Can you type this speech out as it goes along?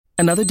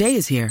Another day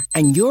is here,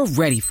 and you're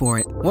ready for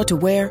it. What to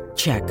wear?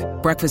 Check.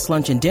 Breakfast,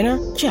 lunch, and dinner?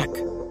 Check.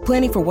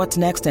 Planning for what's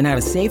next and how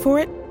to save for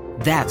it?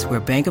 That's where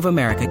Bank of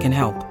America can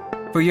help.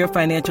 For your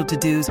financial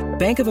to-dos,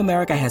 Bank of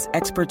America has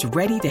experts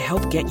ready to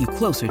help get you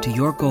closer to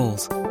your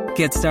goals.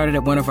 Get started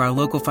at one of our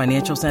local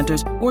financial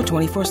centers or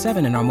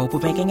 24/7 in our mobile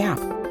banking app.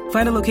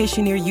 Find a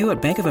location near you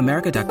at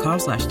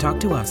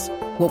bankofamerica.com/talktous.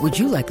 What would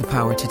you like the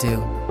power to do?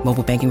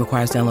 Mobile banking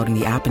requires downloading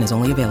the app and is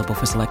only available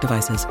for select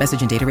devices.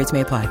 Message and data rates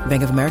may apply.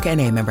 Bank of America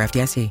N.A., member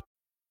FDIC.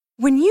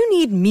 When you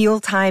need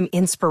mealtime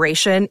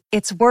inspiration,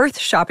 it's worth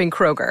shopping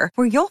Kroger,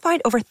 where you'll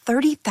find over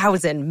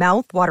 30,000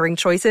 mouth-watering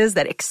choices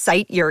that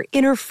excite your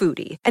inner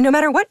foodie. And no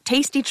matter what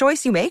tasty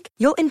choice you make,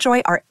 you'll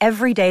enjoy our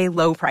everyday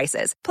low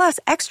prices, plus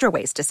extra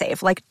ways to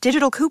save, like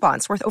digital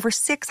coupons worth over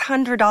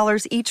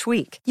 $600 each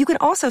week. You can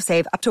also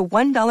save up to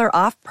 $1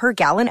 off per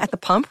gallon at the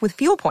pump with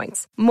fuel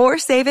points. More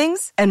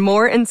savings and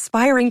more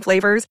inspiring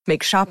flavors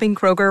make shopping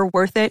Kroger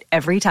worth it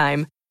every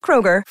time.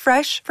 Kroger,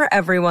 fresh for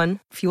everyone.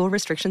 Fuel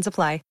restrictions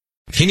apply.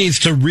 He needs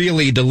to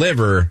really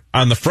deliver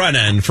on the front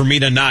end for me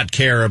to not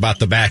care about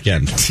the back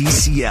end.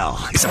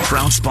 TCL is a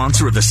proud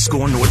sponsor of the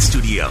Score North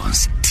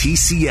Studios.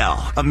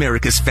 TCL,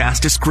 America's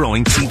fastest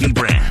growing TV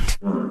brand.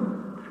 1,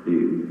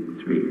 2,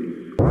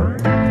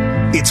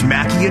 3. It's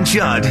Mackie and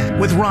Judd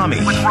with Rami.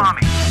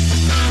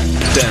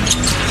 Then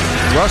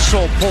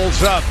Russell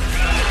pulls up,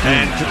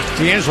 and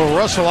D'Angelo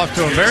Russell off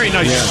to a very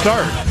nice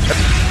start.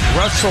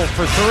 Russell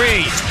for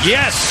three.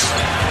 Yes!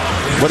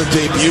 What a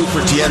debut for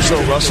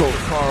D'Angelo Russell.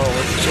 Carl,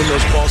 in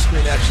those ball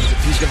screen actions,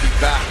 if he's going to be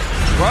back.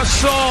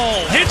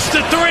 Russell hits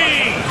the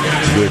three!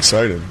 He's really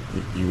excited.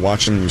 You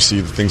watch him, you see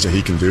the things that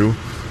he can do,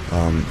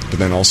 but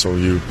then also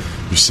you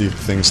see the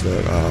things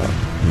that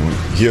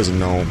he doesn't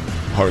know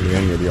hardly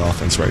any of the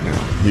offense right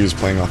now. He was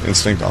playing off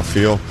instinct, off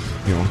feel,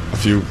 a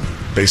few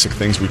basic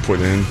things we put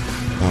in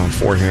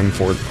for him,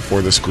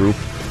 for this group,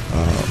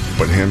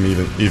 but him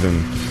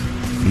even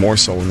more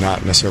so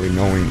not necessarily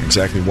knowing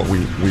exactly what we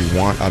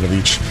want out of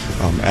each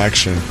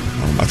action.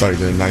 I thought he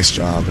did a nice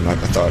job, and I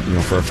thought,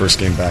 for our first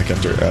game back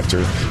after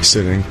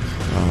sitting,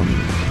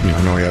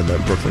 I know he had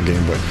that Brooklyn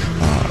game, but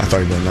I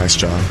thought he did a nice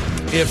job.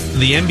 If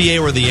the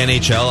NBA or the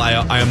NHL,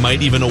 I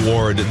might even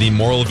award the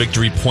moral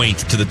victory point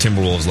to the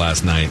Timberwolves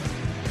last night.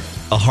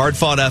 A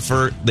hard-fought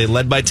effort. They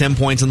led by 10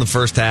 points in the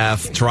first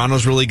half.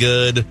 Toronto's really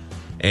good.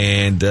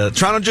 And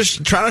Toronto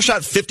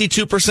shot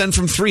 52%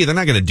 from three. They're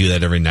not going to do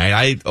that every night.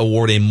 I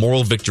award a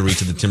moral victory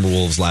to the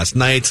Timberwolves last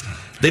night.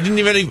 They didn't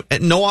even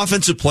no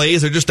offensive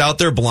plays. They're just out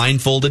there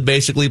blindfolded,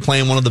 basically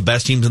playing one of the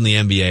best teams in the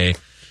NBA.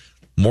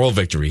 Moral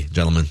victory,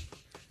 gentlemen.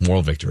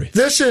 Moral victory.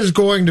 This is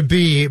going to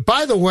be.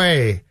 By the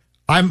way,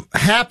 I'm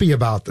happy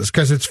about this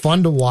because it's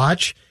fun to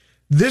watch.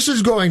 This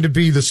is going to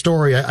be the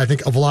story, I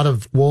think, of a lot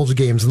of Wolves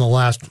games in the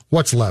last,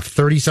 what's left,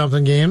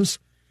 30-something games.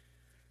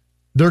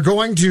 They're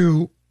going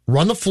to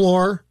run the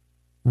floor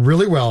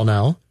really well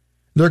now.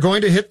 They're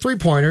going to hit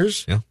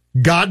three-pointers. Yeah.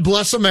 God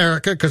bless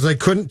America, because they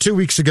couldn't 2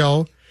 weeks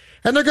ago.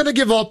 And they're going to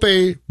give up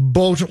a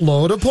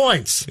boatload of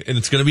points. And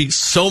it's going to be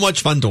so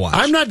much fun to watch.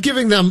 I'm not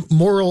giving them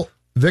moral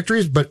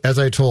victories, but as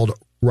I told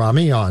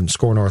Rami on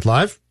Score North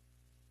Live,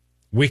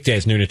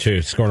 weekdays noon to 2,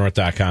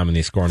 scorenorth.com and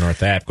the Score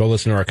North app. Go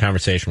listen to our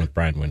conversation with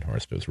Brian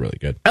Windhorst. It was really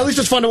good. At least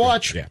it's fun to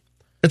watch. Yeah.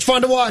 It's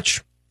fun to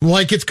watch.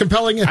 Like, it's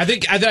compelling. I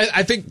think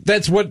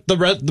that's what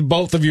the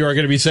both of you are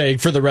going to be saying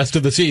for the rest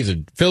of the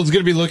season. Phil's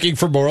going to be looking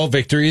for moral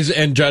victories,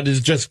 and Judd is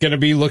just going to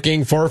be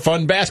looking for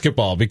fun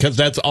basketball, because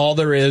that's all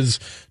there is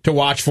to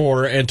watch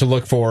for and to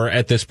look for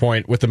at this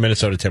point with the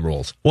Minnesota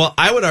Timberwolves. Well,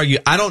 I would argue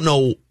I don't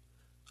know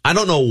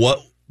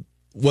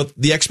what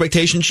the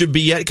expectation should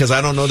be yet, because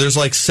I don't know. There's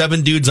like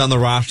 7 dudes on the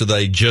roster that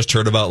I just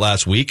heard about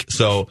last week.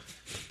 So,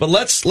 but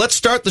let's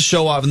start the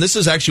show off, and this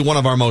is actually one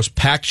of our most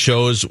packed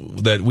shows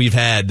that we've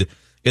had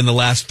in the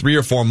last 3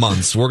 or 4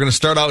 months. We're going to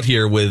start out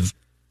here with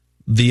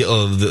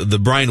the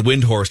Brian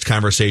Windhorst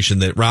conversation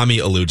that Rami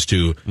alludes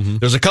to. Mm-hmm.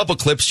 There's a couple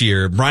clips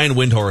here. Brian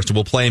Windhorst,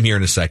 we'll play him here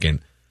in a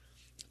second,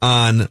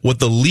 on what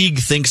the league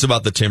thinks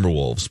about the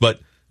Timberwolves. But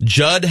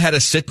Judd had a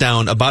sit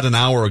down about an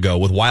hour ago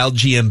with Wild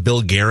GM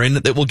Bill Guerin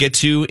that we'll get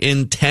to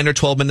in 10 or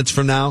 12 minutes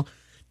from now.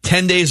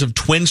 10 days of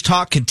Twins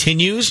talk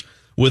continues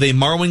with a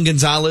Marwin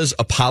Gonzalez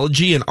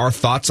apology and our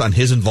thoughts on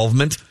his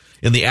involvement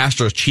in the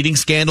Astros cheating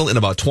scandal in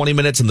about 20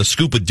 minutes, and the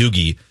scoop with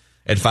Doogie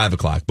at 5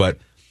 o'clock. But,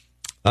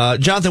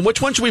 Jonathan,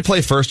 which one should we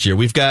play first here?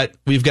 We've got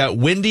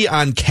Windy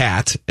on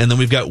Cat, and then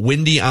we've got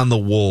Windy on the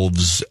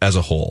Wolves as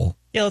a whole.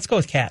 Yeah, let's go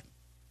with Cat.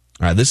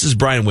 All right, this is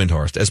Brian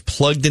Windhorst, as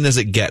plugged in as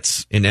it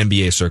gets in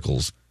NBA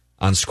circles,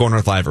 on Score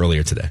North Live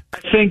earlier today.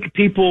 I think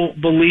people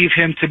believe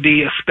him to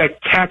be a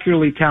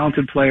spectacularly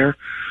talented player,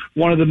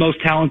 one of the most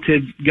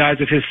talented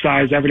guys of his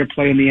size ever to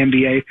play in the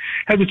NBA,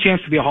 has a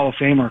chance to be a Hall of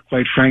Famer,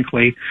 quite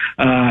frankly.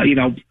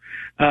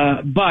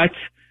 But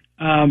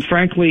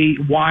frankly,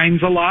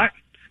 whines a lot.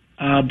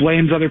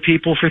 blames other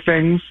people for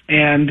things,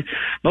 and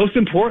most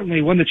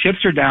importantly, when the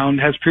chips are down,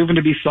 has proven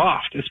to be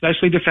soft,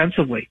 especially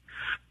defensively.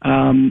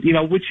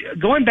 Which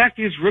going back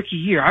to his rookie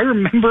year, I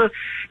remember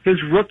his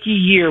rookie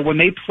year when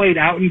they played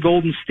out in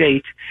Golden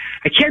State.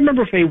 I can't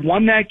remember if they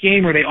won that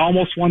game or they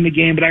almost won the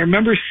game, but I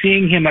remember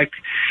seeing him, like,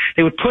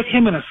 they would put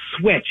him in a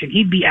switch and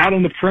he'd be out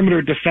on the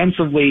perimeter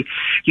defensively,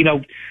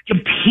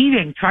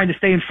 competing, trying to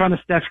stay in front of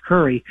Steph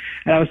Curry.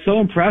 And I was so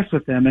impressed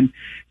with him. And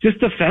just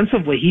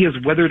defensively, he has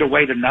withered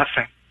away to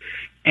nothing.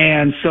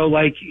 And so,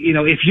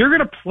 if you're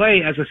going to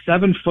play as a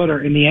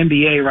 7-footer in the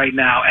NBA right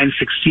now and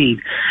succeed,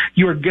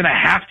 you are going to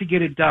have to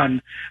get it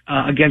done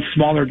against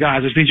smaller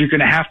guys, which means you're going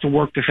to have to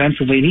work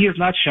defensively. And he has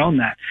not shown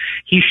that.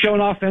 He's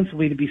shown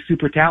offensively to be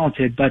super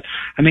talented, but,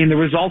 the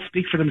results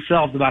speak for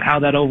themselves about how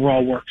that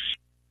overall works.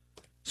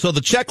 So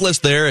the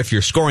checklist there, if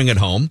you're scoring at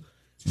home,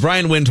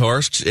 Brian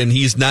Windhorst, and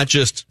he's not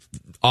just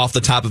off the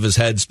top of his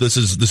head, this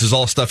is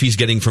all stuff he's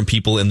getting from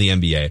people in the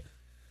NBA.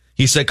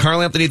 He said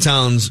Karl-Anthony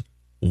Towns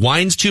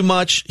whines too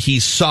much,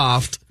 he's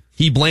soft,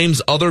 he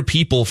blames other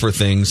people for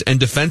things,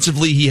 and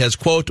defensively he has,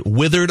 quote,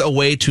 withered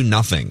away to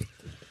nothing.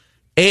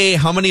 A,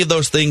 how many of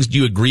those things do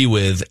you agree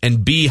with?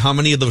 And B, how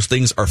many of those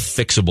things are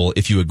fixable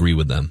if you agree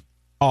with them?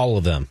 All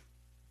of them.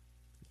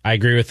 I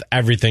agree with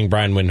everything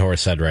Brian Windhorst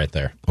said right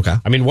there. Okay.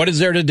 What is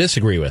there to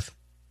disagree with?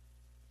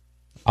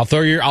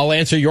 I'll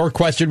answer your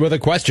question with a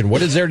question.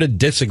 What is there to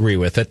disagree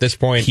with at this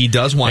point? He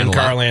does whine a lot.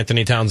 In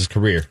Karl-Anthony Towns'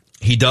 career.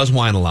 He does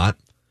whine a lot.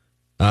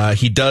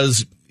 He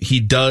does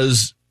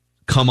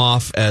come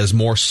off as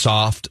more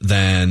soft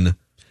than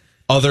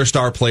other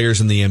star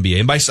players in the NBA.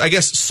 And I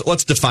guess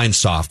let's define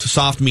soft.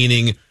 Soft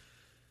meaning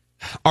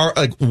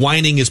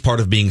whining is part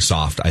of being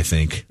soft, I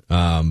think.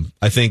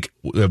 I think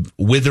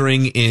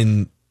withering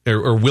in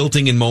or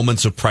wilting in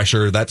moments of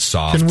pressure, that's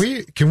soft.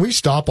 Can we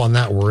stop on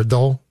that word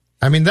though?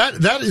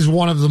 That is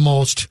one of the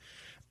most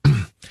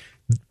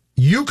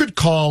you could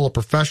call a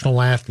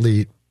professional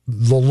athlete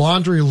the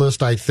laundry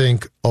list, I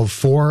think, of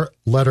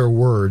 4-letter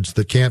words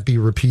that can't be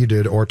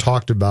repeated or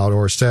talked about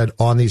or said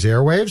on these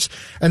airwaves.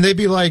 And they'd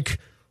be like,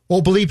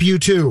 well, bleep you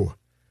too.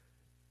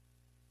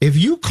 If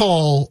you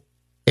call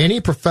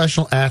any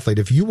professional athlete,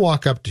 if you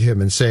walk up to him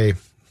and say,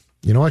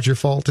 you know what your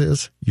fault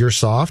is? You're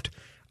soft.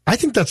 I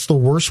think that's the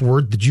worst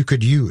word that you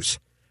could use.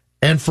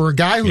 And for a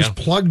guy who's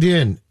plugged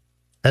in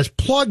as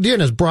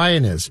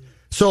Brian is.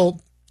 So,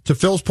 to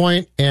Phil's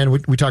point, and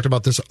we talked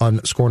about this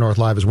on Score North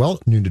Live as well,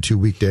 noon to 2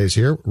 weekdays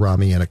here.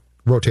 Rami and a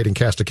rotating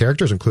cast of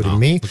characters, including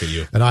me. Look at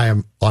you. And I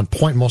am on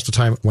point most of the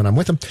time when I'm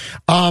with him.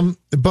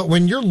 But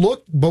when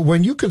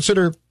you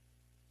consider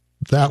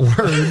that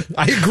word,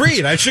 I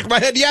agreed. I shook my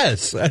head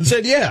yes. I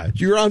said, yeah,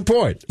 you're on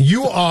point.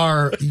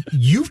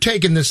 You've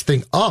taken this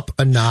thing up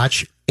a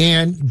notch.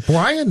 And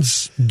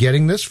Brian's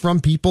getting this from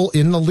people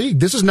in the league.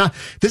 This is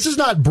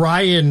not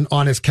Brian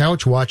on his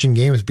couch watching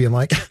games being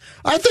like,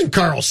 I think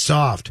Carl's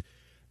soft.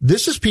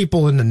 This is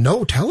people in the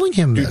know telling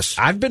him this.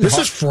 This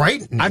is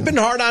frightening. I've been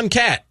hard on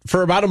Cat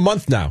for about a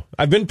month now.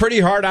 I've been pretty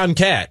hard on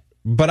Cat,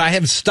 but I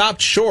have stopped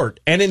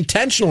short and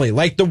intentionally.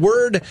 Like, the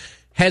word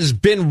has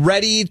been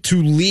ready to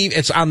leave.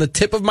 It's on the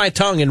tip of my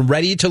tongue and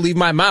ready to leave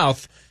my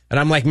mouth. And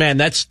I'm like, man,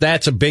 that's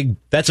a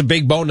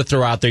big bone to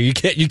throw out there. You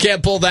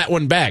can't pull that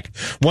one back.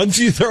 Once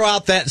you throw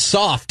out that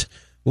soft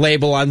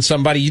label on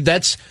somebody,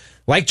 that's,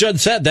 like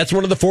Judd said, that's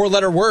one of the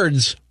 4-letter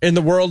words in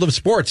the world of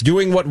sports.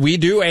 Doing what we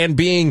do and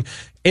being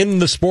in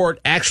the sport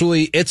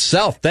actually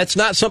itself. That's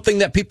not something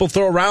that people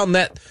throw around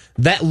that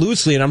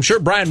loosely. And I'm sure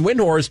Brian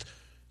Windhorst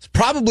is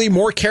probably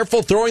more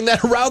careful throwing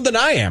that around than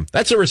I am.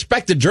 That's a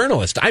respected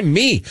journalist. I'm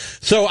me.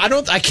 So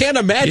I can't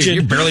imagine.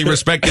 You're barely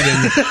respected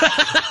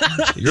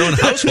in your own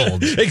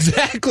household.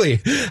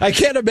 Exactly. I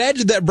can't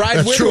imagine that Brian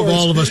Windhorst. That's true of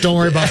all of us. Don't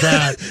worry about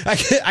that.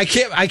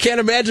 I can't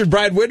imagine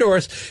Brian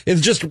Windhorst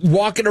is just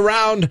walking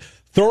around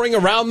throwing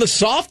around the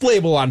soft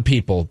label on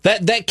people.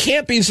 That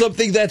can't be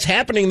something that's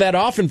happening that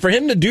often. For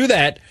him to do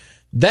that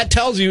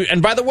tells you,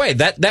 and by the way,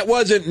 that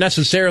wasn't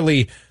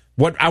necessarily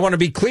what I want to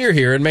be clear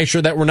here and make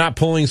sure that we're not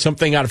pulling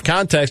something out of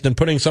context and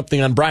putting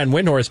something on Brian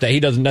Windhorst that he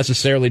doesn't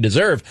necessarily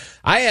deserve.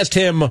 I asked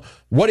him,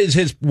 what is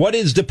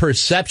the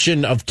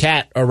perception of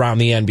Cat around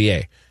the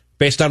NBA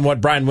based on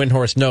what Brian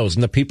Windhorst knows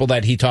and the people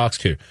that he talks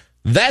to?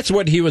 That's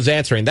what he was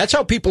answering. That's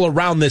how people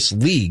around this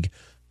league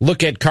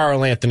look at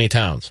Karl-Anthony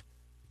Towns.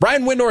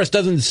 Brian Windhorst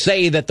doesn't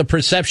say that the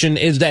perception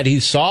is that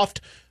he's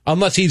soft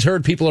unless he's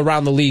heard people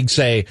around the league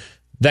say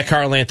that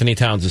Karl-Anthony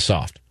Towns is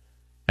soft.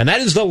 And that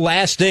is the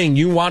last thing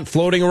you want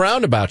floating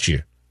around about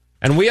you.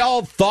 And we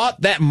all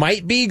thought that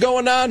might be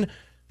going on.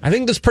 I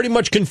think this pretty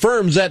much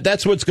confirms that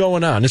that's what's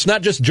going on. It's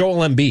not just Joel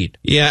Embiid.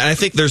 Yeah, and I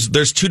think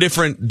there's two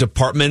different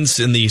departments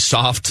in the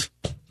soft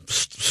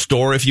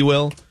store, if you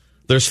will.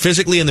 There's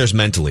physically and there's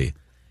mentally.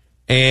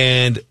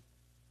 And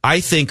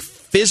I think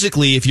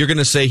physically, if you're going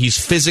to say he's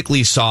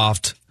physically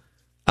soft,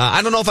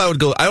 I don't know if I would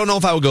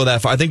go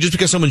that far. I think just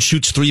because someone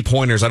shoots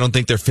 3-pointers, I don't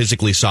think they're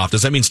physically soft.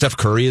 Does that mean Steph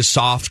Curry is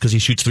soft because he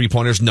shoots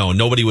 3-pointers? No,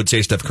 nobody would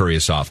say Steph Curry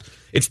is soft.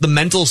 It's the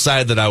mental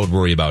side that I would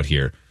worry about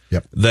here.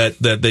 Yep.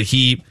 That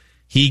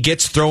he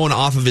gets thrown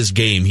off of his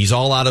game. He's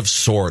all out of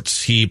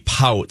sorts. He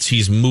pouts.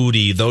 He's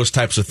moody, those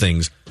types of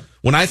things.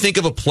 When I think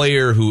of a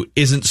player who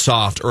isn't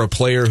soft or a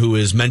player who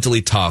is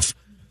mentally tough,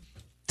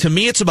 to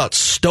me, it's about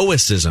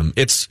stoicism.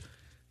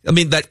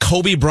 That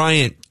Kobe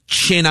Bryant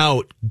chin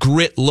out,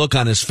 grit look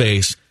on his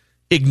face.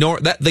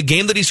 Ignore that. The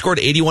game that he scored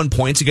 81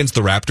 points against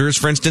the Raptors,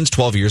 for instance,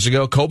 12 years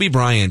ago, Kobe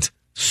Bryant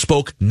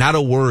spoke not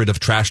a word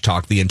of trash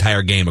talk the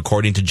entire game,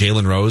 according to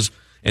Jalen Rose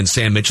and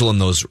Sam Mitchell and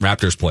those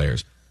Raptors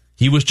players.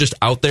 He was just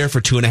out there for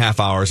 2.5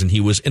 hours, and he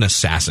was an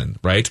assassin,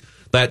 right?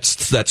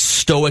 That's that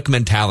stoic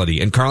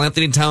mentality. And Karl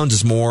Anthony Towns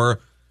is more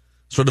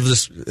sort of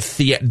this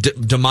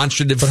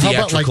demonstrative, but how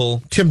theatrical.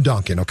 About like Tim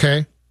Duncan,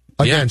 okay?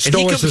 Again,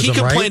 stoicism, he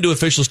complained to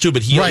officials too,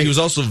 but he was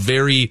also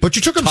very But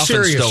you took him tough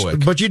serious, and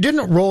stoic. but you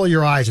didn't roll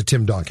your eyes at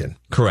Tim Duncan.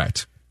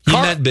 Correct. He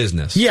meant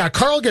business. Yeah,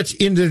 Karl gets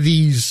into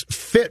these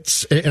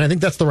fits, and I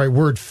think that's the right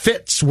word,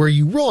 fits, where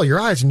you roll your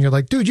eyes and you're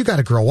like, dude, you got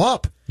to grow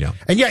up. Yeah.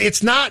 And yeah,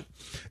 it's not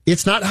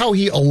how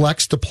he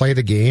elects to play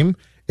the game.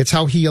 It's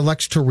how he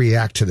elects to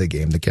react to the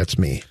game that gets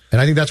me.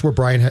 And I think that's where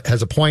Brian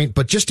has a point.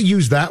 But just to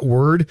use that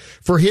word,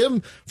 for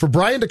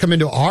Brian to come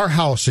into our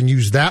house and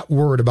use that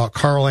word about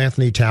Karl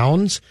Anthony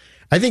Towns,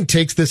 I think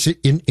takes this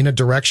in a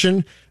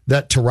direction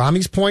that, to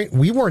Rami's point,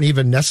 we weren't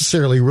even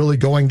necessarily really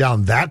going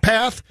down that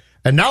path.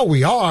 And now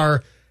we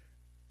are.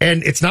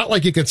 And it's not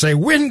like you could say,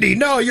 Windy,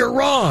 no, you're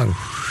wrong.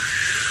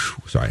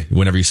 Sorry.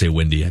 Whenever you say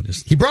Windy,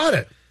 He brought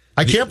it.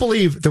 I can't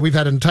believe that we've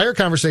had an entire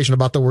conversation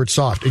about the word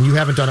soft, and you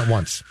haven't done it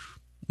once.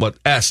 What?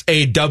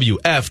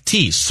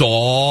 S-A-W-F-T.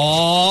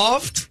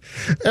 Soft?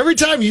 Every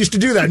time you used to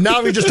do that.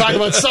 Now we just talk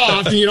about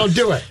soft, and you don't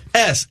do it.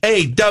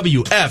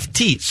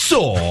 S-A-W-F-T.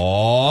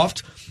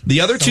 Soft.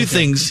 The other two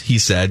things he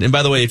said, and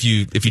by the way, if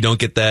you don't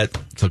get that,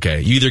 it's okay.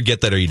 You either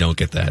get that or you don't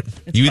get that.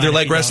 You either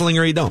like wrestling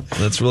or you don't.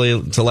 It's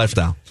a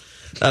lifestyle.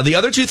 The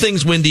other two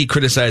things Windy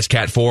criticized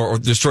Cat for, or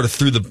just sort of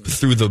through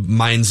the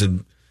minds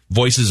and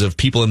voices of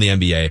people in the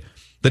NBA,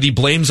 that he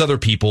blames other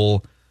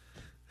people.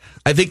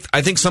 I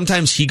think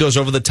sometimes he goes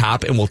over the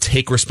top and will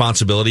take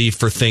responsibility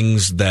for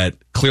things that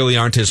clearly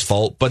aren't his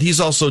fault, but he's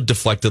also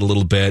deflected a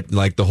little bit,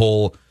 like the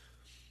whole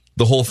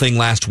thing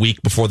last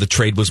week before the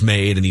trade was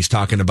made, and he's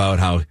talking about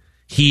how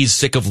he's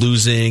sick of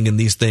losing and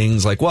these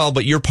things, like, well,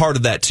 but you're part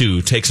of that too.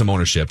 Take some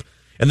ownership.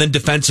 And then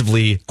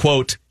defensively,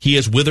 quote, he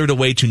has withered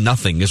away to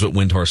nothing, is what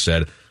Windhorst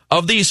said.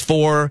 Of these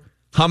four,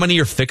 how many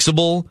are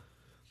fixable?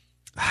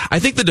 I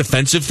think the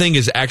defensive thing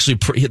is actually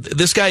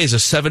this guy is a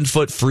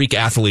 7-foot freak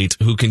athlete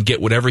who can get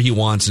whatever he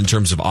wants in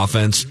terms of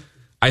offense.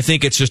 I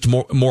think it's just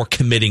more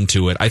committing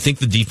to it. I think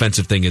the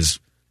defensive thing is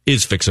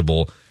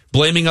fixable.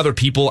 Blaming other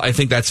people, I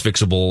think that's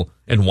fixable,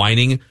 and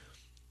whining.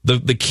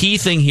 The key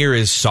thing here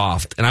is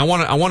soft. And I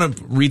want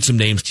to read some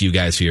names to you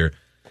guys here,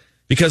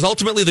 because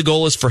ultimately the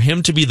goal is for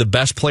him to be the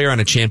best player on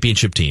a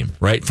championship team,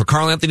 right? For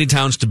Karl Anthony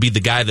Towns to be the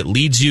guy that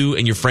leads you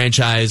in your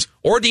franchise,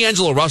 or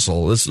D'Angelo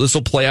Russell. This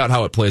will play out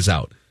how it plays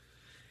out.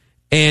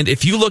 And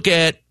if you look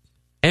at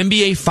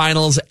NBA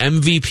Finals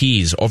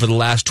MVPs over the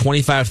last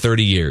 25,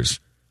 30 years,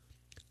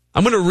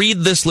 I'm going to read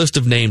this list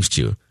of names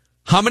to you.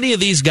 How many of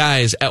these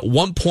guys at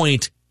one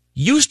point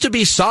used to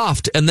be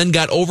soft and then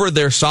got over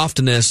their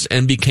softness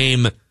and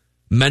became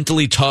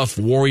mentally tough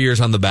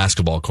warriors on the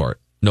basketball court?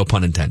 No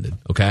pun intended,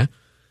 okay?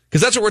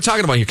 Because that's what we're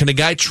talking about here. Can a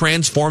guy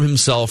transform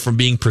himself from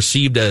being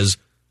perceived as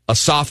a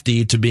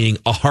softie to being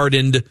a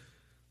hardened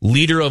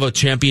leader of a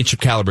championship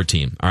caliber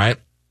team, all right?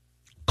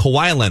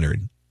 Kawhi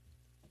Leonard.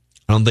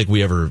 I don't think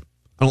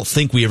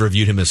we ever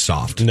viewed him as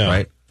soft. No.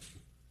 Right?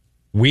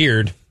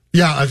 Weird.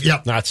 Yeah.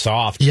 Not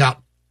soft. Yeah.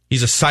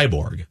 He's a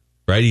cyborg,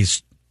 right?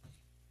 He's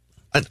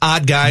an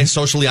odd guy,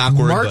 socially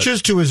awkward.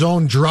 Marches to his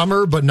own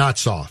drummer, but not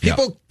soft.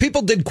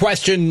 People did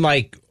question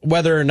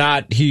whether or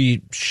not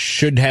he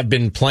should have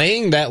been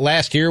playing that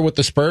last year with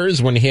the Spurs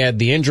when he had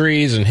the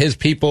injuries, and his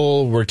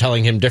people were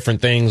telling him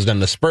different things than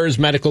the Spurs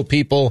medical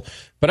people.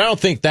 But I don't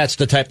think that's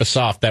the type of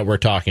soft that we're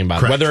talking about.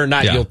 Correct. Whether or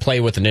not you'll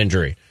play with an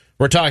injury.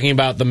 We're talking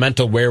about the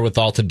mental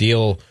wherewithal to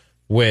deal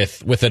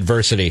with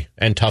adversity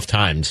and tough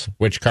times,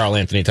 which Karl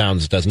Anthony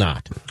Towns does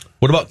not.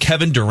 What about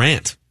Kevin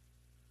Durant?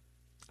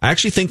 I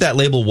actually think that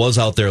label was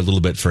out there a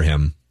little bit for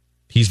him.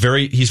 He's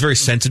very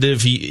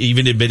sensitive. He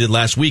even admitted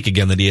last week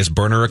again that he has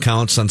burner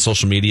accounts on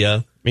social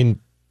media. I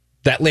mean,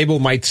 that label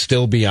might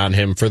still be on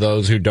him for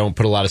those who don't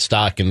put a lot of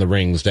stock in the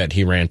rings that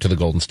he ran to the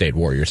Golden State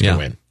Warriors to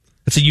win.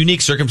 It's a unique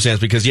circumstance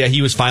because,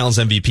 he was finals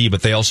MVP,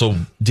 but they also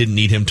didn't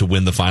need him to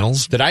win the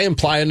finals. Did I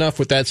imply enough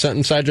with that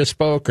sentence I just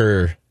spoke,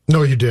 or?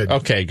 No, you did.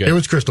 Okay, good. It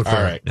was crystal clear.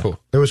 All right, cool.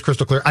 It was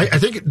crystal clear. I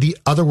think the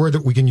other word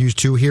that we can use,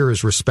 too, here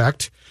is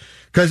respect,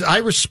 because I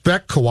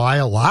respect Kawhi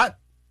a lot.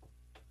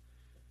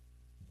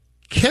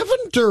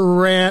 Kevin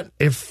Durant,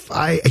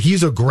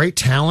 he's a great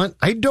talent.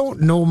 I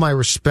don't know my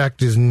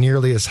respect is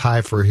nearly as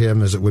high for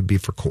him as it would be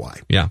for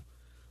Kawhi. Yeah.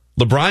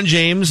 LeBron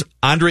James,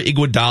 Andre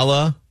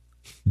Iguodala,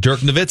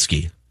 Dirk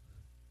Nowitzki.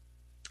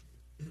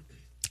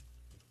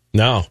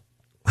 No.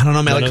 I don't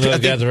know, man. None of those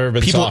guys have ever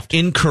been people soft.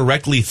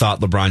 incorrectly thought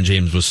LeBron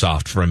James was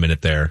soft for a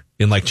minute there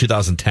in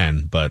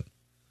 2010, but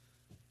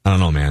I don't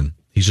know, man.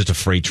 He's just a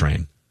freight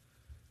train.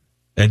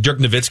 And Dirk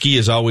Nowitzki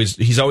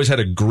he's always had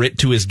a grit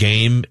to his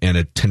game and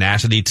a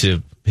tenacity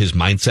to his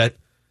mindset.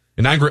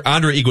 And Andre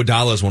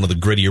Iguodala is one of the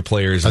grittier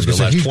players in the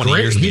last 20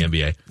 years in the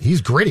NBA.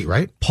 He's gritty,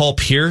 right? Paul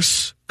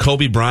Pierce,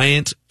 Kobe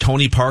Bryant,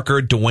 Tony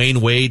Parker, Dwayne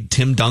Wade,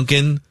 Tim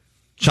Duncan,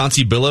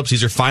 Chauncey Billups.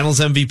 These are finals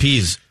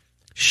MVPs.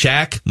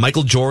 Shaq,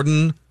 Michael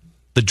Jordan,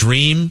 The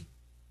Dream,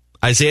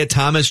 Isaiah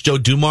Thomas, Joe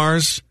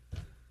Dumars.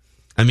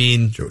 I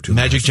mean,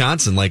 Magic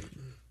Johnson. Like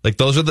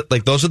those are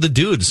the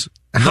dudes.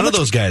 None of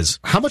those guys.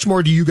 How much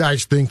more do you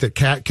guys think that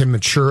Cat can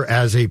mature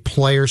as a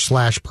player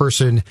 /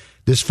 person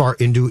this far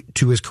into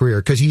his career?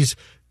 Because he's,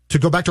 to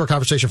go back to our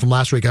conversation from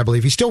last week, I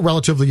believe he's still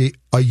relatively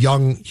a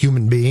young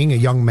human being, a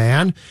young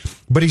man,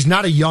 but he's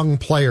not a young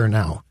player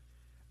now.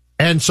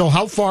 And so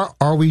how far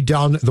are we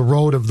down the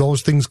road of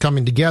those things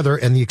coming together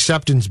and the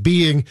acceptance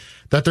being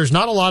that there's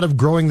not a lot of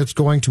growing that's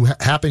going to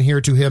happen here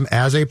to him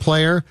as a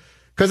player?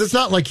 Because it's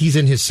not like he's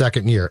in his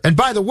second year. And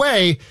by the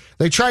way,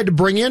 they tried to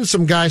bring in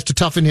some guys to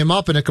toughen him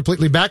up and it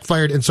completely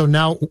backfired. And so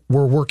now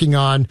we're working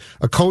on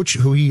a coach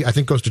who he, I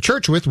think, goes to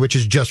church with, which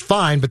is just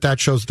fine, but that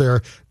shows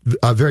they're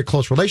very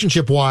close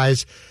relationship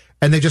wise.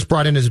 And they just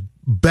brought in his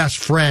best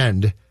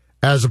friend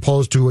as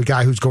opposed to a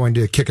guy who's going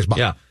to kick his butt.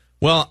 Yeah.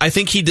 Well, I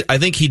think he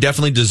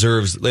definitely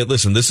deserves.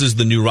 Listen, this is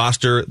the new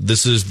roster.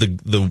 This is the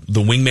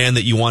wingman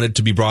that you wanted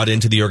to be brought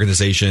into the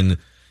organization,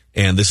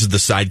 and this is the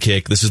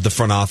sidekick. This is the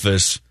front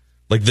office.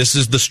 Like, this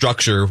is the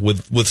structure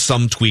with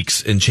some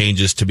tweaks and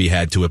changes to be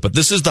had to it. But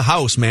this is the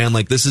house, man.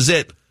 Like, this is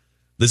it.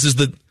 This is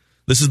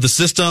the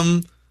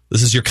system.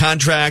 This is your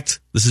contract.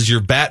 This is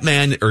your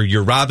Batman or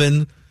your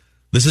Robin.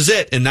 This is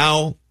it. And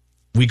now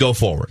we go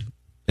forward.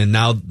 And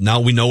now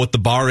we know what the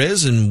bar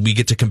is, and we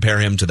get to compare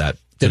him to that.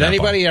 Did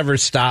anybody ever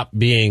stop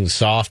being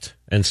soft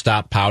and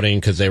stop pouting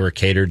because they were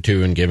catered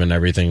to and given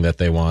everything that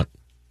they want?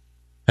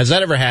 Has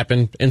that ever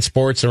happened in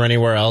sports or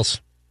anywhere else?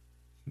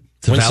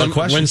 It's a valid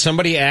question. When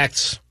somebody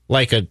acts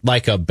like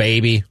a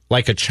baby,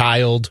 like a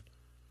child,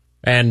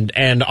 and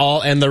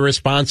the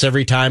response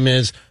every time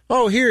is,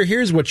 "Oh,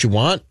 here's what you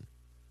want."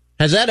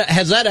 Has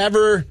that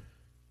ever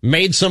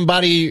made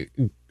somebody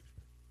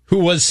who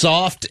was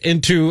soft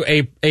into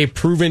a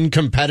proven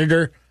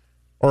competitor,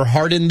 or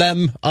hardened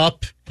them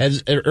up,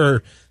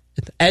 or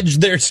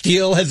edged their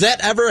steel? Has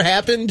that ever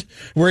happened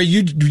where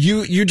you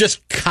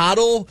just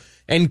coddle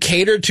and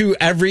cater to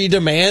every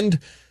demand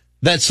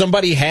that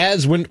somebody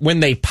has when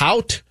they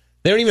pout?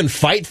 They don't even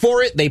fight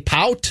for it. They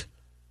pout.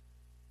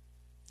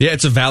 Yeah,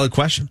 it's a valid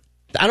question.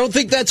 I don't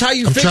think that's how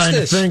you fix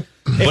this.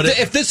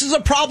 If this is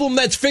a problem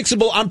that's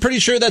fixable, I'm pretty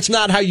sure that's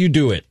not how you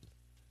do it.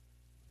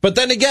 But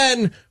then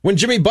again, when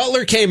Jimmy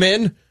Butler came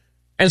in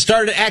and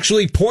started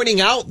actually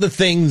pointing out the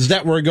things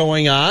that were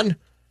going on,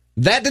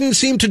 that didn't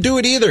seem to do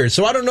it either.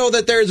 So I don't know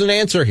that there's an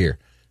answer here.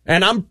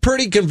 And I'm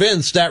pretty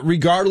convinced that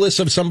regardless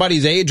of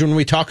somebody's age, when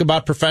we talk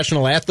about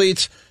professional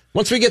athletes,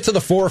 once we get to the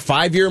 4 or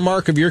 5 year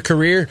mark of your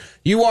career,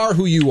 you are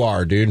who you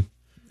are, dude.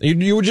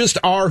 You just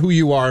are who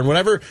you are. And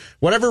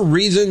whatever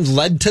reasons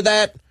led to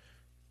that.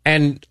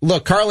 And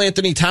look, Karl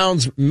Anthony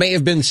Towns may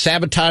have been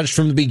sabotaged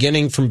from the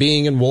beginning from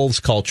being in Wolves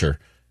culture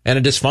and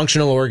a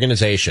dysfunctional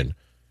organization.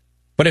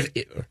 But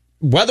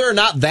whether or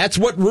not that's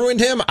what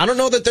ruined him, I don't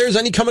know that there's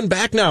any coming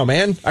back now,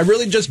 man. I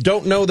really just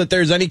don't know that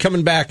there's any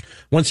coming back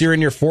once you're in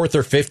your 4th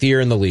or 5th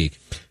year in the league.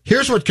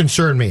 Here's what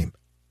concerned me.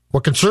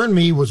 What concerned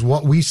me was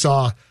what we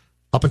saw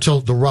up until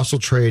the Russell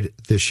trade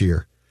this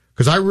year.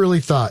 Because I really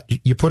thought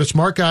you put a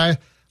smart guy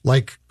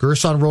like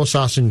Gerson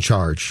Rosas in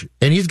charge,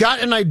 and he's got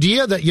an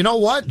idea that, you know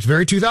what, it's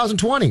very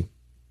 2020.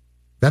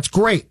 That's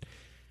great.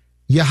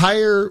 You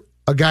hire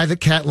a guy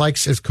that Cat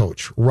likes as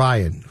coach,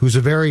 Ryan, who's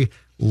a very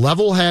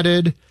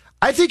level-headed,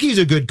 I think he's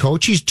a good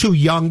coach. He's too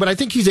young, but I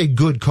think he's a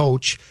good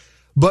coach.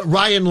 But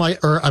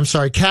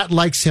Cat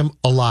likes him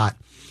a lot.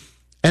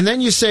 And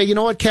then you say, you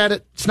know what, Cat,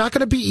 it's not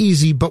going to be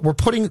easy, but we're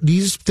putting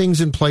these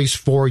things in place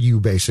for you,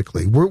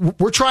 basically.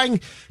 We're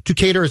trying to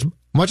cater as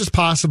much as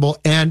possible.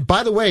 And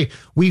by the way,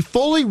 we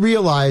fully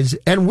realize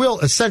and will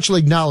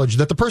essentially acknowledge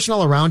that the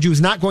personnel around you is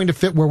not going to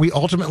fit where we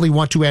ultimately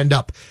want to end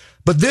up.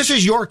 But this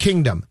is your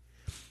kingdom.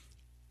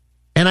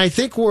 And I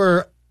think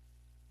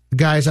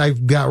guys,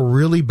 I've got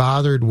really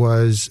bothered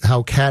was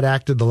how Cat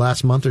acted the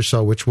last month or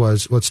so, which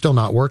was, well, it's still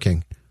not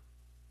working.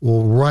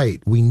 Well,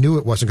 right. We knew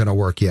it wasn't going to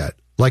work yet.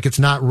 Like, it's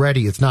not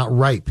ready. It's not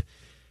ripe.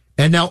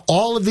 And now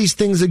all of these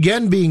things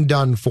again being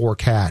done for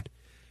Cat.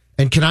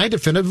 And can I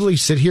definitively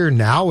sit here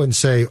now and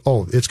say,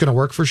 oh, it's going to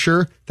work for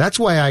sure? That's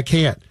why I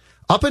can't.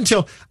 Up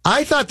until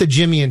I thought the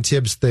Jimmy and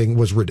Tibbs thing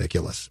was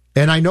ridiculous.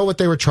 And I know what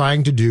they were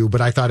trying to do,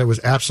 but I thought it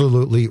was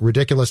absolutely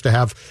ridiculous to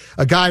have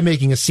a guy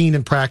making a scene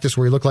in practice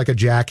where he looked like a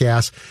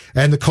jackass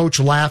and the coach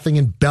laughing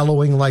and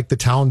bellowing like the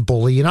town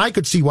bully. And I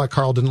could see why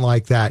Karl didn't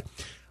like that.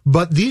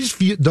 But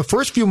the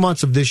first few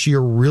months of this year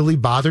really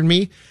bothered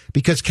me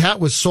because Cat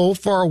was so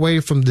far away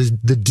from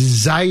the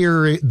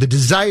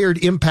desired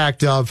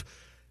impact of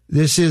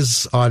this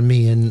is on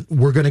me and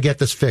we're going to get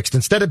this fixed.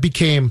 Instead, it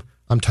became,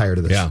 I'm tired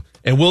of this. Yeah.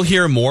 And we'll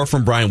hear more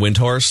from Brian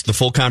Windhorst. The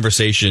full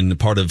conversation,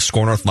 part of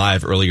Score North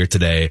Live earlier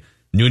today,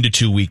 noon to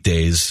 2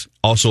 weekdays.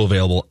 Also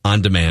available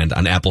on demand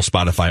on Apple,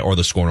 Spotify, or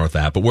the Score North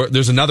app. But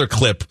there's another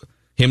clip,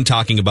 him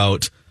talking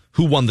about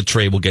who won the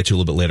trade. We'll get to a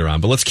little bit later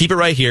on. But let's keep it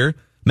right here.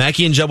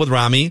 Mackie and Judd with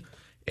Rami.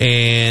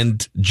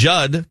 And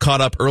Judd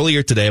caught up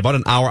earlier today, about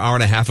an hour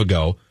and a half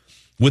ago,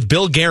 with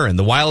Bill Guerin,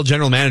 the Wild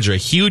general manager. A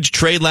huge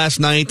trade last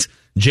night.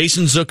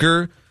 Jason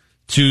Zucker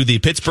to the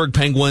Pittsburgh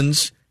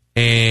Penguins.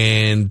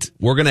 And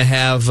we're going to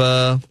have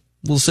a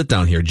little sit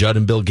down here, Judd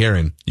and Bill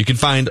Guerin. You can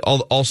find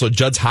also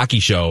Judd's hockey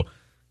show,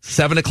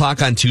 7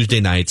 o'clock on Tuesday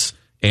nights,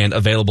 and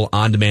available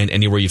on demand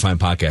anywhere you find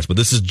podcasts. But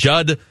this is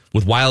Judd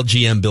with Wild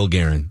GM Bill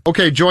Guerin.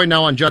 Okay, joined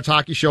now on Judd's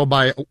hockey show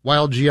by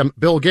Wild GM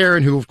Bill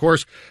Guerin, who, of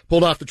course,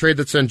 pulled off the trade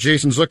that sent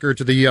Jason Zucker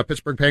to the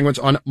Pittsburgh Penguins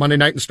on Monday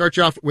night. And start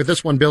you off with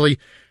this one, Billy.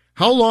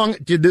 How long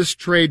did this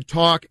trade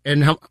talk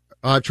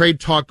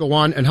go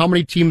on, and how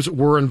many teams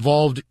were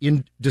involved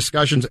in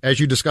discussions as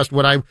you discussed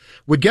what I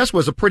would guess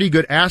was a pretty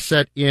good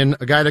asset in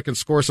a guy that can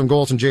score some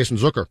goals in Jason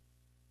Zucker?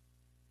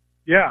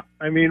 Yeah,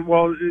 I mean,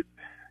 well,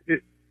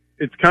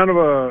 it's kind of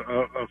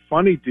a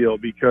funny deal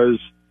because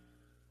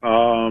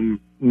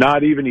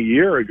not even a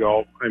year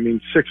ago,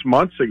 6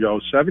 months ago,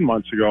 7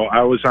 months ago,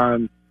 I was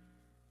on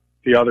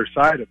the other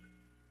side of it.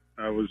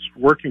 I was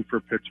working for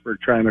Pittsburgh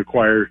trying to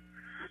acquire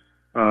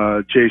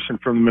Jason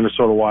from the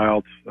Minnesota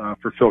Wild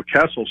for Phil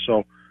Kessel.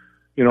 So,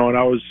 and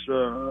I was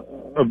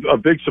a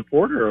big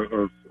supporter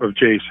of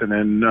Jason.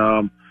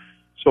 And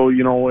so,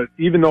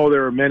 even though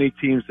there were many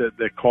teams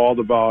that called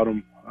about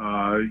him,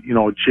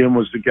 Jim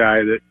was the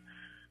guy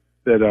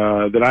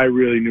that I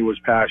really knew was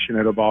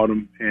passionate about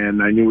him,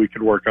 and I knew we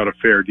could work out a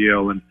fair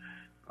deal. And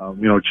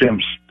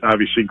Jim's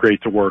obviously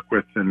great to work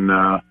with, and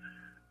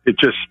it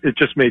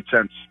just made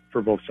sense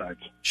for both sides.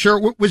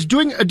 Sure. Was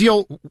doing a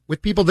deal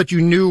with people that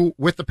you knew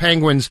with the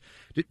Penguins,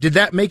 did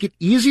that make it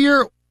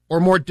easier or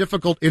more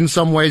difficult in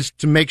some ways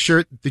to make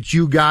sure that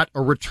you got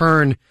a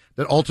return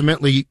that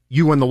ultimately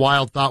you and the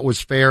Wild thought was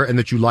fair and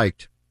that you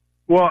liked?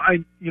 Well,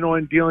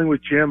 in dealing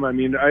with Jim, I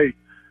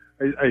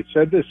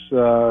said this,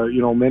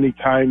 many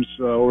times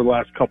over the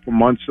last couple of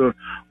months.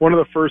 One of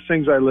the first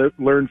things I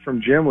learned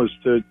from Jim was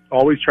to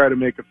always try to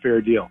make a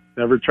fair deal.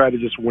 Never try to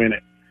just win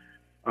it,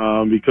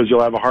 because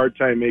you'll have a hard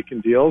time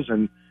making deals,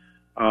 and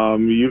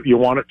you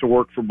want it to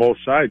work for both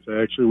sides.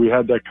 Actually, we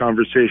had that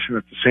conversation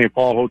at the St.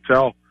 Paul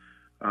Hotel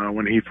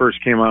when he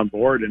first came on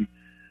board, and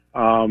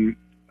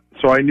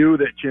so I knew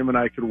that Jim and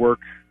I could work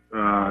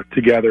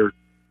together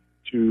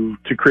to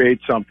create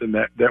something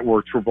that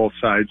works for both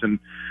sides. And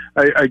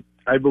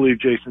I believe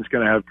Jason's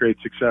going to have great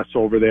success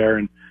over there,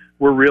 and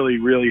we're really,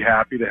 really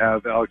happy to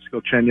have Alex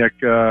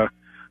Galchenyuk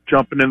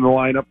jumping in the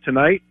lineup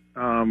tonight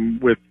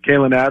with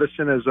Kalen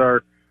Addison as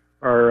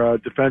our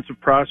defensive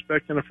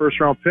prospect and a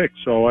first-round pick.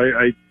 So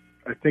I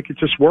think it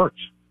just works.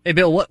 Hey,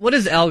 Bill, what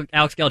does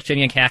Alex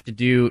Galchenyuk have to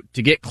do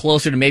to get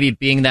closer to maybe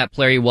being that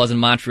player he was in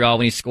Montreal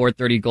when he scored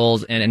 30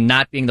 goals and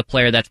not being the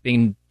player that's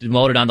being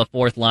demoted on the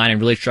fourth line and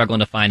really struggling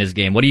to find his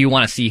game? What do you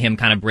want to see him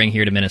kind of bring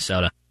here to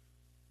Minnesota?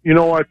 You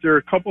know what? There are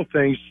a couple of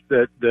things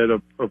that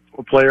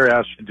a player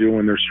has to do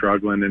when they're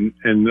struggling,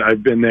 and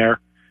I've been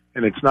there,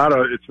 and it's not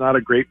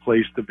a great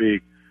place to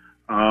be.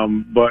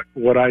 But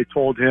what I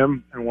told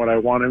him and what I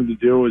want him to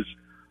do is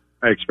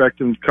I expect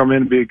him to come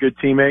in and be a good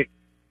teammate,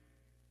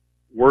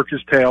 work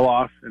his tail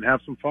off, and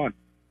have some fun.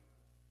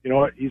 You know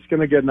what? He's going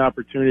to get an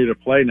opportunity to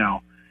play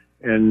now.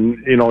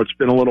 And, it's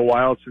been a little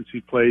while since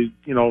he played,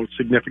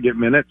 significant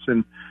minutes.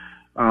 And,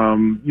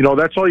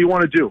 that's all you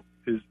want to do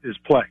is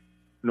play.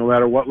 No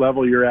matter what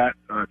level you're at,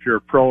 if you're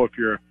a pro, if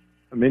you're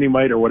a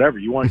mini-mite or whatever,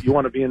 you want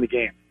to be in the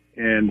game.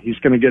 And he's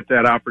going to get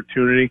that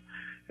opportunity.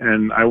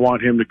 And I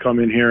want him to come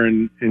in here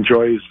and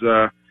enjoy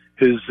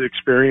his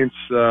experience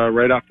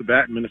right off the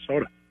bat in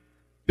Minnesota.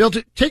 Bill,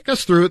 take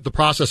us through the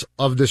process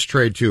of this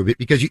trade, too,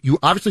 because you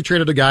obviously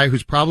traded a guy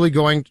who's probably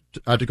going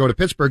to go to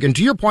Pittsburgh. And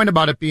to your point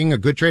about it being a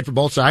good trade for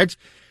both sides,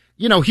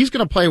 he's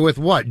going to play with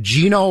what,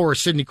 Gino or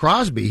Sidney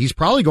Crosby. He's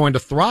probably going to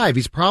thrive.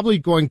 He's probably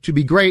going to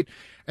be great.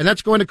 And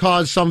that's going to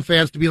cause some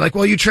fans to be like,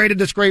 well, you traded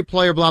this great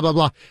player, blah, blah,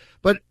 blah.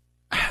 But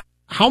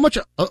how much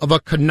of a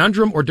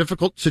conundrum or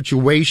difficult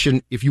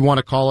situation, if you want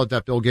to call it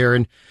that, Bill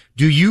Guerin,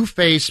 do you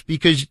face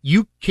because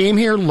you came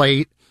here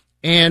late?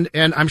 And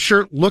I'm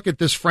sure look at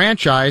this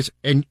franchise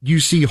and you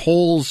see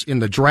holes in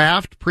the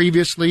draft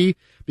previously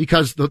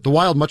because the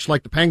Wild, much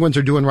like the Penguins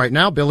are doing right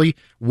now, Billy,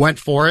 went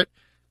for it.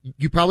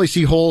 You probably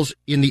see holes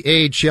in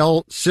the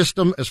AHL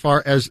system as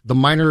far as the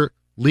minor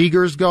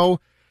leaguers go.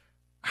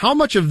 How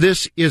much of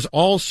this is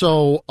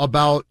also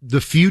about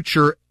the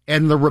future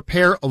and the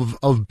repair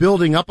of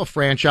building up a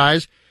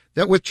franchise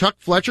that with Chuck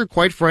Fletcher,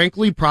 quite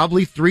frankly,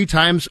 probably 3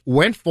 times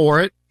went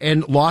for it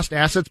and lost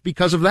assets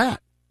because of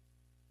that?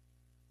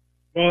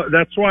 Well,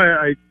 that's why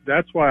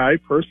I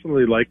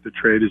personally like the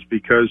trade is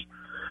because,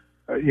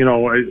 as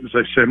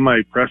I said in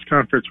my press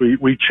conference,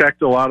 we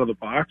checked a lot of the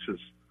boxes.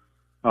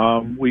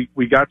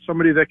 We got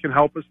somebody that can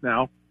help us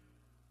now.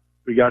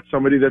 We got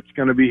somebody that's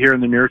going to be here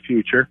in the near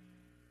future,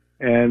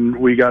 and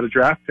we got a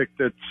draft pick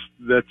that's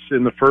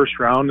in the first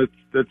round.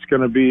 That's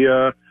going to be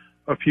a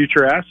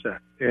future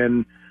asset.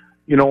 And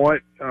you know what?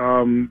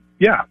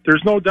 Yeah,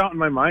 there's no doubt in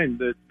my mind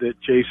that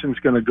Jason's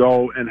going to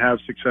go and have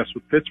success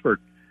with Pittsburgh.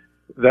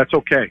 That's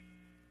okay.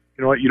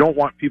 You know what? You don't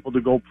want people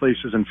to go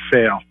places and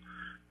fail.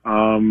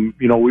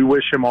 We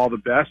wish him all the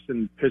best,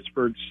 and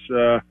Pittsburgh's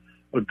a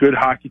good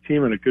hockey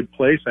team and a good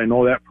place. I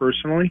know that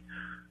personally.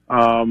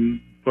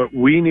 But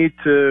we need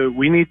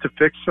to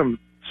fix some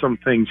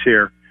things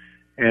here,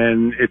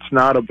 and it's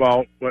not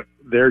about what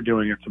they're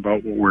doing; it's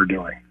about what we're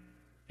doing.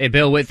 Hey,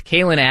 Bill, with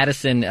Calen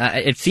Addison,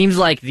 it seems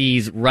like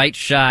these right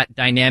shot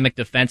dynamic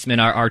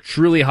defensemen are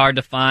truly hard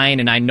to find,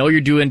 and I know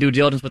you're doing due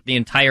diligence with the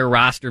entire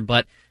roster,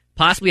 but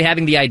possibly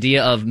having the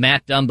idea of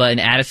Matt Dumba and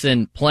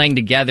Addison playing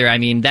together, I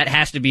mean, that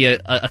has to be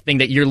a thing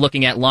that you're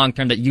looking at long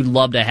term that you'd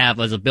love to have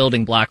as a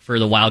building block for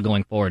the Wild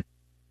going forward.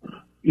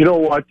 You know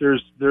what?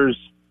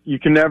 You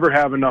can never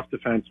have enough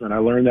defensemen. I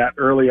learned that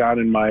early on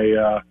in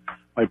my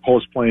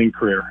post-playing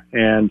career.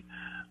 And,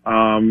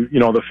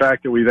 the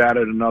fact that we've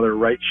added another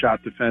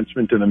right-shot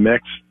defenseman to the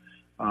mix,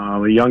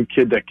 a young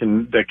kid that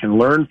can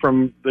learn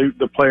from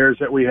the players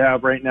that we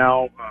have right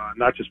now,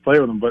 not just play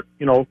with them, but,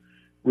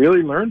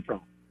 really learn from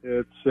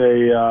them.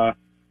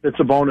 It's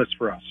a bonus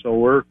for us. So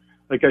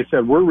like I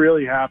said, we're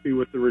really happy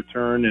with the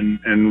return,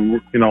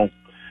 and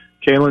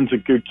Calen's a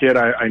good kid.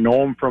 I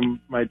know him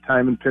from my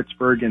time in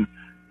Pittsburgh, and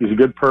he's a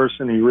good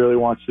person. He really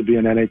wants to be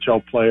an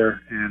NHL player,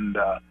 and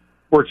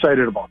we're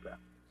excited about that.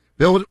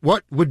 Bill,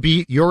 what would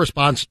be your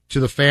response to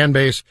the fan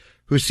base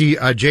who see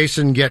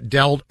Jason get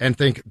dealt and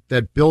think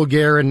that Bill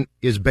Guerin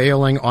is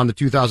bailing on the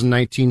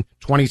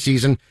 2019-20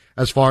 season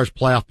as far as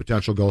playoff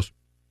potential goes?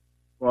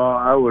 Well,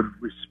 I would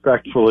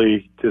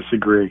respectfully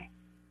disagree.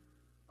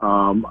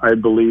 I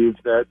believe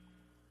that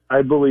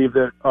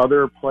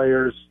other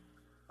players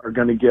are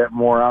going to get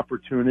more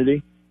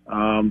opportunity.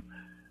 I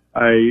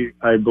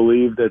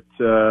believe that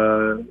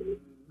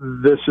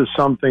this is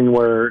something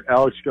where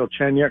Alex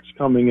Galchenyuk's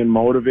coming in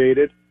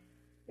motivated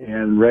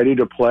and ready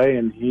to play,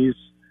 and he's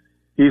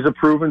a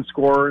proven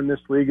scorer in this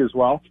league as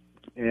well,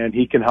 and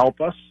he can help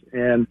us.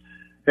 And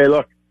hey,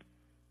 look,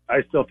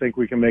 I still think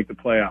we can make the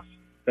playoffs.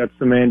 That's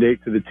the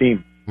mandate to the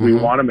team. Mm-hmm. We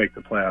want to make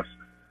the playoffs,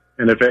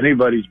 and if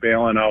anybody's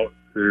bailing out,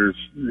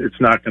 it's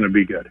not going to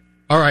be good.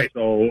 All right.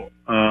 So,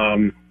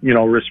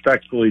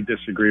 respectfully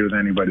disagree with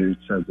anybody that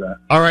says that.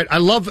 All right. I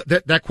love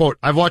that quote.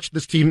 I've watched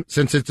this team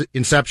since its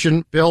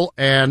inception, Bill,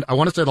 and I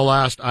want to say the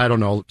last,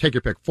 take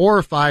your pick, 4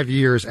 or 5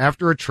 years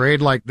after a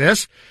trade like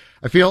this,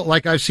 I feel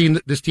like I've seen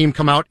this team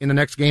come out in the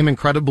next game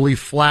incredibly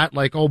flat,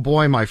 like, oh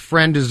boy, my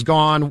friend is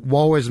gone,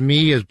 woe is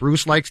me, as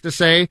Bruce likes to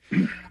say.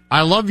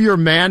 I love your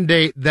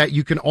mandate that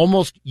you can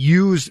almost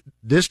use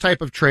this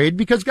type of trade,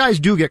 because guys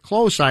do get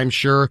close, I'm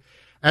sure,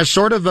 as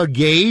sort of a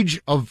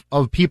gauge of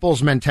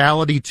people's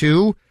mentality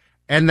too,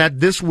 and that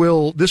this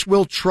will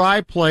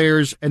try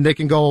players, and they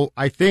can go,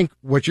 I think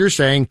what you're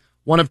saying,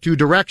 one of two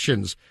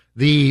directions.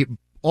 The,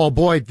 oh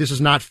boy, this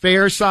is not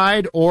fair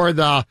side, or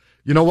the,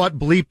 you know what,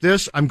 bleep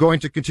this, I'm going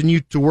to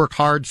continue to work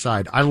hard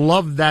side. I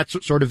love that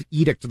sort of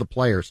edict to the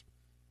players.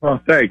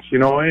 Well, thanks. Hey,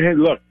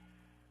 look,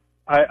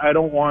 I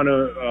don't want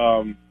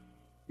to,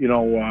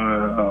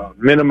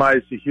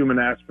 minimize the human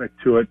aspect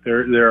to it.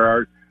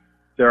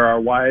 There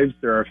are wives,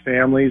 there are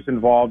families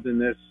involved in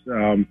this,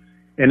 and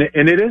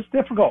it is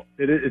difficult.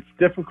 It's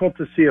difficult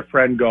to see a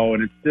friend go,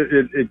 and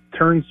it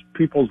turns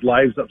people's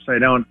lives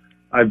upside down.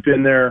 I've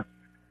been there,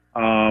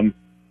 I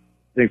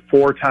think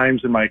 4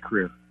 times in my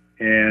career,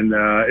 and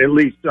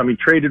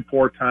traded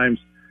 4 times,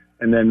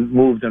 and then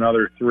moved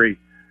another 3.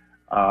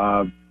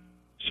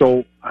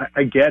 So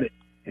I get it,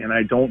 and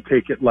I don't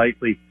take it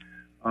lightly.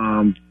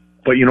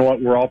 But you know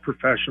what? We're all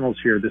professionals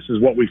here. This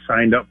is what we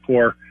signed up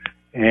for,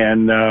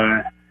 and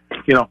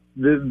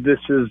this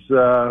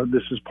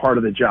is part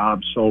of the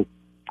job. So,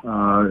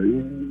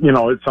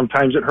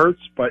 sometimes it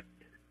hurts, but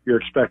you're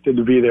expected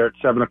to be there at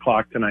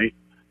 7:00 tonight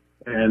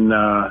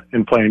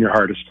and playing your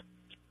hardest.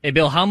 Hey,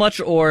 Bill, how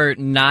much or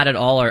not at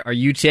all are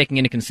you taking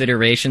into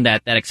consideration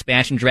that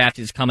expansion draft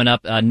is coming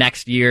up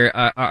next year?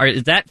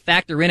 Does that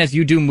factor in as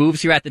you do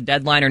moves here at the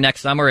deadline or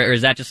next summer, or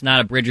is that just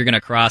not a bridge you're going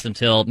to cross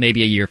until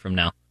maybe a year from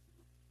now?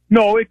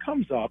 No, it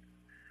comes up.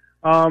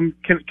 Can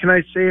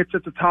I say it's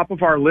at the top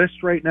of our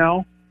list right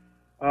now?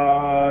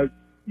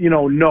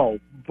 No,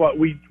 but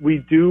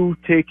we do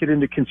take it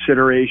into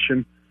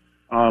consideration.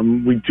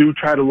 We do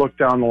try to look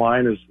down the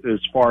line as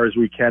far as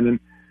we can,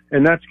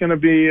 and that's going to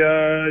be,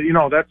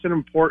 that's an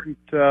important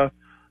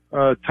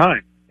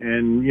time.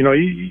 And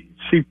you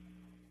see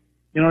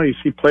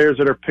players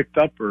that are picked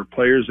up, or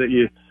players that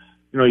you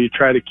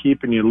try to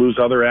keep, and you lose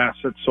other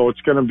assets. So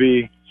it's going to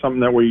be something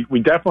that we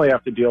definitely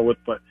have to deal with,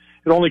 but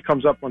it only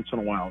comes up once in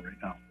a while right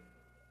now.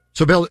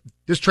 So, Bill,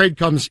 this trade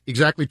comes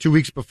exactly 2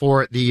 weeks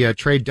before the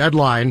trade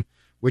deadline,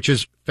 which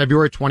is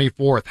February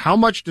 24th. How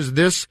much does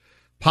this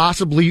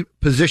possibly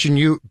position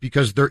you,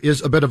 because there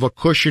is a bit of a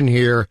cushion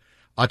here,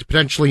 to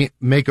potentially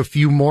make a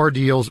few more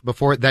deals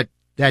before that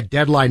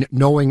deadline,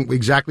 knowing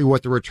exactly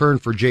what the return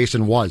for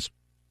Jason was?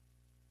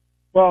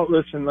 Well,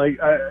 listen, I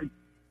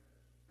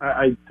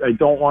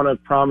don't want to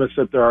promise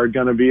that there are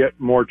going to be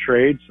more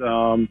trades,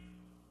 and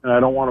I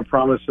don't want to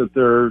promise that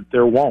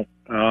there won't.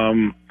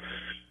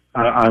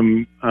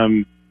 I'm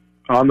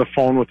on the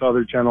phone with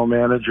other general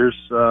managers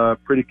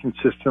pretty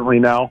consistently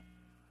now.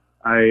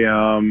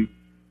 I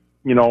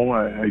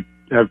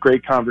have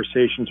great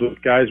conversations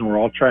with guys, and we're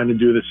all trying to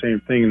do the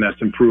same thing, and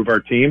that's improve our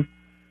team.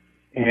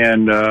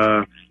 And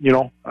I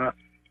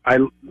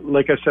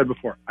like I said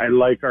before, I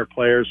like our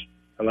players.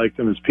 I like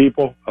them as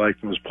people. I like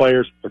them as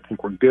players. I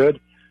think we're good.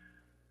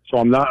 So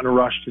I'm not in a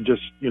rush to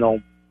just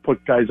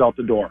put guys out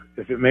the door.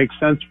 If it makes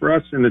sense for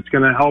us and it's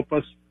going to help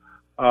us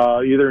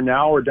either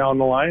now or down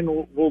the line,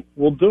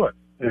 we'll do it.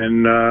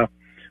 And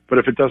but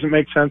if it doesn't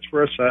make sense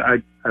for us,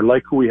 I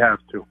like who we have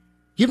to.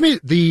 Give me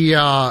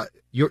the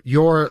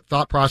your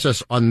thought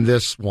process on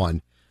this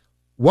one.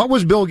 What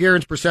was Bill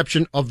Guerin's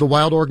perception of the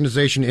Wild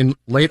organization in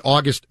late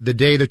August, the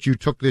day that you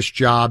took this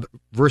job,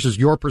 versus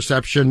your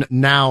perception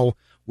now,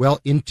 well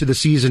into the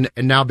season,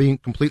 and now being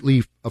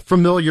completely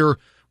familiar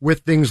with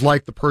things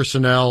like the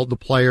personnel, the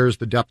players,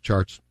 the depth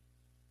charts?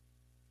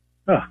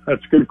 Oh,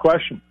 that's a good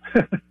question.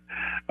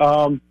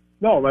 No,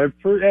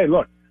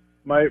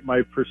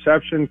 my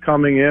perception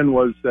coming in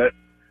was that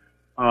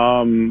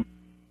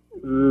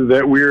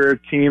that we're a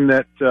team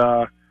that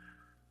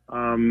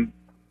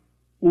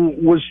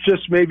was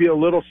just maybe a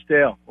little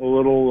stale, a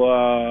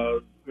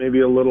little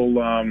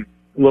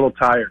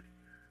tired.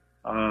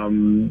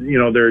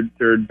 There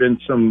had been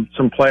some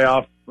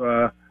playoff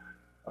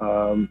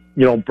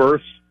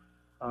bursts,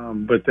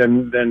 but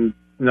then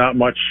not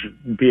much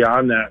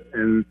beyond that.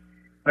 And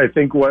I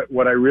think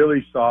what I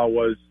really saw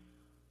was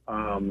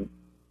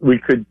we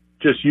could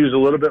just use a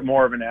little bit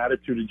more of an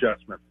attitude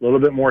adjustment, a little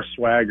bit more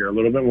swagger, a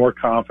little bit more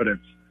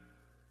confidence.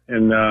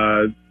 And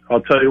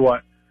I'll tell you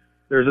what,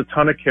 there's a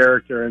ton of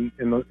character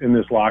in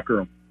this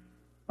locker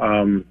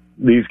room.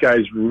 These guys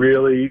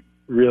really,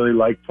 really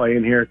like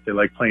playing here. They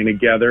like playing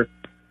together.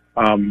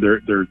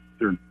 They're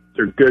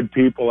good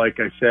people, like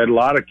I said, a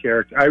lot of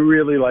character. I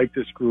really like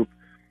this group,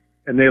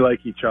 and they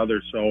like each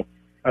other. So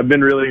I've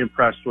been really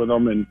impressed with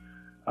them, and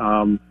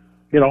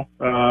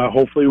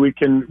hopefully we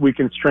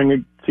can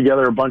string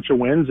together a bunch of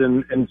wins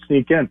and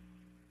sneak in.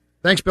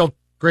 Thanks, Bill.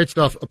 Great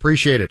stuff.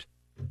 Appreciate it.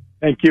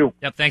 Thank you.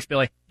 Yep, thanks,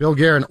 Billy. Bill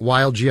Guerin,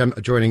 Wild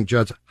GM, joining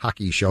Judd's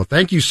Hockey Show.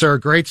 Thank you, sir.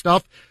 Great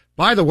stuff.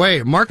 By the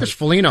way, Marcus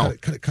Foligno,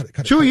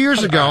 2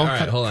 years ago, all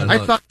right, hold on. I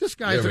thought this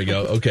guy... There we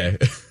go. Okay.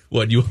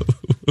 What, are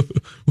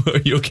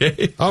you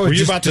okay? Were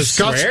you about to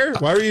swear?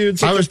 Why were you in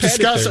such I was a panic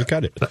discussing,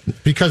 there to cut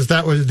it? because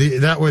that was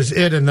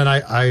it, and then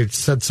I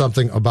said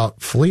something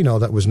about Foligno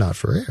that was not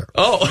for air.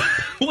 Oh,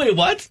 wait,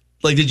 what?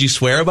 Like, did you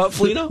swear about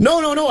Foligno?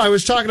 No. I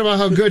was talking about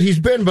how good he's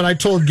been, but I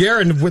told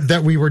Guerin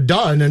that we were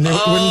done, and it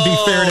wouldn't be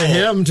fair to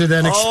him to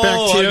then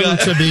expect him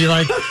to be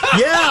like,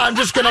 yeah, I'm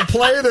just going to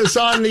play this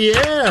on the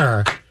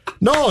air.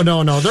 No.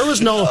 There was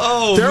no.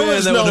 Oh, there man,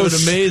 was that no, would have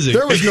been amazing.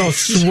 There was no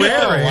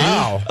swearing.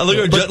 Wow. I look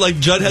at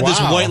Judd had this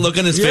white look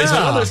on his face.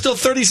 Yeah. Like, there's still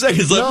 30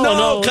 seconds left.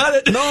 No, cut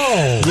it.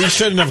 No. We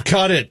shouldn't have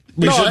cut it.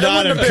 We should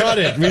not have cut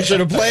it. We should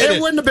have played it.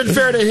 It wouldn't have been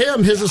fair to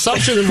him. His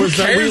assumption was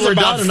that we were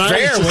done. And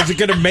fair? Was it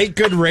going to make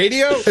good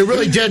radio? It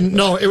really didn't.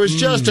 No, it was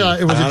just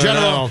it was a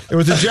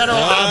general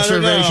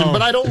observation.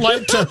 But I don't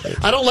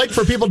like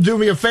for people to do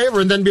me a favor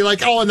and then be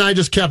like, oh, and I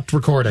just kept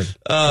recording.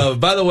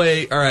 By the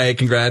way, all right,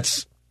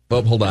 congrats.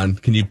 Oh, hold on.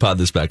 Can you pod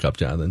this back up,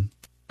 Jonathan?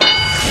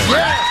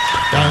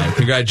 Yeah.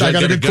 Congrats. I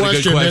got a good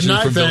question, didn't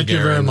I? From Thank Bill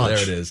you very Guerin. much.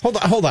 There it is.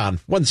 Hold on.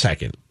 1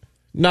 second.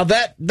 Now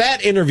that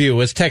interview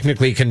was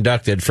technically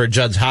conducted for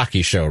Judd's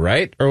Hockey Show,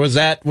 right? Or was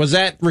that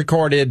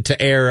recorded to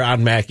air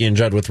on Mackie and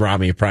Judd with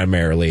Rami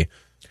primarily?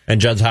 And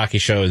Judd's Hockey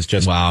Show is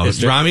just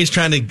Rami's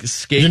trying to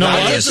skate. You know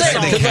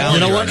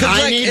what?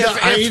 I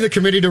need the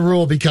committee to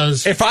rule,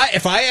 because if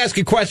I ask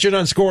a question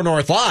on Score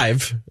North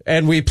Live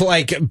and we play,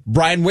 like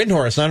Brian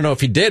Windhorst, I don't know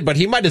if he did, but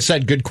he might have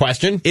said good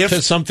question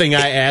to something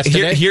I asked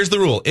today. Here's the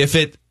rule: if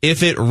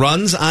it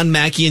runs on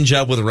Mackie and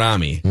Judd with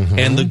Rami,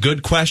 and the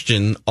good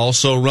question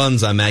also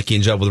runs on Mackie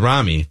and Judd with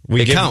Rami,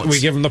 it counts. We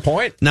give him the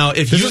point. Now,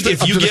 if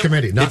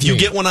you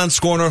get one on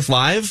Score North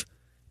Live,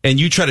 and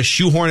you try to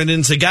shoehorn it in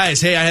and say, guys,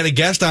 hey, I had a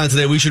guest on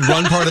today. We should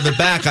run part of the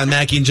back on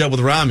Mackie and Judd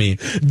with Rami.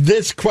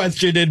 This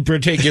question in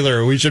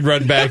particular, we should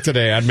run back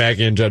today on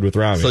Mackie and Judd with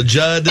Rami. So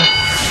Judd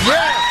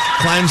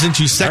climbs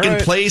into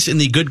second place in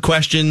the good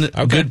question,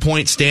 good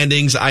point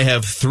standings. I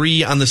have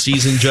 3 on the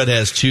season. Judd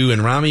has 2,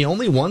 and Rami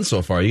only 1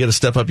 so far. You got to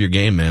step up your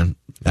game, man.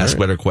 Ask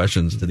better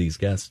questions to these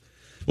guests.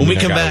 When we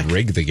come back,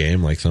 rig the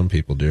game like some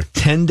people do.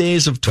 10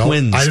 days of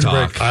Twins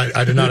talk.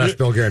 I did not ask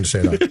Bill Guerin to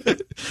say that.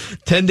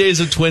 10 days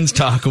of Twins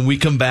talk when we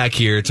come back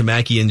here to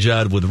Mackie and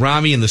Judd with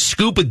Rami and the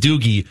Scoop of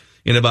Doogie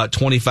in about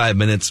 25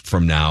 minutes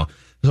from now.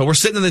 So we're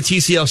sitting in the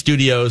TCL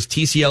studios.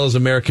 TCL is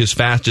America's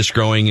fastest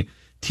growing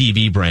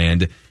TV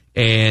brand.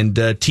 And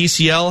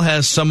TCL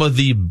has some of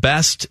the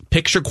best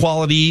picture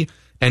quality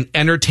and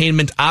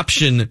entertainment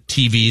option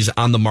TVs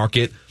on the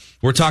market.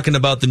 We're talking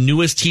about the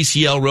newest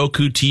TCL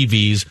Roku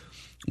TVs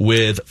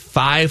with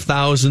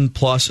 5,000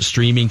 plus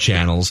streaming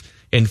channels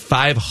and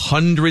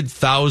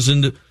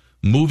 500,000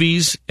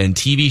 movies and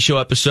TV show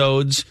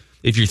episodes.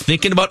 If you're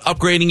thinking about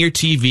upgrading your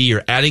TV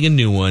or adding a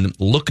new one,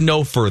 look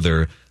no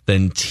further than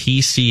than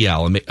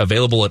TCL,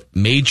 available at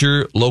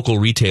major local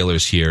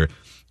retailers here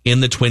in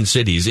the Twin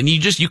Cities. And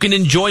you can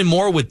enjoy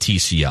more with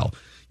TCL.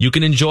 You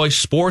can enjoy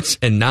sports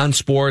and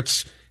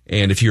non-sports.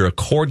 And if you're a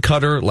cord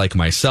cutter like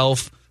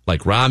myself,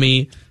 like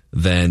Rami,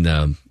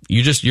 then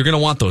you're going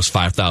to want those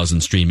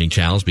 5,000 streaming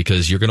channels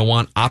because you're going to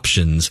want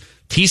options.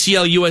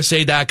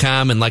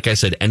 TCLUSA.com, and like I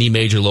said, any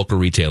major local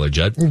retailer,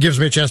 Judd. It gives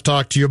me a chance to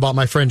talk to you about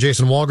my friend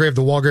Jason Walgrave,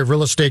 the Walgrave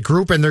Real Estate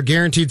Group, and their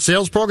guaranteed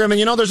sales program.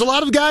 And, there's a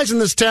lot of guys in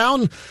this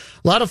town,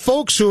 a lot of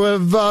folks who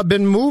have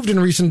been moved in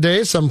recent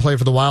days. Some play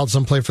for the Wild,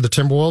 some play for the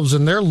Timberwolves,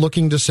 and they're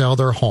looking to sell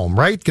their home,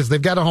 right? Because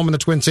they've got a home in the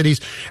Twin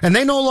Cities, and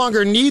they no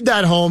longer need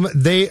that home.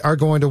 They are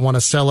going to want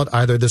to sell it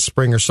either this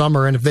spring or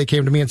summer. And if they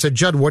came to me and said,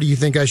 Judd, what do you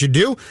think I should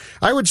do?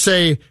 I would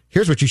say,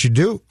 here's what you should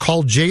do.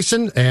 Call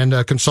Jason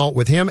and consult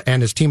with him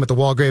and his team at the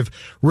Walgrave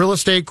Real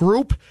Estate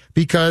Group,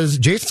 because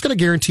Jason's going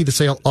to guarantee the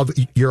sale of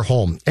your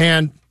home.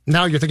 And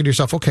now you're thinking to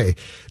yourself, okay,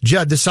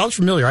 Judd, this sounds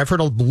familiar. I've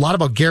heard a lot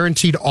about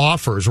guaranteed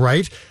offers,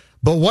 right?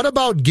 But what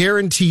about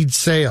guaranteed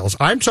sales?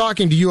 I'm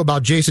talking to you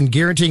about Jason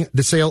guaranteeing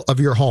the sale of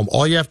your home.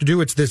 All you have to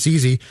do, it's this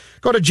easy.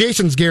 Go to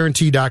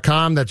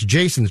jasonsguarantee.com. That's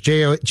Jason's,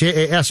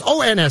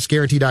 Jasons,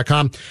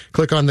 guarantee.com.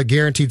 Click on the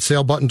guaranteed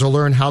sale button to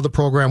learn how the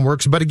program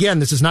works. But again,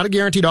 this is not a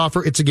guaranteed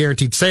offer. It's a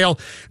guaranteed sale.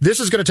 This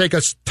is going to take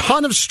a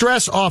ton of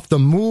stress off the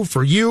move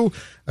for you.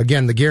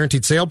 Again, the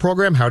guaranteed sale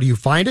program, how do you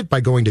find it? By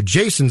going to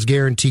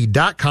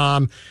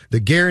jasonsguarantee.com. The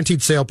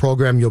guaranteed sale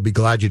program, you'll be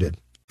glad you did.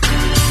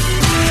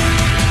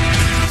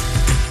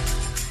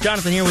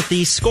 Jonathan here with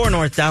the Score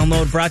North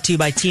download, brought to you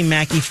by Team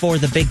Mackey for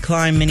the Big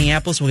Climb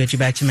Minneapolis. We'll get you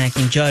back to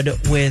Mackey and Judd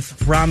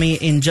with Rami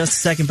in just a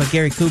second, but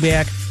Gary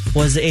Kubiak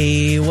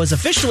was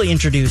officially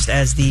introduced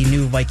as the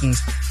new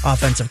Vikings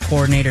offensive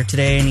coordinator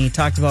today, and he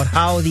talked about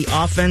how the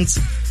offense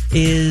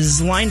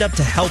is lined up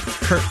to help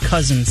Kirk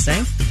Cousins.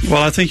 Saying,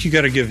 well, I think you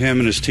got to give him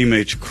and his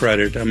teammates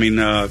credit. I mean,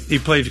 he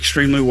played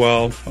extremely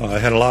well.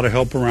 Had a lot of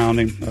help around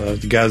him.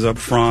 The guys up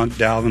front,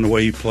 Dalvin, the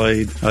way he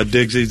played,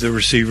 Diggsy, the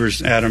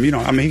receivers, Adam. He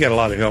got a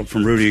lot of help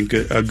from Rudy and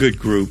a good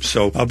group.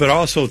 So, but I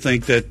also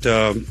think that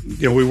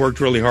we worked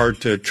really hard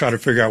to try to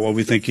figure out what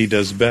we think he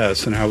does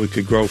best and how we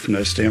could grow from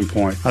that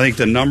standpoint. I think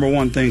the number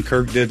one thing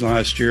Kirk did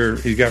last year,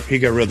 he got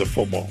rid of the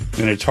football,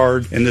 and it's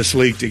hard in this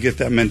league to get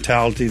that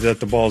mentality that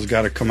the ball's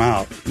got to come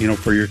out,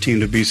 for your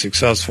team to be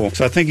successful.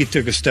 So I think he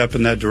took a step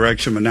in that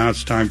direction, but now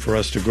it's time for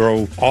us to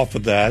grow off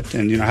of that.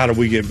 And, how do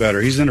we get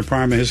better? He's in the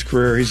prime of his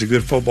career. He's a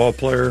good football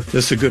player.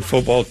 This is a good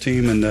football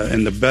team, and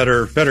the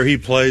better he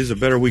plays, the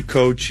better we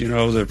coach,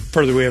 the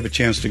further we have a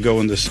chance to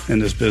go in this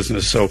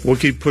business. So we'll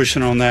keep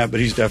pushing on that, but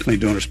he's definitely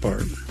doing his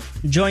part.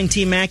 Join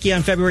Team Mackey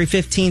on February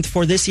 15th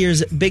for this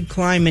year's Big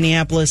Climb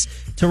Minneapolis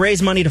to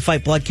raise money to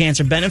fight blood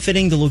cancer,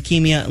 benefiting the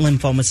Leukemia and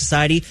Lymphoma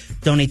Society.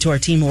 Donate to our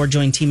team or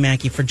join Team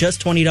Mackey for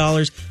just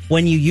 $20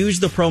 when you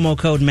use the promo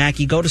code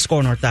Mackey. Go to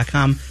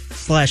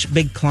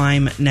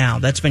scorenorth.com/bigclimb now.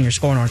 That's been your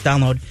Score North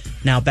download.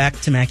 Now back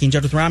to Mackey and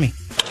Judd with Rami.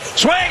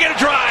 Swing and a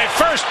drive.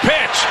 First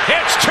pitch.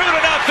 It's 2-0.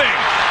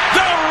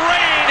 The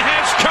rain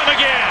has come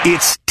again.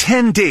 It's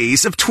 10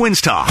 days of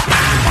Twins Talk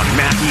on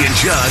Mackey and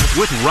Judd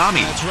with Rami.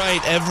 That's right.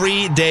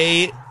 Every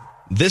day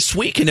this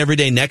week and every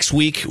day next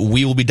week,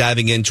 we will be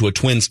diving into a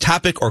Twins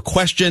topic or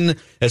question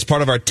as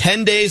part of our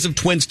 10 days of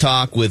Twins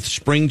Talk, with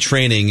spring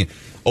training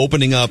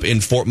opening up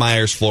in Fort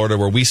Myers, Florida,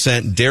 where we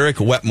sent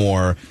Derek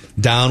Wetmore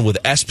down with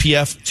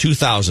SPF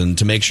 2000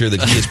 to make sure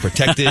that he is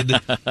protected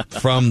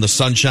from the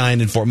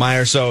sunshine in Fort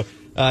Myers. So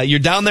you're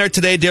down there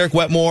today, Derek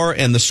Wetmore,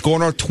 and the Score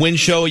North Twin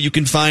Show you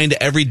can find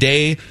every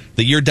day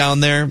that you're down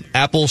there,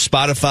 Apple,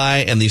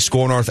 Spotify, and the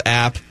Score North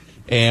app.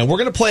 And we're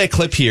going to play a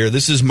clip here.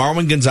 This is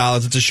Marwin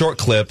Gonzalez. It's a short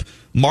clip.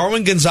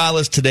 Marwin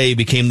Gonzalez today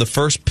became the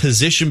first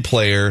position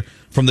player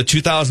from the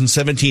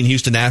 2017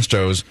 Houston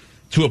Astros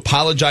to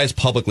apologize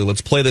publicly. Let's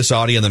play this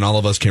audio, and then all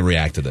of us can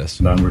react to this.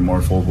 I'm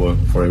remorseful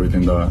for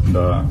everything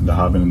that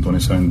happened in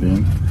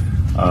 2017,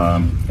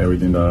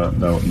 everything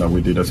that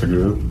we did as a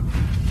group,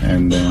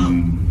 and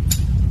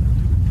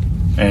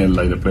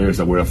like the players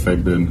that were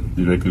affected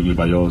directly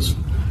by us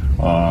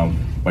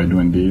by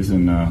doing this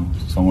and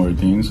some other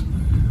teams.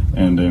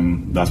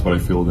 And that's what I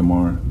feel the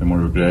more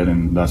regret,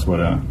 and that's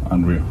what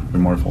I'm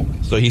remorseful.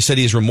 So he said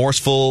he's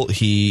remorseful.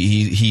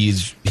 He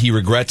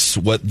regrets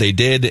what they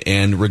did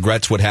and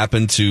regrets what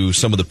happened to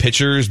some of the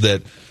pitchers,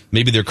 that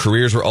maybe their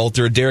careers were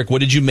altered. Derek, what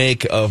did you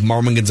make of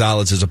Marwin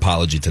Gonzalez's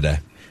apology today?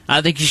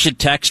 I think you should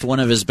text one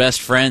of his best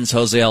friends,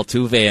 Jose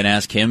Altuve, and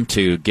ask him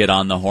to get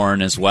on the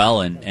horn as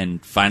well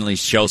and finally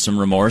show some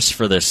remorse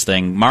for this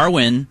thing.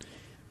 Marwin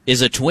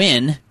is a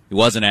Twin. He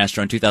was an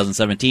Astro in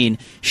 2017.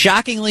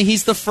 Shockingly,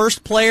 he's the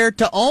first player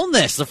to own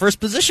this, the first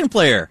position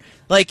player.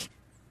 Like,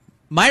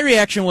 my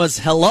reaction was,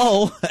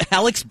 hello,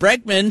 Alex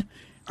Bregman,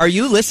 are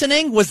you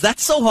listening? Was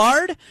that so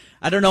hard?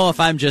 I don't know if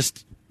I'm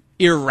just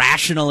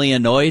irrationally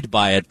annoyed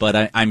by it,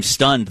 but I'm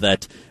stunned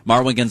that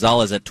Marwin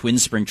Gonzalez at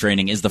Twins spring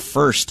training is the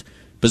first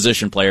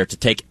position player to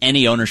take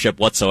any ownership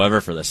whatsoever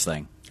for this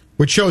thing.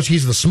 which shows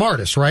he's the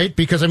smartest, right?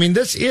 Because, I mean,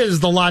 this is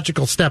the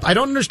logical step. I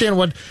don't understand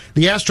what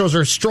the Astros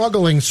are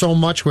struggling so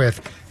much with.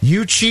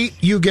 You cheat,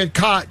 you get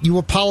caught, you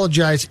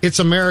apologize. It's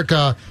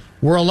America.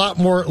 We're a lot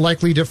more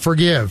likely to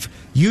forgive.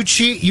 You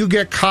cheat, you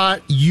get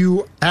caught,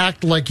 you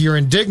act like you're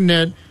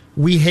indignant.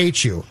 We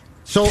hate you.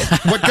 So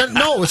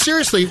no,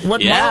 seriously, you're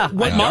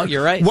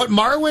right. What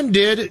Marwin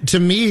did to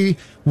me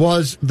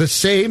was the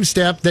same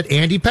step that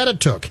Andy Pettitte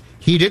took.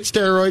 He did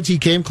steroids. He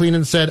came clean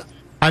and said,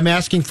 "I'm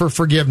asking for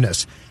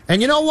forgiveness."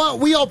 And you know what?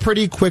 We all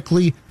pretty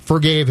quickly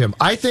forgave him.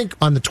 I think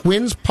on the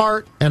Twins'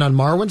 part and on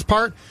Marwin's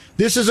part,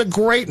 this is a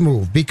great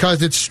move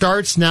because it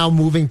starts now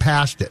moving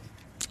past it.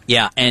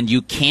 Yeah, and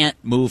you can't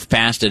move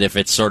past it if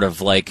it's sort of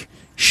like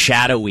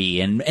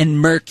shadowy and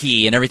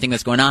murky and everything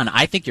that's going on.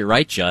 I think you're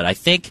right, Judd. I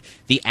think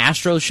the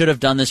Astros should have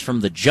done this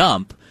from the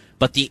jump,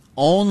 but the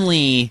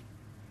only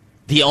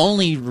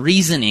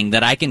reasoning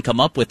that I can come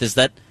up with is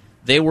that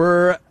they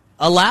were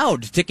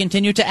allowed to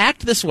continue to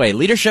act this way.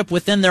 Leadership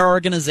within their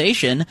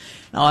organization.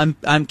 Now,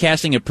 I'm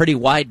casting a pretty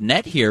wide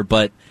net here,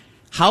 but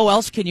how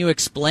else can you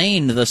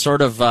explain the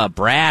sort of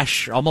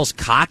brash, almost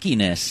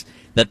cockiness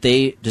that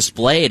they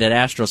displayed at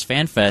Astros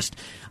Fan Fest?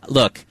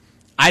 Look,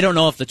 I don't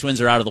know if the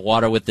Twins are out of the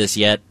water with this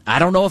yet. I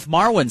don't know if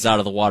Marwin's out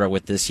of the water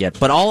with this yet.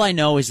 But all I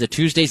know is that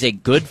Tuesday's a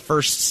good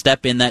first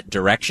step in that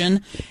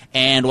direction.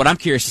 And what I'm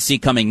curious to see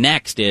coming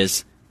next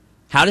is,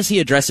 how does he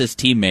address his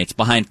teammates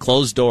behind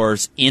closed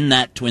doors in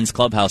that Twins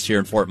clubhouse here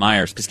in Fort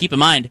Myers? Because keep in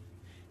mind,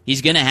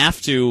 he's going to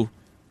have to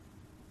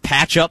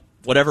patch up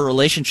whatever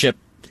relationship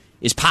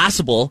is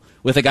possible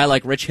with a guy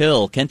like Rich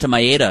Hill, Kenta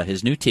Maeda,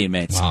 his new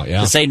teammates. Wow,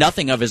 yeah. To say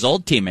nothing of his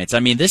old teammates.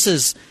 I mean, I'm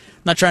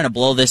not trying to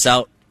blow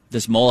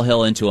this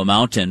molehill into a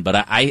mountain, but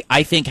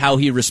I think how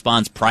he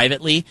responds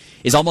privately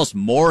is almost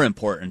more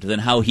important than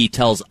how he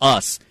tells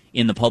us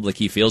in the public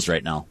he feels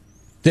right now.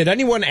 Did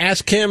anyone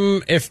ask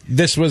him if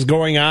this was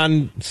going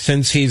on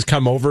since he's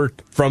come over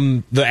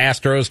from the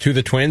Astros to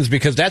the Twins?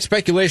 Because that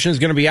speculation is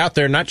going to be out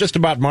there, not just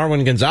about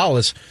Marwin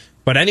Gonzalez,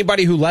 but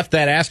anybody who left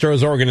that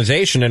Astros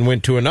organization and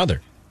went to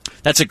another.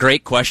 That's a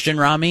great question,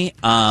 Rami.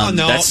 No,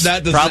 that's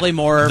that does probably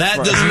more. That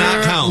does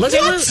not count.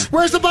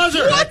 Where's the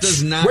buzzer? That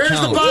does not Where's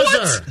count. the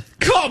buzzer? What?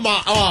 Come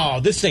on. Oh,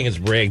 this thing is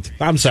rigged.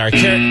 I'm sorry.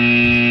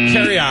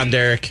 Carry on,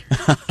 Derek.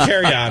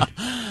 Carry on.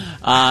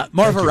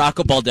 More of a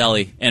Rocco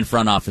Baldelli and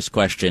front office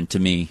question to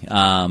me.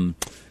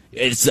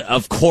 It's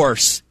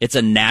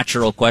a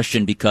natural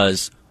question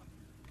because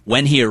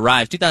when he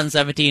arrived,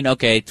 2017,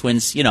 okay,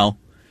 Twins,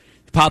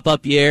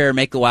 pop-up year,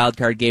 make the wild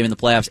card game in the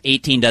playoffs.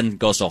 18 doesn't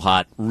go so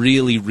hot.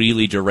 Really,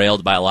 really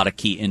derailed by a lot of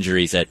key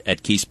injuries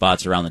at key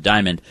spots around the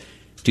diamond.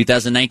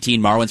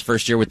 2019, Marwin's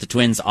first year with the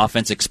Twins,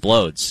 offense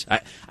explodes.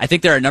 I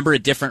think there are a number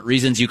of different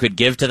reasons you could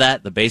give to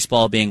that, the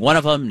baseball being one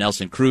of them,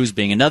 Nelson Cruz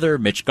being another,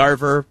 Mitch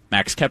Garver,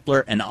 Max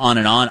Kepler, and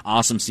on.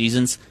 Awesome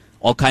seasons,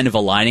 all kind of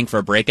aligning for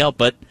a breakout.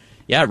 But,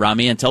 yeah,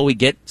 Rami, until we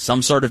get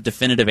some sort of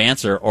definitive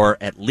answer or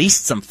at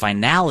least some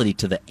finality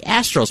to the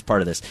Astros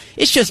part of this,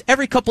 it's just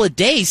every couple of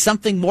days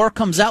something more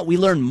comes out. We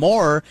learn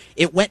more.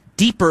 It went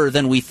deeper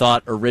than we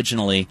thought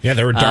originally. Yeah,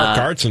 there were dark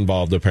arts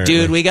involved, apparently.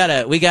 Dude, we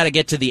gotta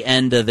get to the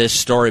end of this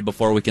story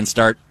before we can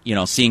start,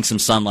 seeing some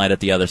sunlight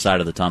at the other side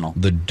of the tunnel.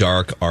 The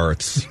dark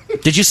arts.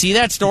 Did you see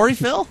that story,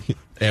 Phil?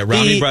 Yeah,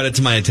 Rami brought it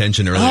to my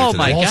attention earlier today.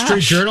 My Wall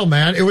Street Journal,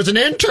 man. It was an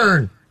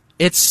intern.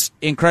 It's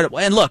incredible.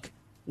 And look,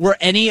 were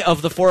any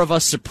of the four of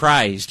us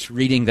surprised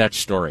reading that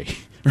story?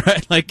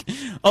 Right? Like,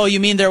 oh, you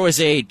mean there was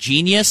a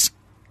genius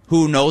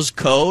who knows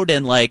code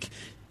and,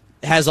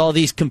 has all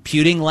these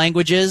computing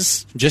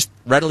languages just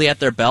readily at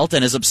their belt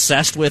and is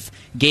obsessed with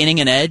gaining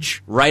an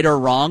edge, right or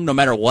wrong, no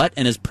matter what,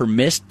 and is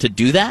permitted to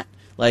do that?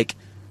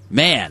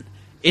 Man,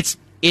 it's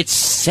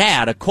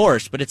sad, of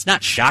course, but it's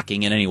not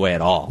shocking in any way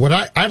at all. What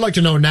I'd like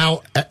to know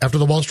now, after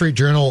the Wall Street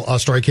Journal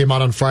story came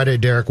out on Friday,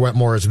 Derek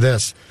Wetmore, is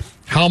this.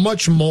 How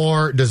much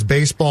more does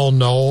baseball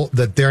know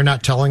that they're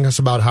not telling us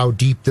about how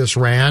deep this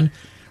ran?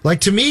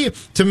 To me,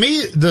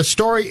 the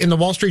story in the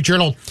Wall Street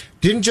Journal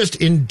didn't just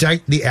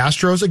indict the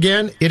Astros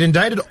again. It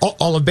indicted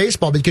all of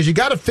baseball because you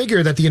got to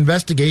figure that the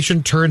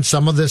investigation turned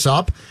some of this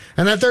up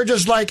and that they're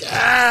just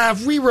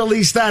if we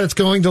release that, it's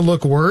going to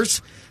look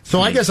worse. So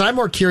I guess I'm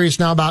more curious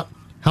now about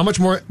how much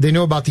more they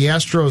know about the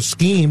Astros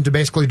scheme to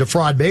basically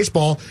defraud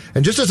baseball,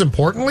 and just as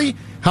importantly,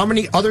 how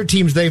many other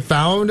teams they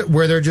found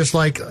where they're just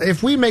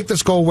if we make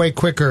this go away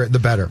quicker, the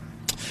better.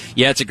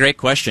 Yeah, it's a great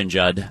question,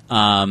 Judd,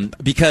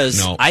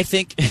 because I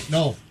think...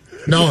 No,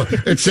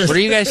 it's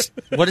just...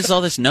 What is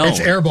all this? No. It's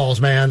air balls,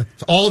 man.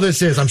 It's all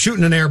this is. I'm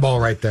shooting an air ball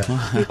right there.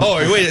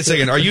 Oh, wait a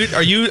second. Are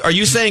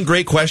you saying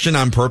great question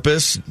on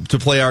purpose to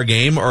play our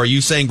game, or are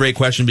you saying great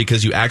question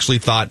because you actually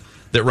thought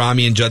that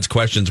Rami and Judd's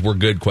questions were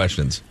good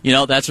questions?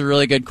 That's a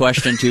really good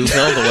question, too,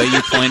 Phil, the way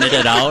you pointed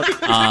it out.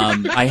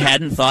 I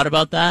hadn't thought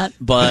about that,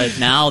 but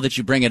now that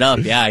you bring it up,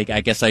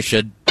 I guess I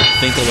should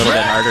think a little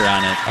bit harder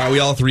on it. All right, we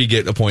all three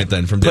get a point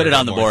then from Put Derek it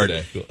on the Wetmore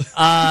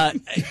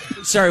board.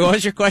 today. Sorry, what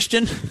was your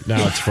question?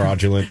 Now it's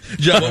fraudulent.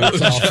 Joe,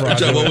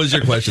 what was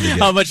your question again?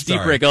 How much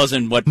deeper it goes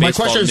in what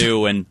baseball question is,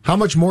 knew and how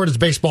much more does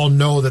baseball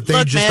know that they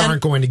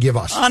aren't going to give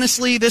us?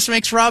 Honestly, this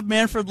makes Rob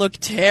Manfred look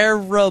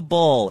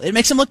terrible. It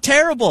makes him look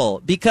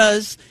terrible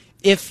because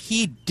if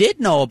he did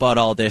know about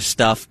all this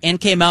stuff and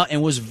came out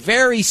and was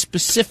very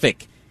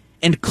specific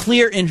and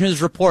clear in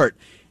his report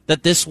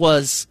that this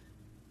was,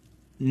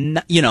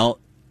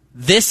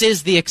 this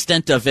is the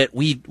extent of it.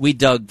 We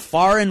dug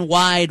far and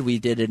wide. We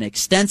did an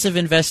extensive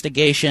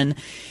investigation.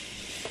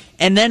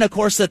 And then, of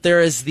course, that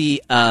there is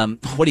the,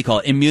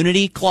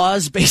 immunity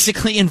clause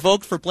basically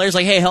invoked for players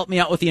like, hey, help me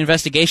out with the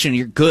investigation.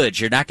 You're good.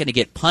 You're not going to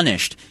get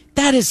punished.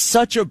 That is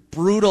such a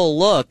brutal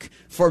look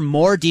for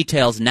more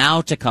details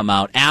now to come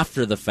out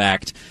after the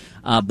fact.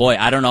 Boy,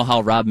 I don't know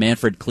how Rob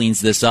Manfred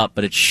cleans this up,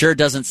 but it sure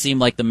doesn't seem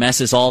like the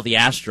mess is all the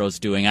Astros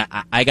doing.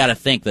 I got to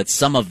think that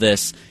some of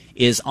this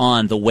is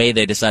on the way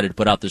they decided to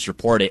put out this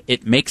report.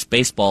 It makes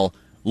baseball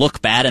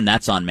look bad, and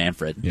that's on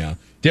Manfred. Yeah.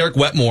 Derek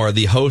Wetmore,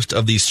 the host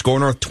of the Score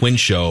North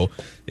Twins Show,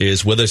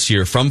 is with us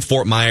here from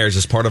Fort Myers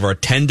as part of our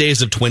 10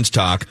 Days of Twins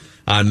Talk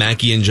on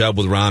Mackey and Judd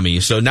with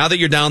Rami. So now that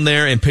you're down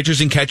there and pitchers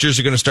and catchers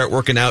are going to start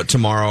working out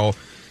tomorrow,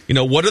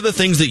 what are the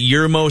things that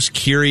you're most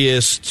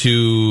curious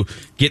to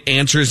get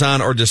answers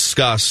on or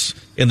discuss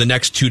in the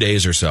next 2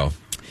 days or so?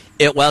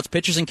 It's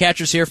pitchers and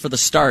catchers here for the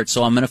start,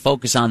 so I'm going to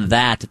focus on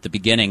that at the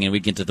beginning, and we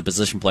get to the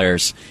position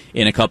players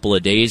in a couple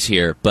of days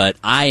here. But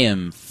I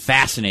am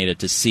fascinated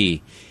to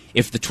see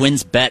if the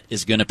Twins' bet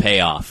is going to pay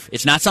off.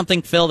 It's not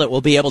something, Phil, that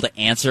we'll be able to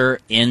answer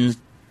in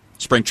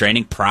spring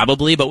training,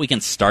 probably, but we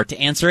can start to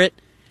answer it.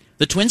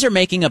 The Twins are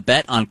making a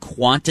bet on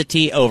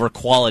quantity over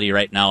quality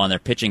right now on their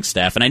pitching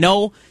staff, and I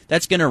know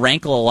that's going to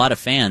rankle a lot of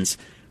fans,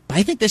 but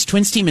I think this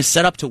Twins team is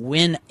set up to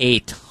win a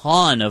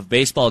ton of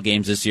baseball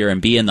games this year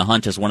and be in the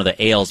hunt as one of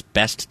the AL's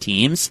best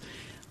teams.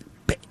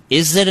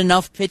 Is it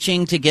enough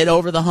pitching to get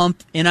over the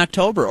hump in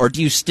October, or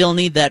do you still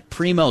need that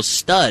primo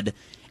stud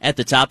at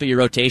the top of your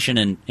rotation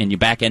and your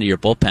back end of your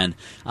bullpen?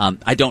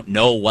 I don't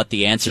know what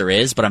the answer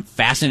is, but I'm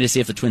fascinated to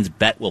see if the Twins'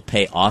 bet will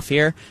pay off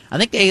here. I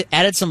think they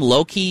added some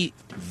low-key,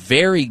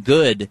 very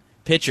good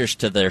pitchers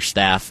to their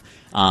staff,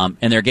 and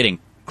they're getting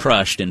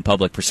crushed in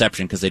public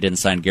perception because they didn't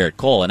sign Garrett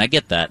Cole, and I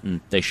get that,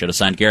 and they should have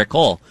signed Garrett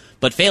Cole.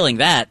 But failing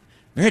that,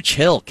 Rich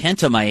Hill,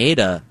 Kenta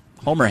Maeda,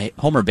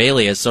 Homer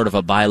Bailey is sort of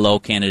a buy low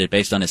candidate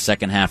based on his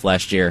second half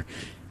last year,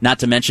 not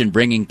to mention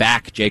bringing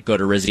back Jake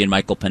Odorizzi and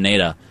Michael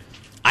Pineda.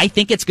 I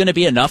think it's going to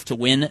be enough to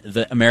win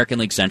the American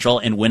League Central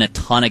and win a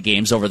ton of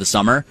games over the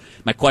summer.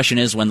 My question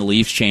is, when the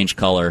leaves change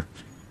color,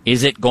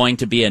 is it going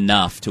to be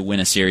enough to win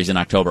a series in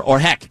October? Or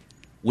heck,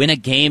 win a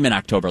game in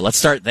October? Let's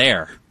start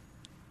there.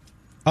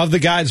 Of the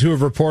guys who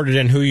have reported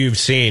and who you've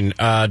seen,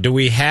 do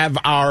we have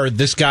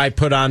this guy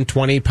put on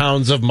 20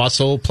 pounds of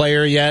muscle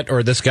player yet?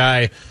 Or this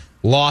guy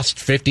lost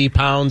 50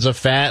 pounds of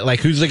fat? Like,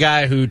 who's the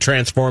guy who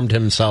transformed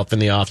himself in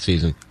the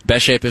offseason?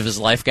 Best shape of his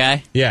life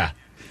guy? Yeah.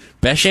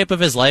 Best shape of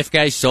his life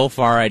guy so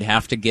far, I'd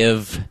have to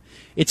give...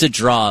 It's a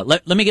draw.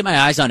 Let me get my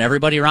eyes on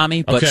everybody,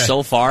 Rami, but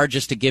so far,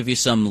 just to give you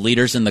some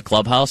leaders in the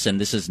clubhouse, and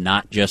this is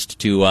not just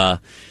to...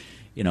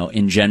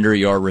 engender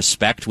your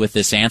respect with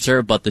this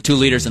answer, but the two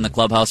leaders in the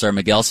clubhouse are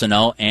Miguel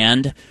Sano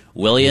and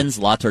Willians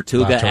La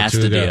Tortuga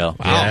Astudillo.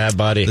 Wow. Yeah,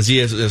 buddy. Does he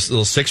have this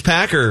little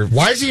six-pack, or...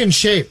 Why is he in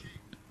shape?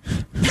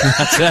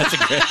 That's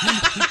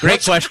a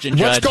great question,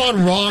 Judd. What's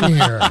gone wrong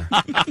here?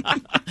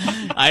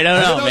 I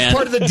don't know, man. That's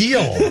part of the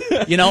deal.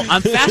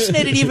 I'm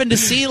fascinated even to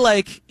see,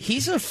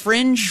 he's a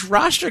fringe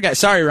roster guy.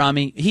 Sorry,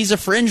 Rami. He's a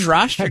fringe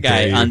roster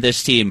guy on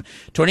this team.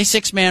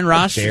 26-man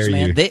rosters,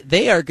 man.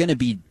 They are going to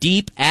be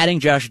deep. Adding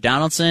Josh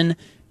Donaldson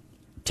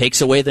takes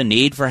away the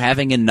need for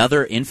having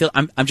another infield.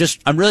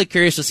 I'm really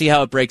curious to see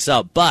how it breaks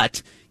out.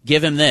 But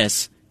give him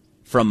this.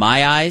 From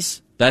my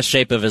eyes, best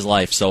shape of his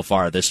life so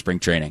far this spring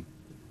training.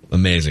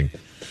 Amazing.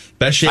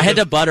 Best shape. I had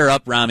to butter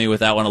up Rami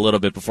with that one a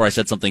little bit before I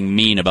said something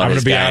mean about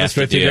his guy. I'm going to be honest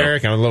with you,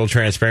 Derek. I'm a little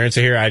transparency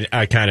here.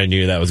 I kind of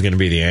knew that was going to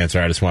be the answer.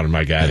 I just wanted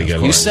my guy to get a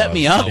little... You set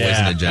me up.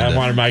 I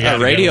wanted my guy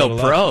to radio get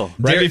a pro.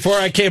 Right before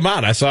I came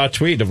on, I saw a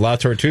tweet of La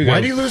Tortuga.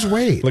 Why do you lose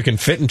weight? Looking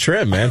fit and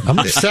trim, man. I'm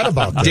upset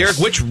about this. Derek,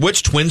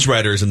 which Twins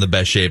writer is in the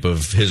best shape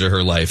of his or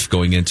her life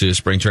going into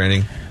spring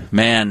training?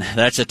 Man,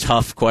 that's a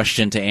tough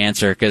question to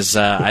answer because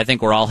I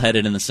think we're all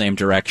headed in the same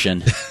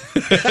direction.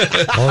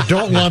 Oh,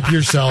 don't lump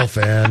yourself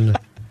in.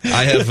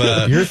 I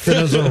have you're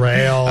thin as a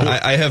rail.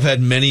 I have had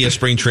many a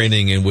spring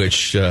training in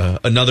which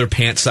another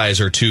pant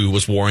size or two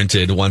was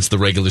warranted once the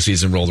regular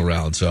season rolled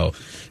around. So,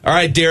 all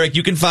right, Derek,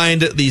 you can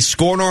find the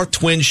Score North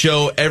Twins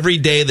Show every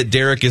day that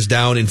Derek is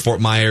down in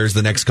Fort Myers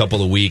the next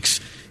couple of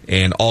weeks,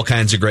 and all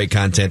kinds of great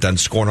content on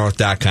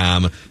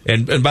scorenorth.com.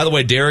 And by the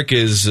way, Derek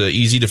is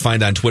easy to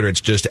find on Twitter.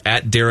 It's just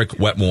at Derek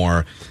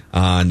Wetmore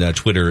on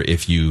Twitter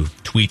if you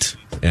tweet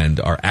and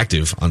are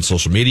active on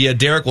social media.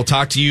 Derek, we'll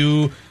talk to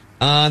you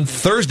on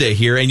Thursday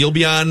here, and you'll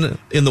be on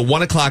in the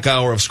 1 o'clock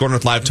hour of Score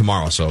North Live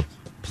tomorrow. So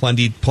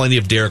plenty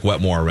of Derek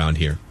Wetmore around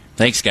here.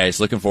 Thanks,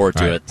 guys. Looking forward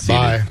to it.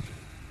 Bye.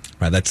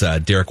 Right, that's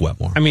Derek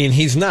Wetmore. I mean,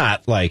 he's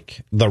not like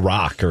The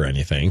Rock or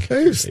anything.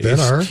 He's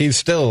thinner. He's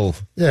still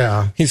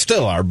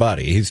our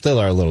buddy. He's still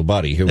our little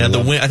buddy.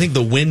 I think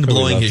the wind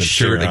blowing his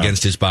shirt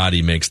against his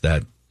body makes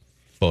that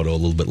photo a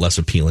little bit less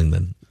appealing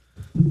than.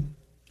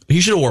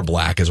 He should have wore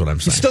black, is what I'm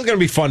saying. It's still going to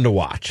be fun to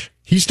watch.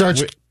 He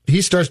starts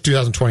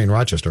 2020 in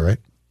Rochester, right?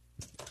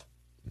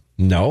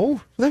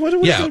 No.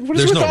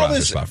 There's no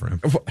roster spot for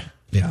him.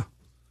 Yeah,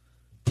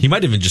 he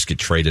might even just get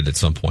traded at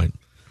some point.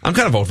 I'm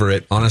kind of over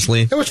it,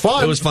 honestly. It was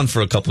fun. It was fun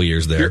for a couple of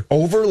years there. You're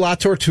over La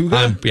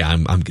Tortuga?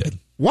 I'm good.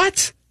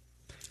 What?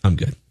 I'm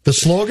good. The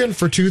slogan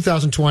for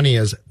 2020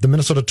 is the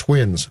Minnesota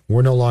Twins.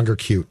 We're no longer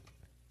cute.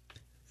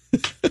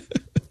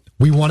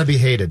 We want to be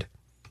hated.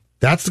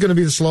 That's going to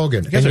be the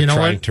slogan. You guys and are you know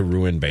trying what? to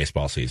ruin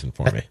baseball season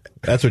for me.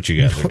 That's what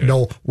you guys are doing.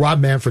 No, Rob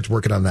Manfred's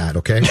working on that,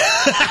 okay?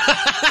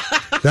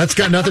 That's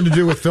got nothing to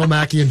do with Phil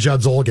Mackey and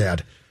Judd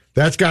Zolgad.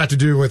 That's got to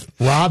do with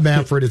Rob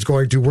Manfred is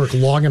going to work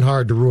long and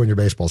hard to ruin your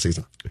baseball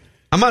season.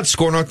 I'm on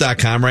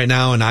ScoreNorth.com right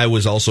now, and I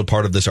was also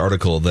part of this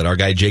article that our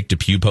guy Jake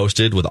Depew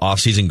posted with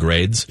off-season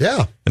grades.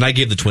 Yeah. And I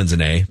gave the Twins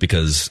an A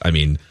because, I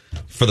mean,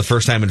 for the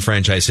first time in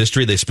franchise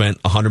history, they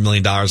spent $100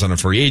 million on a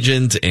free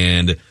agent,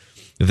 and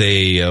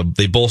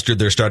they bolstered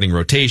their starting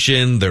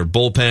rotation, their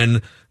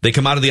bullpen. They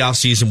come out of the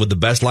offseason with the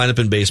best lineup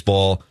in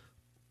baseball,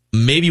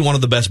 maybe one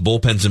of the best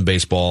bullpens in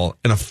baseball,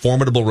 and a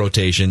formidable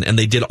rotation, and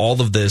they did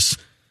all of this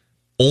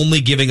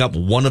only giving up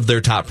one of their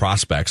top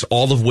prospects,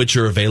 all of which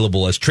are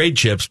available as trade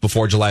chips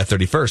before July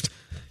 31st.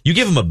 You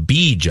give him a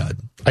B, Judd.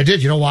 I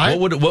did. You know why?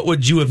 What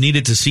would you have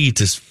needed to see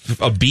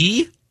a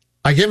B?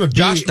 I gave him a B.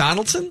 Josh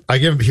Donaldson?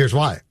 Here's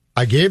why.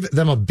 I gave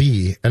them a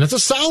B, and it's a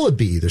solid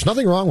B. There's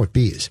nothing wrong with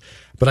Bs.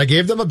 But I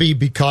gave them a B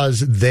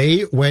because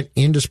they went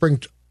into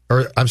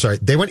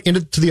they went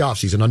into the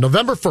offseason on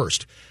November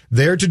 1st.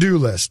 Their to-do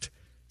list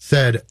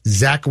said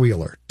Zach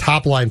Wheeler,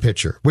 top-line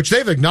pitcher, which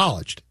they've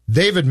acknowledged.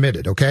 They've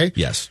admitted, okay?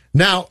 Yes.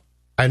 Now,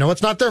 I know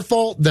it's not their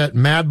fault that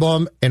Mad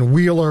Bum and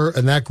Wheeler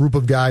and that group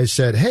of guys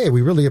said, hey,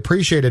 we really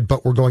appreciate it,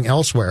 but we're going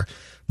elsewhere.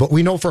 But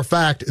we know for a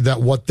fact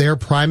that what their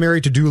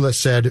primary to-do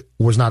list said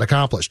was not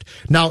accomplished.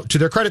 Now, to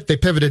their credit, they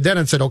pivoted then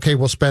and said, okay,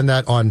 we'll spend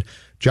that on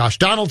Josh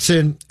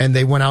Donaldson, and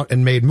they went out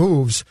and made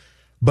moves.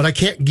 But I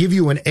can't give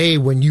you an A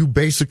when you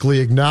basically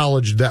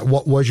acknowledged that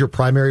what was your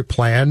primary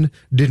plan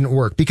didn't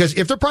work. Because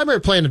if their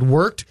primary plan had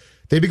worked,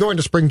 they'd be going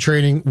to spring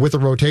training with a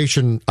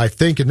rotation, I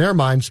think, in their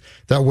minds,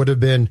 that would have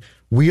been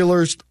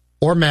Wheelers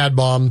or Mad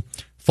Bum,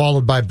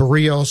 followed by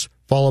Barrios,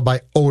 followed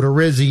by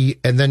Odorizzi,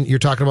 and then you're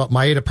talking about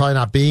Maeda probably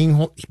not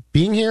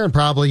being here, and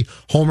probably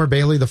Homer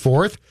Bailey the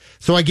fourth.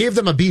 So I gave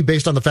them a B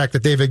based on the fact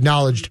that they've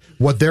acknowledged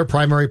what their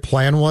primary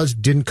plan was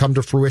didn't come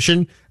to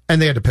fruition,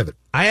 and they had to pivot.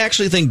 I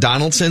actually think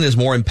Donaldson is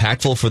more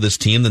impactful for this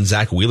team than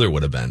Zach Wheeler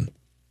would have been.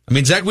 I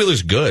mean, Zach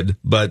Wheeler's good,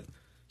 but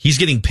he's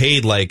getting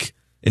paid like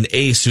an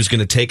ace who's going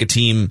to take a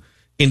team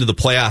into the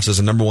playoffs as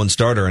a number one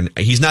starter, and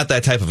he's not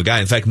that type of a guy.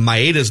 In fact,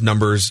 Maeda's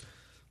numbers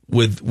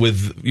with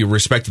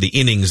respect to the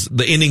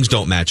innings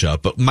don't match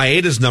up, but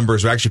Maeda's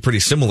numbers are actually pretty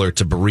similar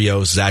to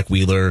Barrios, Zach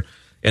Wheeler,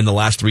 in the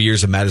last 3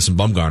 years of Madison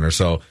Bumgarner.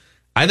 So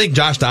I think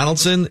Josh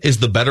Donaldson is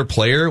the better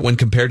player when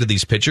compared to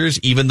these pitchers,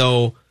 even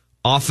though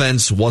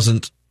offense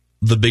wasn't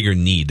the bigger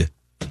need.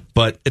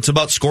 But it's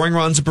about scoring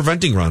runs and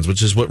preventing runs,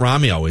 which is what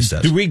Rami always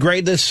says. Do we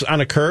grade this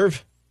on a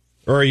curve,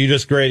 or are you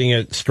just grading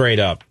it straight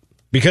up?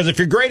 Because if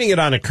you're grading it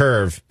on a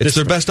curve, it's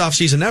their best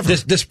offseason ever.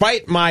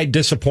 Despite my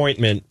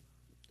disappointment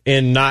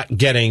in not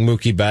getting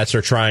Mookie Betts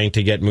or trying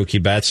to get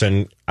Mookie Betts,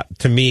 and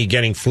to me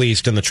getting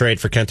fleeced in the trade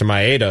for Kenta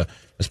Maeda,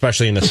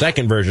 especially in the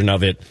second version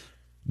of it,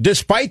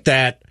 despite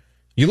that,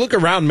 you look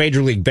around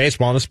Major League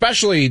Baseball, and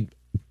especially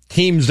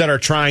teams that are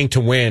trying to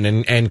win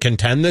and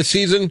contend this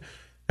season,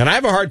 and I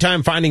have a hard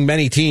time finding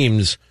many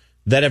teams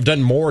that have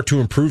done more to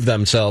improve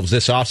themselves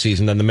this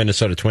offseason than the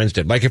Minnesota Twins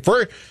did. Like, if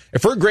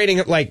we're grading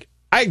it, like,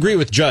 I agree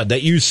with Judd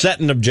that you set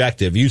an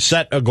objective, you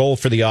set a goal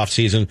for the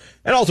offseason,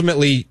 and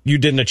ultimately you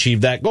didn't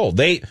achieve that goal.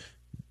 They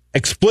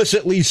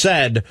explicitly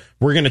said,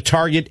 we're going to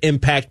target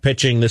impact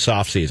pitching this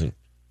offseason.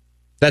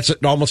 That's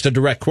almost a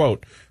direct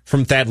quote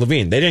from Thad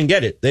Levine. They didn't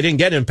get it. They didn't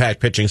get impact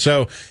pitching.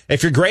 So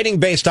if you're grading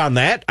based on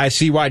that, I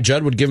see why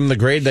Judd would give him the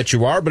grade that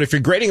you are. But if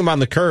you're grading him on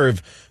the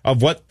curve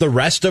of what the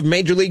rest of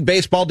Major League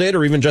Baseball did,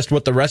 or even just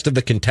what the rest of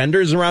the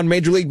contenders around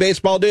Major League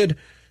Baseball did,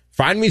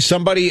 find me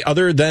somebody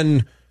other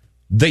than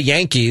the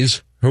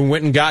Yankees who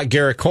went and got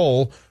Garrett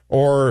Cole,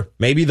 or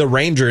maybe the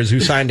Rangers who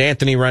signed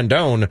Anthony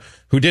Rendon,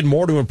 who did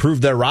more to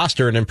improve their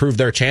roster and improve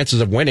their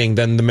chances of winning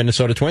than the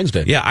Minnesota Twins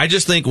did. Yeah, I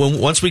just think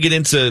once we get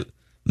into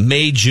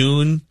May,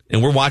 June,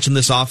 and we're watching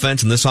this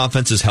offense, and this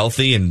offense is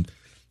healthy, and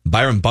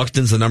Byron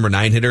Buxton's the number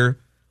 9 hitter,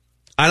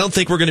 I don't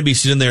think we're going to be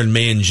sitting there in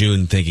May and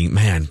June thinking,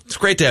 man, it's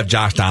great to have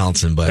Josh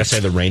Donaldson, but... I say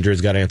the Rangers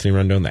got Anthony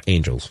Rendon, the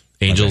Angels.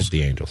 Angels?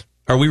 The Angels.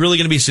 Are we really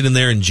going to be sitting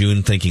there in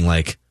June thinking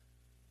like,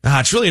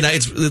 it's really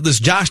nice. This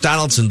Josh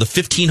Donaldson, the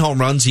 15 home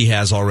runs he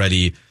has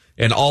already,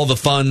 and all the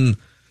fun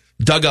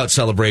dugout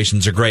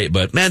celebrations are great,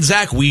 but man,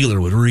 Zach Wheeler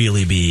would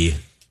really be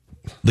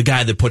the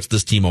guy that puts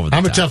this team over the top.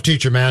 I'm a tough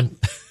teacher, man.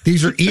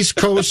 These are East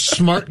Coast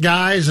smart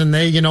guys, and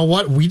they, you know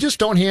what? We just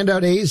don't hand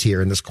out A's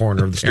here in this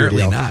corner of the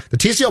Apparently studio. not. The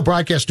TCL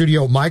broadcast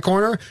studio, my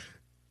corner,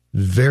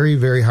 very,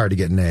 very hard to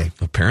get an A.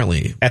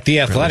 Apparently. At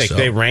The Athletic, so.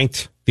 they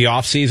ranked the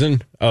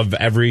offseason of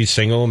every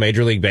single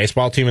Major League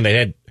Baseball team, and they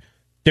had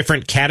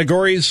different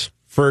categories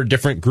for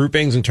different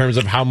groupings in terms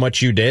of how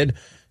much you did.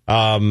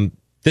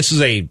 This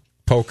is a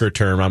poker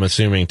term, I'm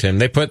assuming, Tim.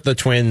 They put the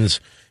Twins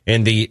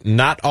in the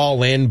not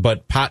all in,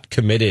 but pot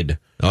committed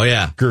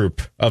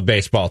group of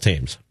baseball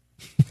teams.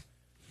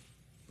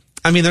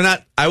 I mean, they're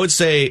not, I would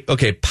say,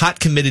 okay, pot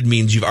committed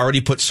means you've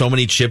already put so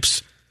many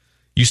chips.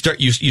 You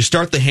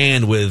start the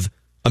hand with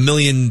 1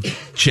 million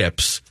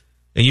chips,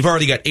 and you've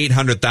already got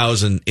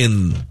 800,000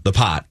 in the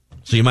pot.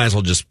 So you might as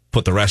well just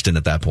put the rest in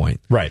at that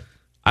point. Right.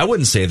 I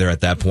wouldn't say they're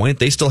at that point.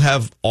 They still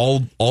have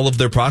all of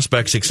their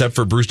prospects except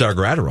for Brusdar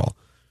Graterol.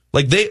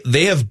 Like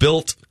they have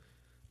built,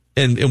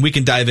 and we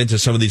can dive into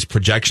some of these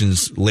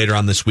projections later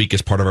on this week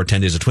as part of our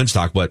 10 Days of Twins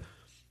talk, but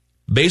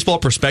Baseball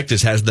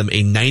Prospectus has them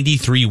a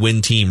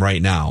 93-win team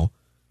right now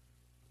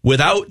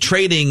without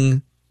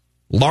trading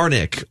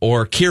Larnach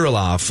or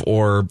Kirilloff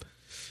or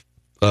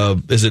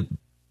is it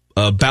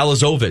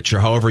Balazovic or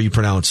however you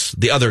pronounce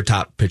the other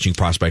top pitching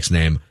prospect's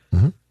name.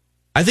 Mm-hmm.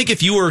 I think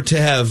if you were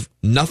to have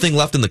nothing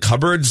left in the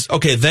cupboards,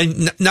 okay,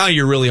 then now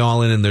you're really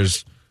all in and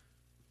there's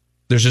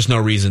just no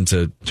reason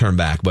to turn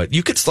back. But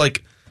you could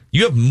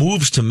you have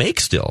moves to make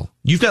still.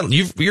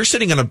 You're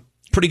sitting in a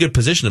pretty good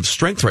position of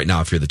strength right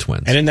now if you're the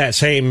Twins. And in that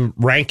same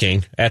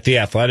ranking at The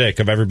Athletic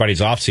of everybody's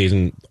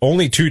offseason,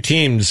 only 2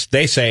 teams,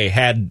 they say,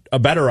 had a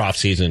better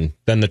offseason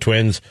than the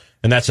Twins,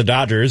 and that's the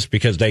Dodgers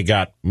because they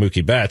got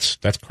Mookie Betts.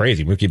 That's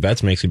crazy. Mookie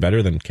Betts makes you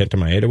better than Kenta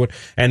Maeda would.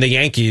 And the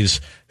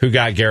Yankees, who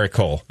got Garrett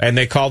Cole. And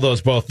they call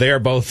those both, they are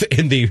both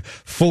in the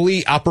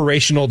fully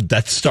operational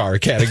Death Star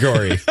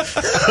category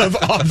of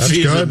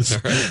off-seasons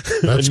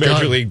in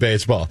Major League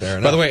Baseball.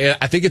 By the way,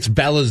 I think it's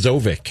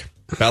Balazovic.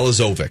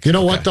 Balazovic. You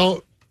know what,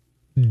 though?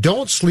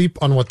 Don't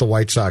sleep on what the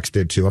White Sox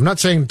did, too. I'm not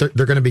saying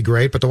they're going to be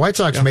great, but the White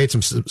Sox made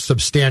some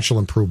substantial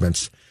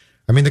improvements.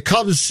 I mean, the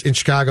Cubs in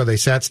Chicago, they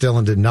sat still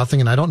and did nothing,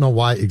 and I don't know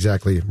why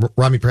exactly.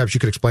 Rami, perhaps you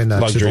could explain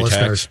that to the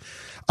listeners.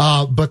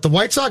 But the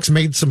White Sox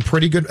made some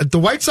pretty good... The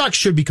White Sox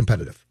should be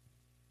competitive.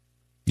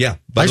 Yeah.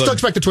 I still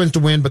expect the Twins to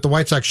win, but the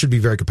White Sox should be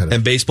very competitive.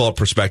 And Baseball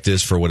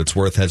Prospectus, for what it's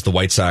worth, has the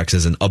White Sox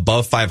as an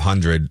above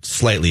 500,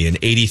 slightly, an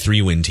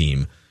 83-win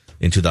team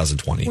in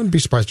 2020. Wouldn't be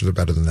surprised if they're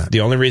better than that.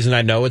 The only reason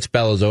I know it's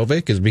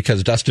Balazovic is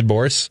because Dustin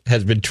Morse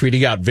has been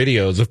tweeting out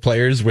videos of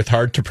players with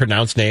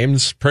hard-to-pronounce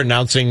names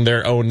pronouncing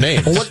their own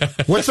names. Well,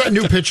 what's that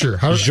new pitcher?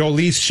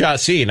 Jolice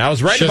Chassin. I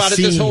was right about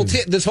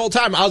it this whole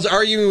time. I was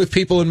arguing with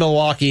people in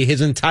Milwaukee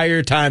his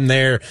entire time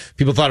there.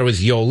 People thought it was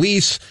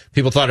Jolice.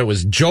 People thought it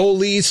was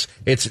Jolice.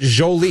 It's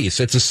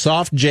Jolice. It's a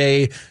soft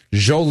J.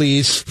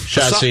 Jolice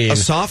Chassin. A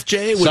soft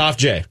J? Soft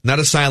J. Not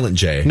a silent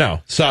J. No,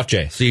 soft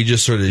J. So you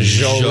just sort of...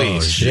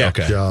 Jolice. Yeah.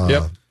 Okay.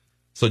 Yep.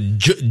 So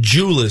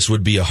Julius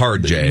would be a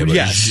hard J. But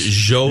yes.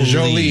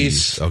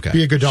 Jolice. Okay.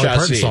 Be a good Dolly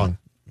Parton song.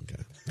 Okay.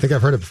 I think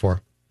I've heard it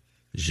before.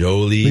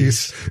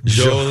 Jolice.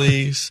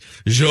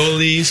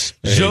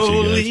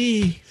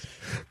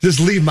 Just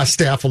leave my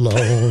staff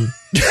alone.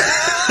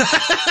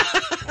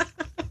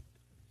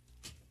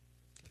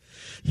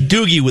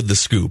 Doogie with the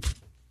scoop.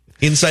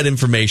 Inside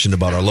information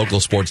about our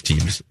local sports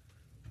teams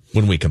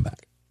when we come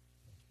back.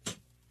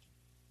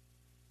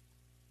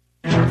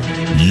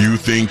 You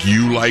think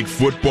you like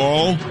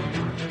football?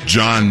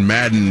 John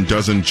Madden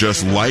doesn't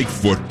just like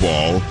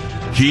football.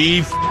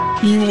 He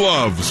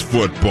loves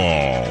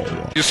football.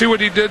 You see what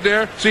he did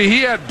there? See,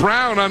 he had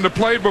Brown on the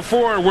play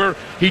before where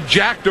he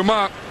jacked him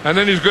up, and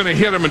then he's going to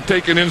hit him and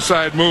take an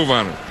inside move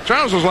on him.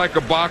 Charles is like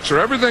a boxer.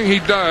 Everything he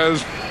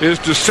does is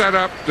to set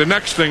up the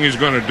next thing he's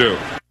going to do.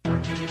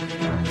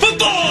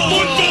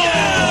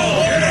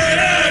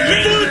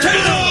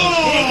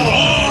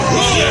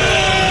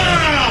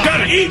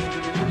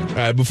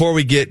 Before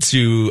we get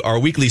to our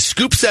weekly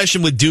scoop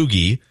session with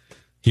Doogie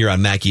here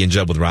on Mackie and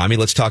Judd with Rami,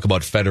 let's talk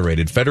about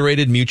Federated.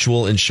 Federated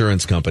Mutual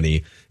Insurance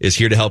Company is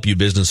here to help you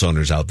business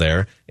owners out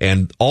there.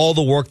 And all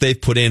the work they've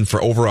put in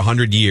for over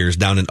 100 years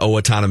down in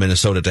Owatonna,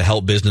 Minnesota to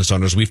help business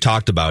owners we've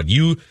talked about.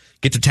 You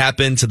get to tap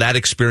into that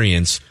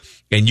experience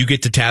and you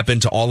get to tap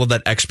into all of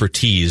that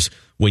expertise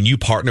when you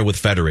partner with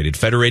Federated.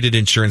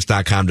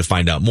 Federatedinsurance.com to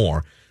find out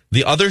more.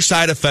 The other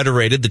side of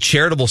Federated, the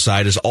charitable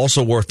side, is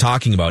also worth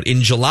talking about.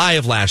 In July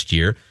of last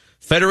year,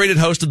 Federated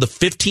hosted the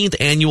 15th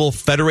annual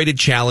Federated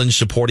Challenge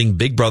supporting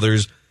Big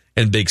Brothers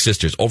and Big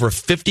Sisters. Over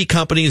 50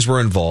 companies were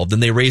involved,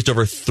 and they raised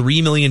over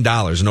 $3 million.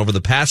 And over the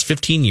past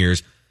 15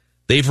 years,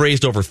 they've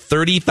raised over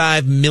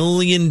 $35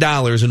 million, and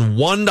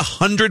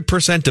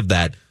 100% of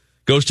that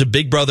goes to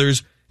Big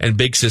Brothers and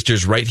Big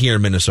Sisters right here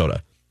in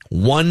Minnesota.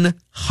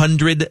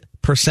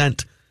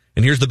 100%.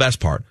 And here's the best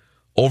part.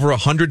 Over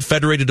 100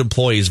 Federated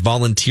employees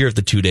volunteer at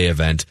the two-day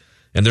event,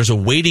 and there's a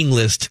waiting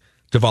list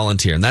to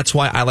volunteer. And that's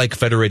why I like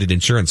Federated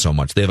Insurance so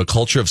much. They have a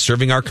culture of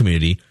serving our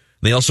community.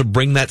 They also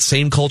bring that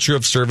same culture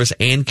of service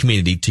and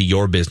community to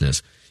your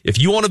business. If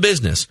you own a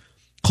business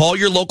Call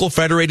your local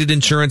Federated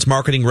Insurance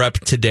marketing rep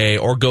today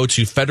or go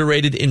to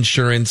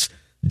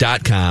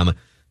federatedinsurance.com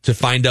to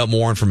find out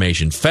more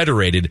information.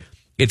 Federated,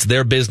 it's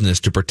their business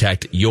to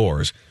protect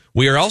yours.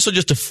 We are also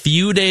just a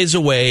few days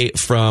away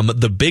from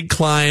the big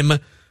climb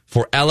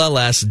for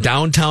LLS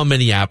downtown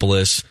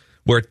Minneapolis,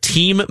 where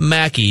Team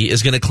Mackey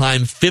is going to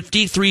climb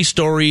 53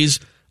 stories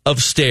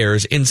of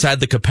stairs inside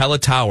the Capella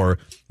Tower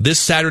this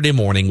Saturday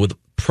morning, with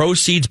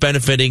proceeds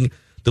benefiting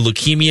the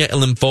Leukemia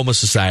and Lymphoma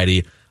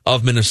Society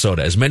of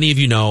Minnesota. As many of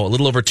you know, a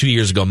little over 2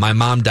 years ago, my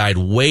mom died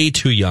way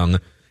too young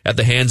at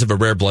the hands of a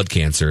rare blood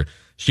cancer.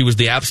 She was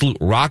the absolute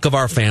rock of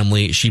our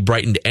family. She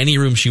brightened any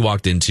room she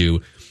walked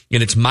into.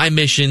 And it's my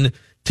mission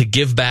to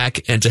give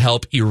back and to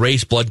help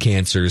erase blood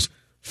cancers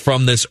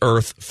from this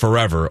earth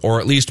forever,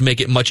 or at least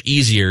make it much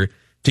easier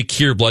to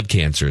cure blood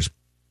cancers.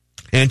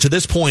 And to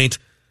this point,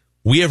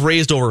 we have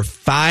raised over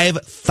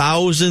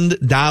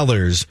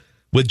 $5,000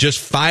 with just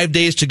 5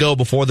 days to go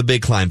before the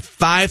big climb.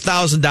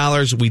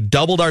 $5,000. We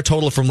doubled our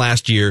total from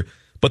last year,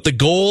 but the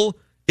goal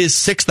is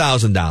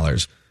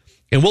 $6,000.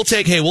 And we'll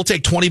take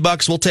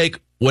 $20. We'll take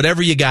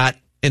whatever you got.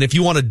 And if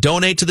you want to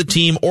donate to the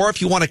team, or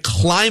if you want to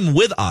climb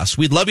with us,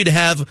 we'd love to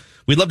have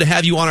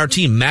you on our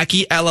team.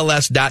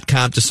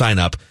 MackeyLLS.com to sign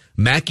up.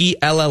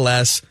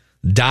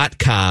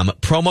 MackeyLLS.com.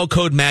 Promo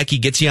code Mackey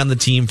gets you on the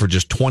team for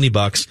just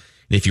 $20.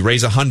 And if you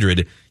raise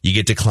 100, you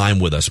get to climb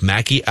with us.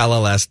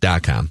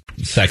 MackeyLLS.com.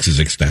 Sex is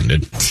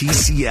extended.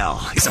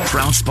 TCL is a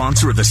proud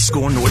sponsor of the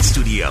Score North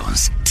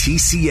Studios.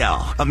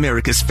 TCL,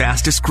 America's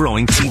fastest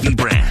growing TV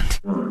brand.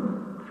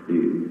 1,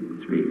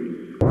 2, 3.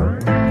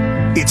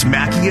 It's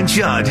Mackey and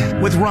Judd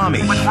with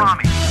Rami. Then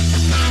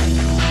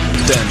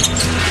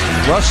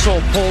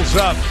Russell pulls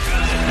up,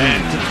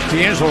 and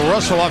D'Angelo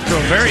Russell off to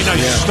a very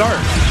nice start.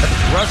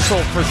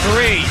 Russell for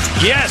three.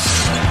 Yes!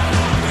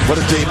 what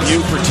a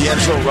debut for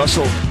D'Angelo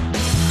Russell.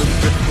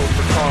 Really difficult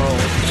for Carl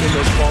in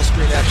those ball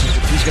screen actions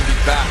if he's going to be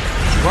back.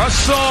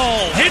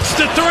 Russell hits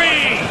the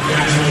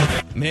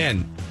three!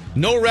 Man,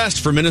 no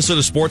rest for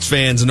Minnesota sports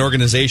fans and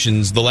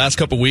organizations. The last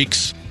couple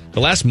weeks, the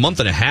last month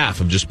and a half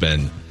have just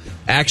been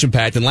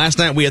action-packed. And last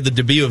night we had the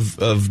debut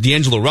of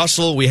D'Angelo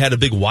Russell. We had a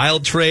big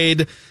Wild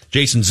trade.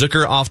 Jason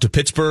Zucker off to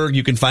Pittsburgh.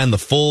 You can find the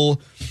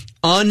full,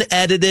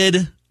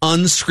 unedited,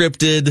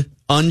 unscripted,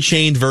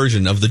 unchained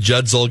version of the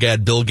Judd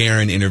Zulgad, Bill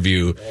Guerin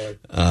interview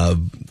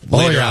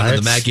later on in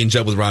the Mackey and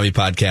Judd with Rami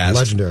podcast.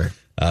 Legendary.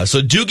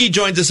 So Doogie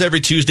joins us every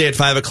Tuesday at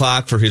 5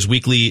 o'clock for his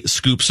weekly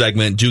scoop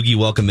segment. Doogie,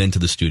 welcome into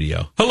the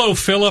studio. Hello,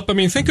 Philip. I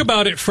mean, think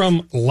about it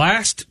from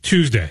last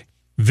Tuesday.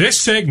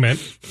 This segment,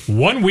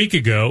 1 week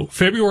ago,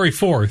 February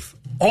 4th,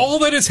 all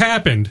that has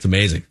happened. It's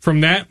amazing.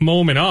 From that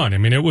moment on. I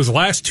mean, it was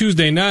last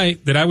Tuesday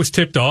night that I was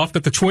tipped off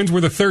that the Twins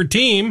were the third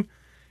team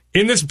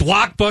in this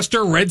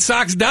blockbuster Red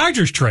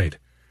Sox-Dodgers trade.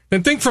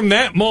 Then think from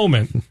that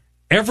moment,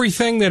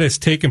 everything that has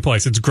taken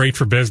place, it's great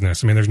for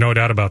business. I mean, there's no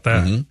doubt about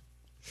that. Mm-hmm.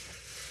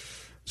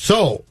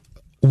 So,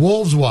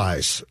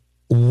 Wolves-wise,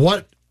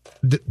 what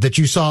that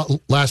you saw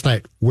last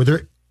night, were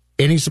there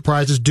any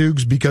surprises,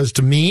 Dukes? Because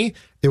to me,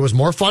 it was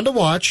more fun to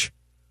watch.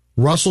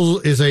 Russell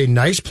is a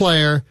nice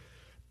player,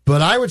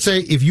 but I would say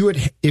if you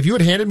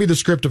had handed me the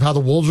script of how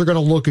the Wolves are going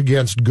to look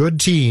against good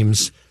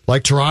teams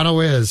like Toronto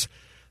is,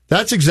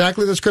 that's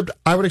exactly the script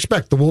I would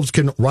expect. The Wolves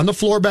can run the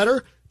floor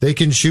better, they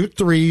can shoot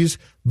threes,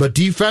 but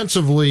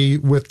defensively,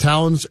 with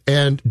Towns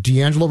and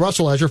D'Angelo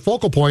Russell as your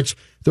focal points,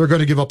 they're going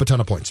to give up a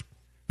ton of points.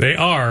 They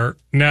are.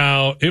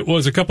 Now, it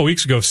was a couple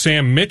weeks ago,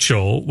 Sam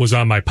Mitchell was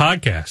on my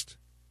podcast,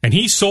 and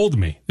he sold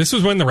me. This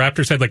was when the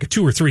Raptors had like a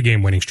 2 or 3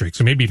 game winning streak,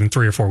 so maybe even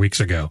 3 or 4 weeks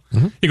ago.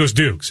 Mm-hmm. He goes,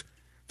 Dukes,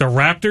 the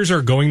Raptors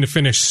are going to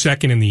finish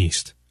second in the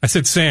East. I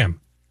said, Sam,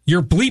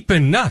 you're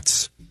bleeping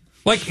nuts.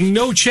 Like,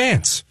 no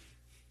chance.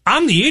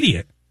 I'm the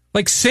idiot.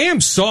 Like, Sam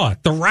saw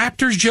it. The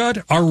Raptors,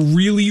 Judd, are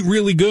really,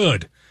 really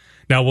good.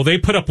 Now, will they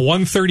put up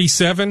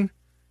 137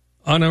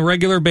 on a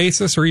regular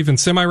basis or even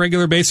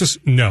semi-regular basis?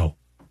 No.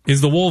 Is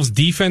the Wolves'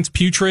 defense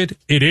putrid?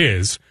 It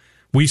is.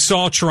 We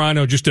saw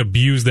Toronto just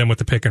abuse them with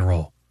the pick and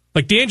roll.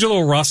 Like,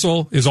 D'Angelo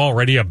Russell is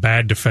already a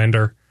bad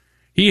defender.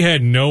 He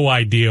had no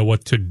idea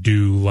what to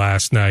do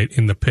last night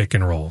in the pick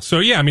and roll. So,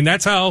 yeah, I mean,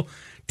 that's how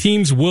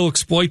teams will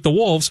exploit the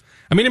Wolves.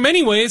 I mean, in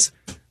many ways,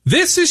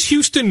 this is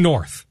Houston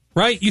North,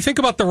 right? You think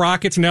about the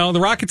Rockets now. The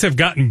Rockets have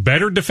gotten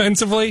better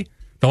defensively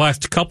the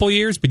last couple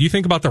years, but you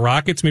think about the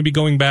Rockets maybe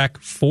going back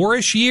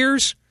 4-ish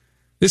years.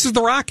 This is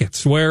the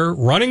Rockets, where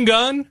run and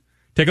gun,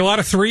 take a lot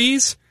of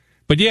threes.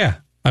 But, yeah,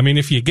 I mean,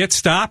 if you get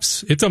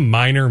stops, it's a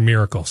minor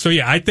miracle. So,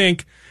 yeah, I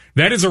think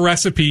that is a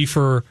recipe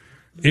for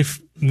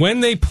when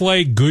they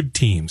play good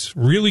teams,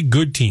 really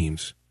good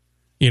teams,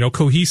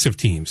 cohesive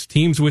teams,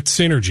 teams with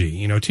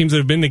synergy, teams that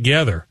have been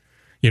together,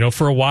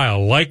 for a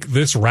while, like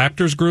this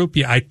Raptors group.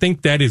 Yeah, I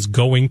think that is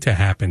going to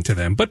happen to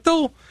them. But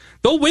they'll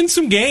win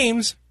some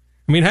games.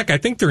 I mean, heck, I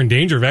think they're in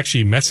danger of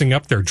actually messing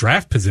up their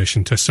draft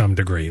position to some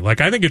degree.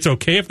 Like, I think it's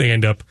okay if they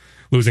end up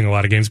losing a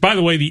lot of games. By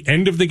the way, the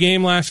end of the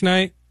game last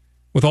night,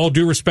 with all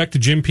due respect to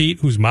Jim Pete,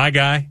 who's my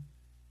guy,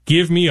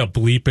 give me a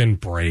bleeping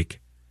break.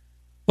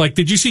 Like,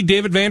 did you see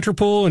David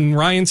Vanterpool and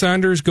Ryan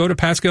Saunders go to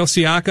Pascal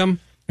Siakam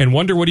and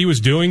wonder what he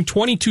was doing.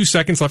 22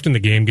 seconds left in the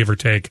game, give or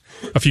take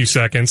a few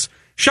seconds.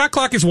 Shot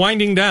clock is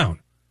winding down.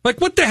 Like,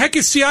 what the heck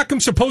is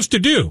Siakam supposed to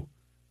do?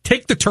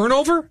 Take the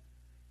turnover?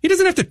 He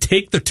doesn't have to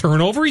take the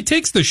turnover. He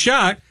takes the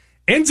shot,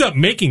 ends up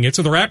making it,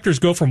 so the Raptors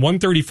go from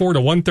 134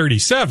 to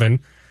 137.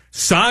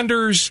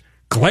 Saunders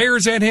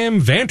glares at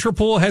him.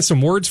 Vanderpool has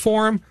some words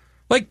for him.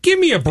 Like, give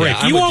me a break.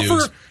 Yeah,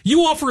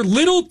 you offer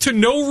little to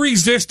no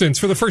resistance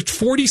for the first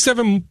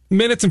 47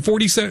 minutes and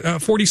 40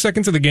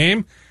 seconds of the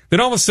game.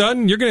 Then all of a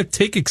sudden, you're going to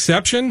take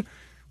exception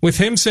with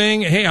him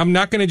saying, hey, I'm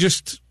not going to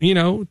just,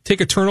 take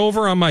a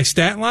turnover on my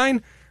stat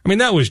line. I mean,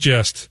 that was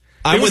just...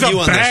 It was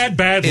a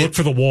bad look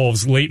for the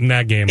Wolves late in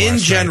that game. In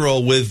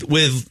general, with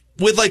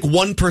like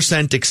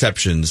 1%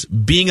 exceptions,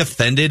 being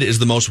offended is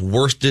the most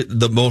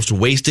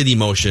wasted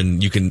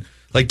emotion you can.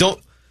 Like,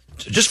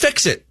 just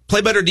fix it. Play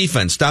better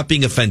defense. Stop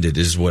being offended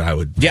is what I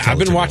would. Yeah, I've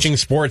been watching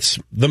sports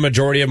the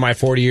majority of my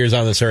 40 years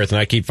on this earth, and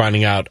I keep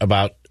finding out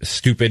about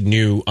stupid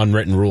new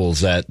unwritten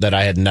rules that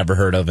I had never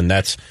heard of, and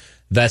that's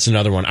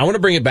another one. I want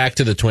to bring it back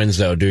to the Twins,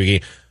 though,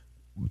 Doogie.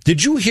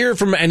 Did you hear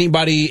from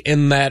anybody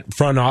in that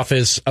front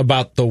office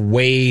about the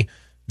way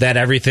that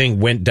everything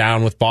went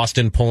down with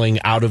Boston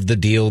pulling out of the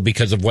deal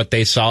because of what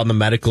they saw in the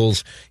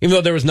medicals? Even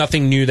though there was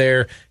nothing new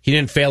there, he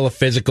didn't fail a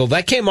physical.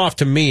 That came off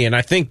to me, and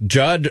I think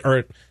Judd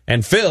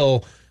and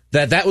Phil,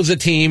 that was a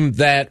team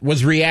that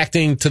was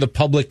reacting to the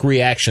public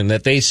reaction,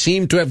 that they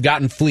seemed to have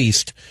gotten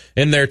fleeced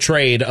in their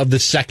trade of the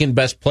second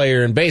best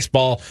player in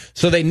baseball,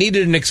 so they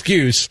needed an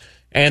excuse.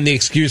 And the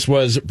excuse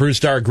was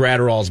Brusdar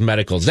Graterol's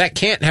medicals. That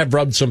can't have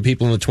rubbed some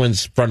people in the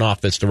Twins front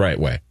office the right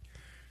way.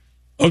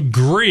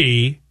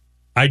 Agree.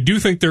 I do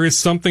think there is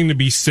something to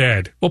be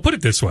said. Well, put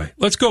it this way.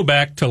 Let's go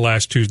back to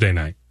last Tuesday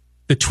night.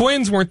 The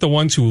Twins weren't the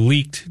ones who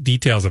leaked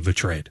details of the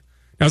trade.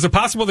 Now, is it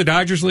possible the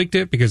Dodgers leaked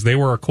it because they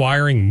were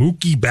acquiring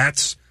Mookie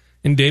Betts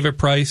and David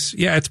Price?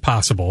 Yeah, it's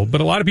possible.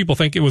 But a lot of people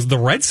think it was the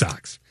Red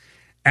Sox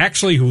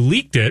actually who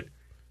leaked it.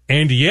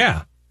 And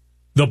yeah,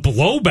 the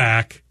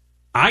blowback,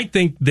 I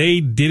think they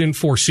didn't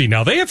foresee.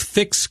 Now, they have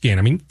thick skin.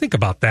 I mean, think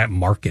about that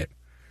market,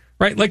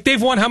 right? Like, they've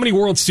won how many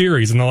World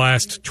Series in the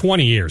last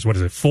 20 years? What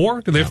is it,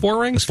 4? Do they have 4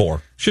 rings? It's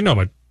 4. Should know,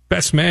 my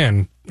best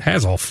man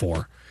has all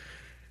 4.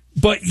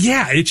 But,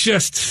 yeah, it's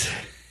just,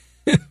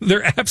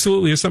 there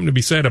absolutely is something to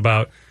be said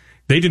about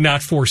they did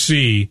not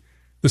foresee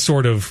the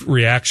sort of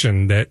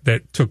reaction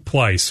that took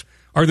place.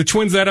 Are the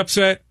Twins that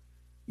upset?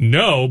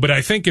 No, but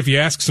I think if you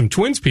ask some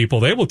Twins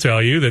people, they will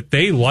tell you that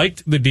they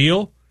liked the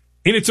deal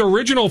in its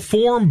original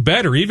form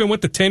better, even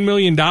with the $10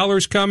 million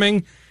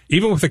coming,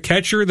 even with a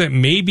catcher that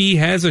maybe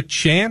has a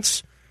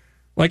chance.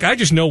 Like, I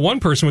just know one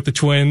person with the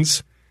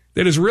Twins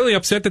that is really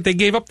upset that they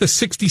gave up the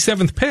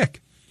 67th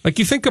pick. Like,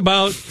 you think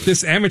about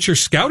this amateur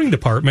scouting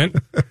department,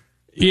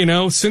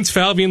 since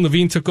Falvey and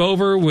Levine took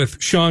over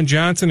with Sean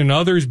Johnson and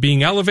others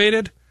being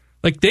elevated,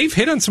 like, they've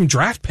hit on some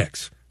draft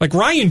picks. Like,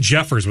 Ryan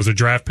Jeffers was a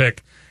draft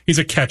pick. He's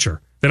a catcher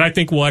that I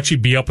think will actually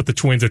be up with the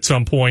Twins at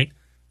some point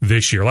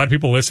this year. A lot of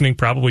people listening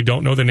probably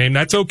don't know the name.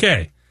 That's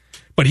okay.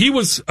 But he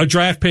was a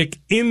draft pick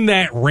in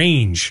that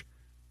range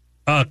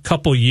a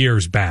couple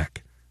years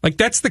back. Like,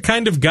 that's the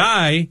kind of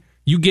guy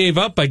you gave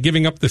up by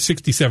giving up the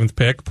 67th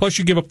pick, plus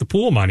you give up the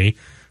pool money.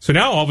 So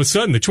now all of a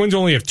sudden the Twins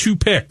only have 2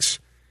 picks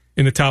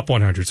in the top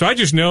 100. So I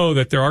just know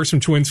that there are some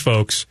Twins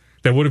folks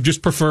that would have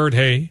just preferred,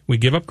 hey, we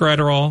give up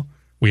Graterol,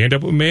 we end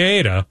up with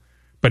Maeda.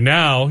 But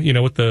now,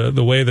 with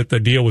the way that the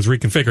deal was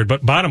reconfigured.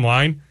 But bottom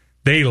line,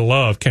 they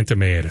love Kenta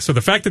Maeda. So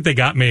the fact that they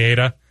got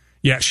Maeda,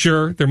 yeah,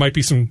 sure, there might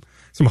be some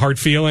hard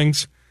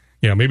feelings.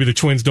 Maybe the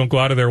Twins don't go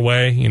out of their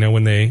way,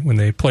 when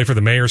they play for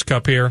the Mayor's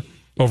Cup here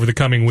over the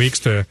coming weeks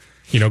to,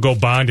 go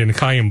bond in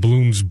Chaim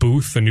Bloom's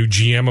booth, the new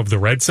GM of the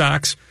Red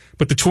Sox.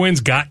 But the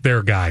Twins got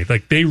their guy.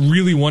 Like, they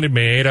really wanted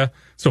Maeda.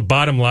 So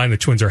bottom line, the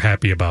Twins are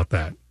happy about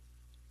that.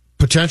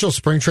 Potential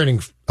spring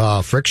training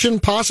friction,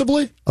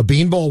 possibly? A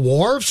beanball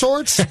war of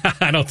sorts?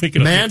 I don't think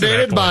it'll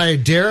mandated by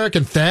Derek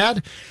and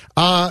Thad.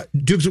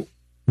 Dukes,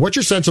 what's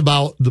your sense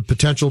about the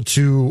potential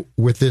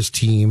with this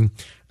team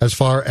as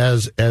far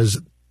as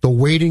the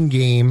waiting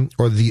game,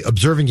 or the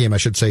observing game, I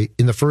should say,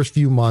 in the first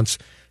few months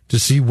to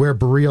see where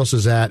Barrios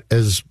is at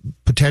as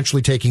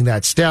potentially taking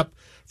that step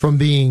from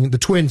being the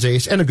Twins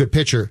ace and a good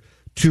pitcher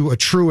to a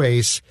true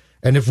ace?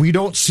 And if we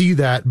don't see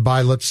that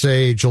by, let's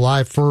say,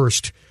 July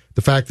 1st,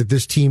 the fact that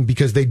this team,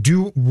 because they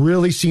do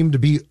really seem to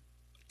be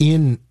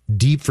in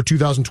deep for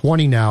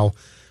 2020 now,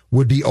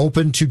 would be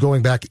open to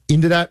going back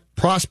into that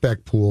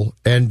prospect pool.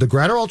 And the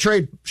Graterol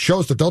trade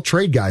shows that they'll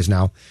trade guys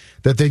now,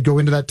 that they'd go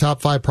into that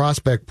top 5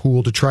 prospect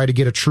pool to try to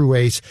get a true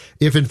ace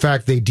if, in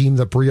fact, they deem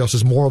that Barrios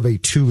is more of a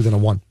 2 than a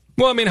 1.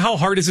 Well, I mean, how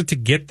hard is it to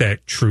get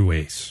that true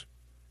ace?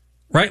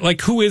 Right? Like,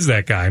 who is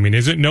that guy? I mean,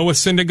 is it Noah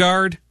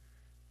Syndergaard?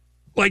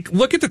 Like,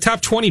 look at the top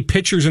 20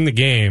 pitchers in the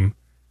game.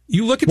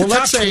 You look at the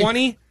top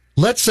 20...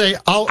 Let's say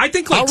I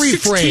think like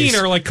 16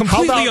 are like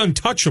completely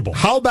untouchable.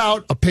 How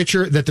about a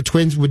pitcher that the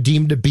Twins would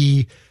deem to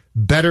be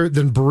better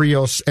than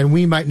Barrios, and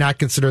we might not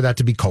consider that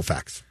to be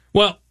Koufax?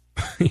 Well,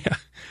 yeah,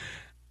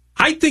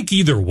 I think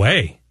either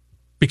way.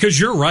 Because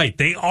you're right.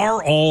 They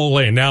are all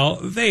in. Now,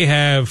 they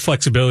have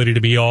flexibility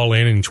to be all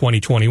in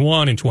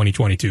 2021 and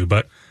 2022,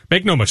 but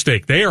make no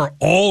mistake, they are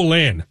all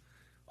in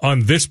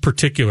on this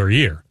particular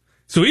year.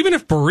 So even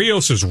if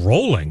Berríos is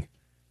rolling,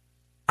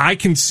 I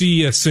can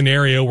see a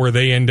scenario where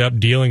they end up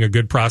dealing a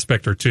good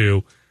prospect or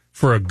two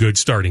for a good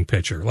starting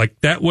pitcher. Like,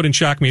 that wouldn't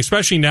shock me,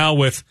 especially now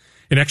with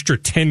an extra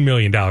 $10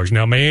 million.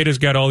 Now, Maeda's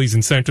got all these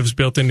incentives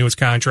built into his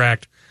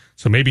contract,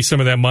 so maybe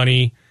some of that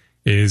money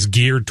is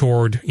geared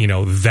toward,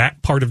 that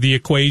part of the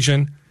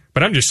equation.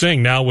 But I'm just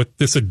saying now with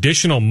this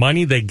additional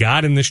money they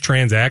got in this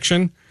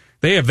transaction,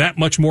 they have that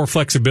much more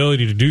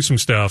flexibility to do some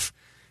stuff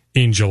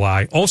in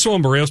July. Also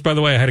on Berríos, by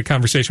the way, I had a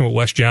conversation with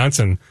Wes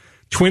Johnson,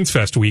 Twins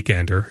Fest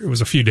weekender. It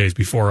was a few days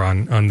before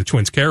on the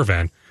Twins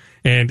Caravan.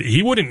 And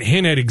he wouldn't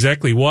hint at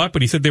exactly what,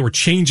 but he said they were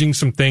changing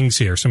some things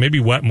here. So maybe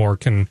Wetmore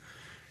can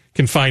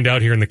find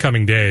out here in the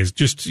coming days.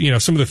 Just,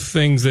 some of the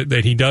things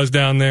that he does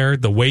down there,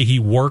 the way he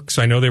works.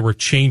 I know they were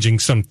changing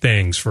some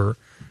things for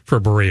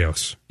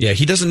Berríos. Yeah,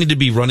 he doesn't need to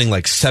be running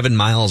like 7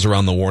 miles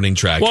around the warning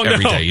track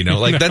every day.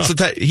 Like that's the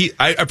type.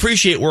 I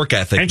appreciate work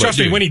ethic. And trust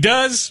me, when he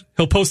does,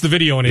 he'll post the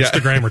video on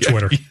Instagram or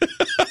Twitter.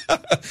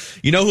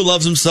 You know who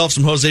loves himself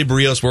some Jose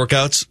Berríos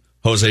workouts?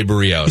 Jose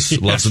Berríos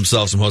loves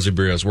himself some Jose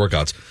Berríos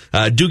workouts.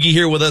 Doogie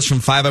here with us from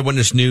 5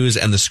 Eyewitness News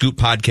and the Scoop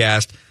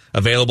podcast,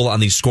 available on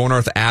the Score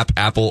North app,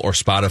 Apple, or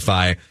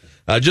Spotify.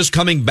 Just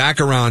coming back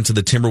around to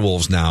the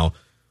Timberwolves now.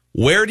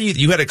 Where do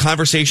you had a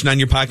conversation on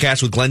your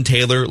podcast with Glenn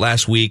Taylor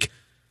last week?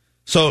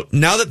 So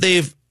now that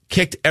they've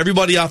kicked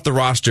everybody off the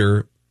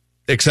roster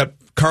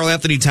except Karl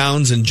Anthony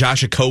Towns and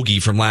Josh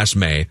Okogie from last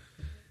May,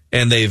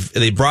 and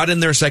they brought in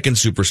their second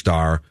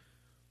superstar,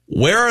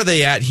 where are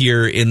they at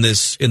here in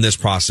this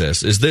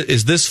process? Is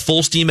this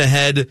full steam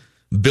ahead,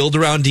 build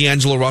around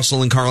D'Angelo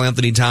Russell and Karl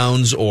Anthony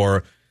Towns,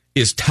 or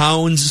is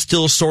Towns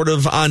still sort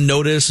of on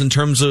notice in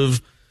terms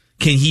of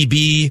can he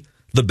be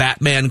the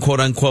Batman, quote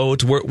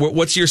unquote?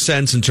 What's your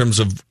sense in terms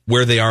of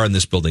where they are in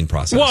this building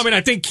process? Well, I mean, I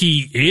think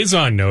he is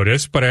on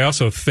notice, but I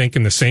also think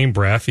in the same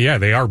breath, yeah,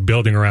 they are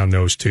building around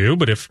those two.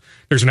 But if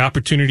there's an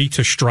opportunity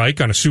to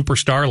strike on a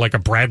superstar like a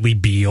Bradley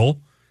Beal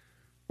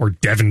or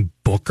Devin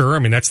Booker, I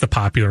mean, that's the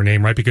popular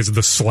name, right? Because of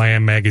the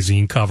Slam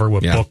magazine cover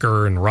with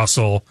Booker and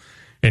Russell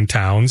and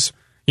Towns.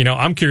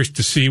 I'm curious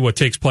to see what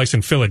takes place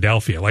in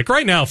Philadelphia. Like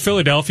right now,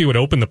 Philadelphia would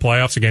open the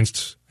playoffs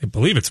against, I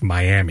believe it's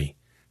Miami.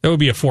 That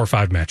would be a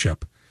 4-5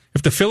 matchup.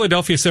 If the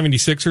Philadelphia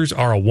 76ers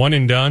are a one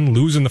and done,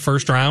 lose in the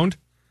first round,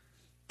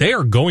 they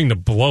are going to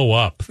blow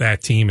up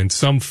that team in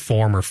some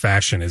form or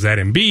fashion. Is that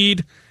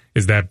Embiid?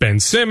 Is that Ben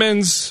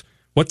Simmons?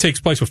 What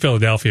takes place with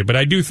Philadelphia? But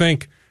I do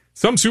think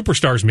some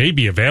superstars may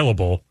be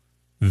available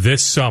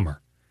this summer.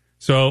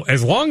 So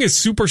as long as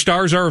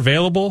superstars are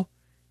available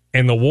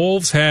and the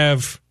Wolves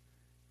have,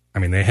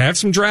 they have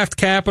some draft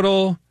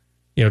capital.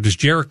 Does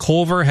Jarrett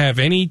Culver have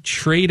any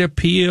trade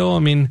appeal?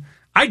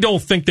 I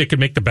don't think they could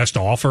make the best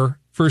offer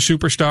for a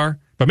superstar,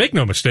 but make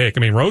no mistake.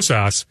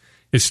 Rosas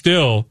is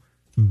still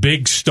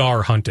big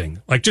star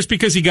hunting. Like just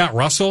because he got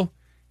Russell,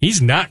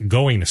 he's not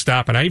going to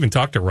stop. And I even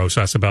talked to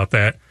Rosas about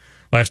that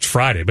last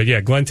Friday. But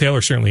yeah, Glenn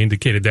Taylor certainly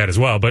indicated that as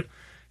well. But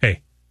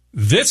hey,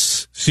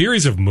 this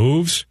series of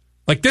moves,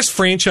 like this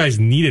franchise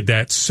needed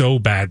that so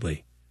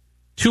badly.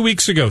 2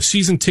 weeks ago,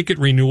 season ticket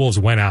renewals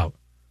went out.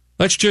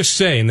 Let's just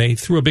say, and they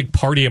threw a big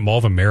party at Mall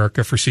of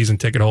America for season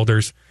ticket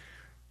holders.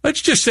 Let's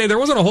just say there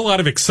wasn't a whole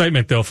lot of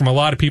excitement, though, from a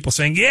lot of people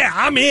saying, yeah,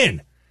 I'm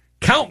in.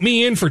 Count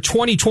me in for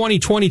 2020,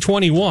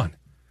 2021.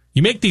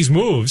 You make these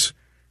moves,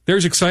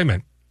 there's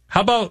excitement.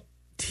 How about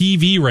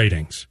TV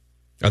ratings?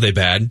 Are they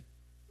bad?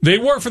 They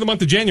were for the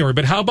month of January,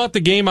 but how about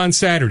the game on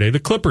Saturday, the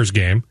Clippers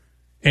game?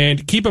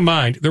 And keep in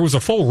mind, there was a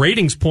full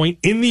ratings point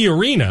in the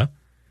arena.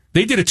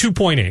 They did a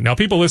 2.8. Now,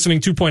 people listening,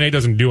 2.8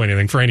 doesn't do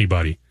anything for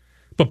anybody.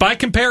 But by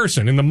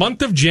comparison, in the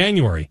month of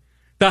January,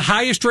 the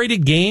highest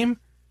rated game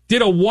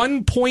did a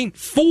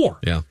 1.4.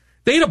 Yeah.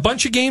 They had a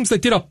bunch of games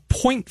that did a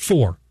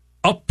 0.4,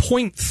 a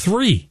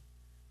 0.3.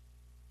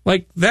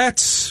 Like,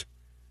 that's,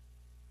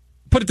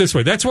 put it this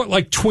way, that's what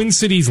like Twin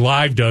Cities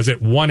Live does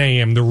at 1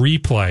 a.m., the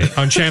replay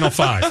on Channel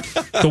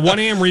 5. The 1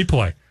 a.m.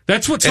 replay.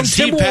 That's what some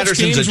Steve Timberwolves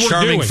Patterson's games a were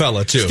charming doing.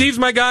 fella, too. Steve's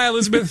my guy,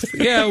 Elizabeth.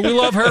 Yeah, we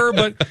love her,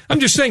 but I'm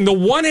just saying the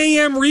 1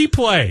 a.m.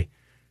 replay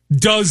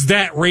does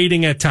that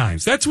rating at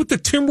times. That's what the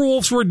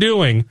Timberwolves were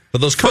doing.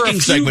 But those cooking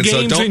segments,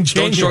 though,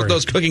 don't short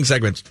those cooking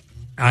segments.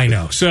 I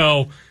know.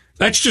 So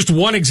that's just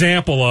one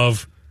example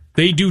of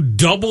they do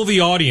double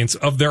the audience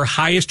of their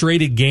highest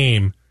rated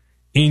game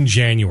in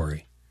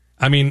January.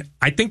 I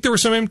think there were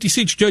some empty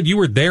seats. Judd, you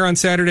were there on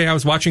Saturday. I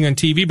was watching on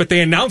TV, but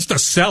they announced a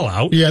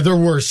sellout. Yeah, there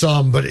were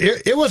some, but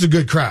it was a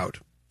good crowd.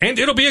 And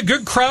it'll be a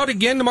good crowd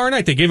again tomorrow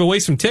night. They gave away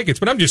some tickets,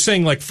 but I'm just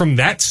saying, like, from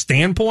that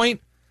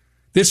standpoint,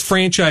 this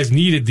franchise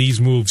needed these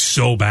moves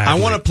so badly.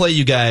 I want to play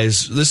you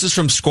guys. This is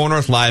from Score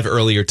North Live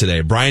earlier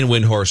today. Brian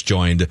Windhorst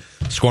joined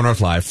Score North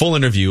Live. Full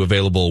interview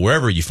available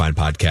wherever you find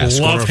podcasts.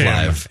 Score North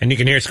Live. And you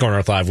can hear Score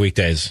North Live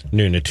weekdays,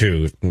 noon to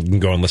 2. You can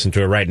go and listen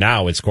to it right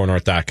now at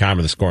scorenorth.com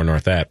or the Score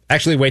North app.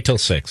 Actually, wait till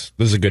 6.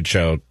 This is a good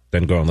show.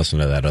 Then go and listen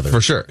to that other For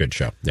sure. good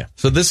show. Yeah.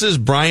 So this is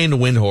Brian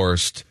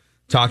Windhorst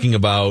talking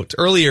about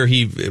earlier.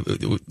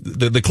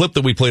 The clip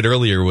that we played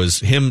earlier was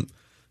him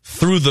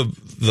through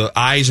the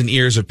eyes and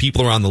ears of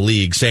people around the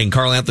league saying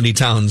Karl Anthony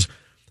Towns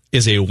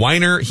is a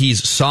whiner.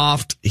 He's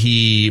soft.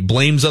 He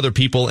blames other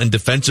people, and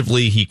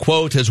defensively, he,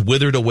 quote, has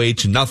withered away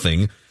to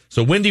nothing.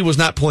 So Windy was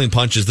not pulling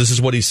punches. This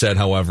is what he said,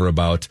 however,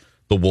 about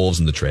the Wolves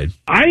in the trade.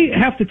 I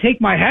have to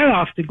take my hat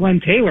off to Glenn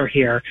Taylor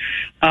here.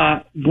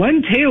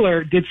 Glenn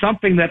Taylor did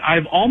something that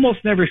I've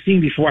almost never seen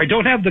before. I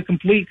don't have the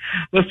complete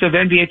list of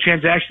NBA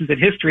transactions in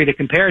history to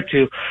compare it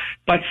to,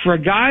 but for a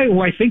guy who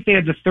I think they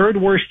had the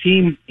third worst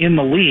team in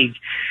the league,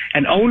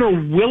 an owner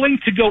willing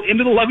to go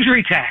into the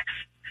luxury tax.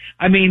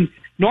 I mean,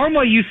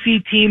 normally you see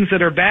teams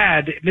that are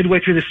bad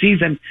midway through the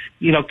season,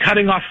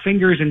 cutting off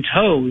fingers and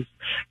toes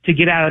to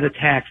get out of the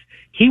tax.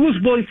 He was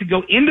willing to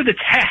go into the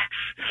tax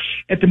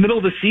at the middle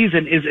of the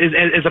season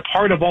is a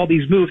part of all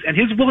these moves. And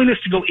his willingness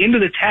to go into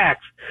the tax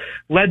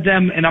led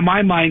them, in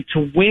my mind,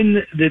 to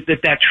win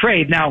that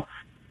trade. Now,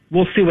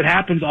 we'll see what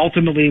happens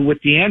ultimately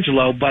with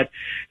D'Angelo, but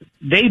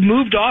they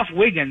moved off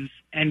Wiggins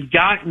and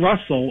got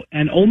Russell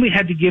and only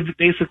had to give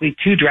basically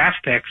 2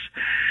 draft picks.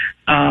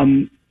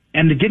 And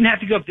they didn't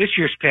have to go up this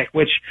year's pick,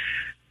 which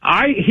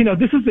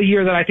this is the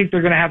year that I think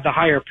they're going to have the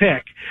higher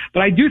pick.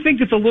 But I do think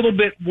it's a little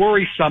bit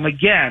worrisome,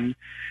 again,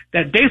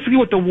 that basically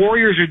what the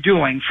Warriors are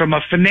doing from a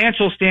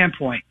financial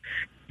standpoint,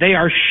 they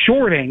are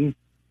shorting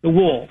the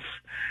Wolves.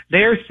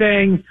 They are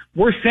saying,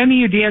 we're sending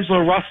you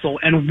D'Angelo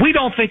Russell, and we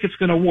don't think it's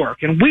going to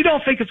work. And we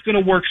don't think it's going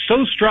to work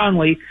so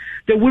strongly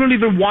that we don't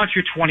even want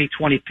your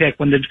 2020 pick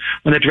when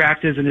the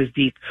draft isn't as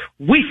deep.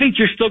 We think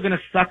you're still going to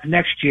suck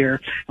next year,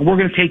 and we're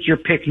going to take your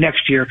pick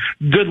next year.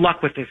 Good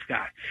luck with this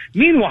guy.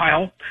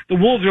 Meanwhile, the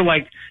Wolves are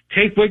like,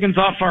 take Wiggins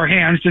off our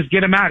hands, just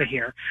get him out of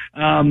here.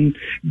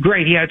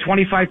 Great, he had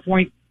 25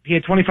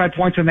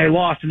 points and they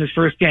lost in his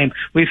first game.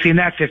 We've seen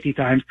that 50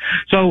 times.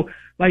 So,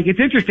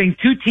 it's interesting.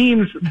 2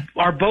 teams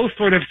are both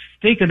sort of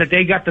thinking that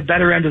they got the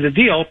better end of the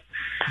deal.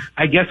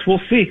 I guess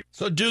we'll see.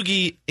 So,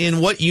 Doogie, in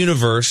what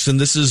universe, and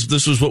this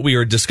was what we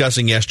were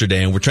discussing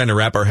yesterday, and we're trying to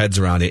wrap our heads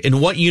around it, in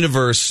what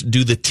universe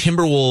do the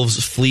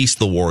Timberwolves fleece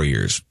the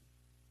Warriors?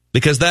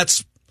 Because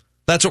that's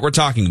what we're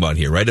talking about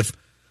here, right?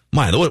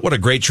 What a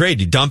great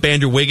trade. You dump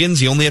Andrew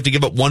Wiggins, you only have to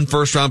give up 1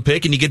 first-round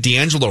pick, and you get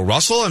D'Angelo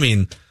Russell? I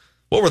mean,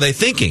 what were they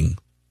thinking?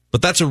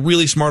 But that's a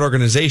really smart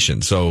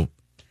organization, so...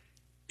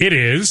 It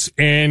is,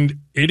 and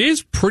it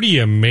is pretty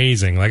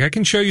amazing. I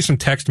can show you some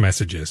text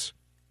messages.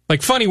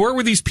 Funny, where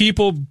were these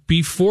people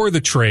before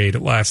the trade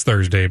last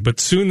Thursday?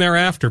 But soon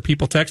thereafter,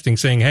 people texting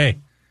saying, hey,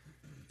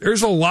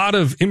 there's a lot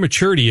of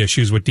immaturity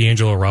issues with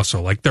D'Angelo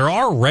Russell. There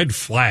are red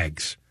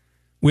flags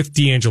with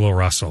D'Angelo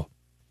Russell,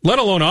 let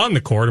alone on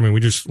the court. I mean, we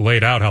just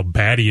laid out how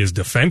bad he is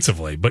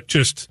defensively, but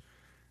just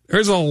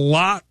there's a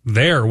lot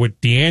there with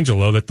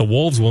D'Angelo that the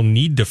Wolves will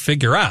need to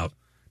figure out.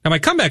 Now, my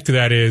comeback to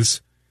that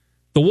is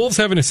the Wolves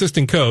have an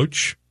assistant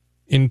coach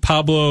in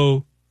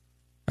Pablo,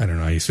 I don't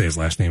know how you say his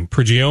last name,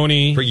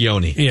 Prigioni.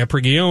 Yeah,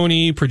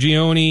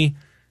 Prigioni.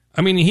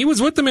 I mean, he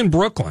was with them in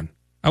Brooklyn.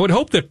 I would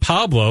hope that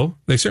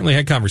they certainly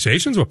had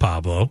conversations with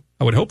Pablo.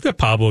 I would hope that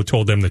Pablo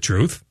told them the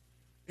truth.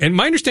 And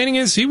my understanding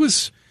is he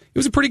was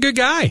a pretty good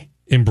guy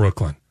in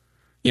Brooklyn.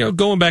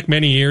 Going back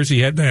many years, he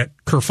had that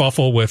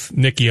kerfuffle with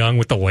Nick Young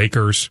with the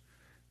Lakers.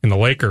 And the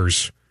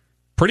Lakers,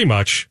 pretty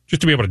much,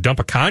 just to be able to dump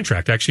a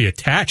contract, actually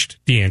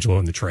attached D'Angelo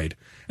in the trade.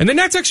 And the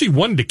Nets actually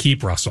wanted to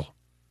keep Russell.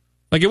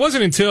 It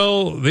wasn't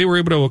until they were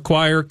able to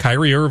acquire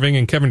Kyrie Irving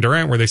and Kevin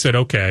Durant where they said,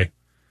 okay,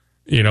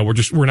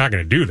 we're not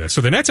going to do this.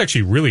 So the Nets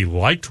actually really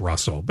liked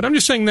Russell. But I'm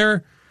just saying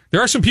there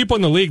are some people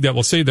in the league that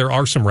will say there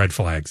are some red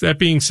flags. That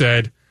being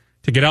said,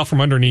 to get out from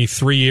underneath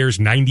 3 years,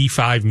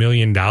 $95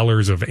 million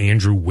of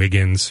Andrew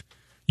Wiggins,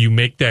 you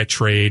make that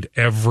trade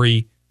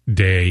every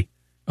day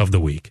of the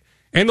week.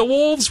 And the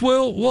Wolves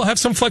will have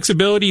some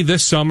flexibility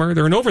this summer.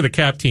 They're an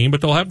over-the-cap team,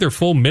 but they'll have their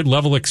full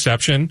mid-level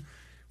exception,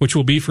 which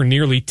will be for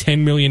nearly $10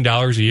 million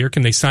a year.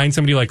 Can they sign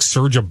somebody like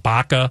Serge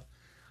Ibaka?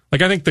 I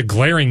think the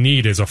glaring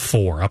need is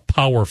a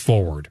power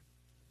forward.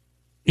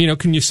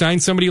 Can you sign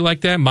somebody like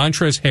that?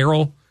 Montrezl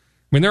Harrell? I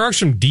mean, there are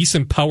some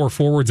decent power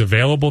forwards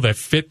available that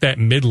fit that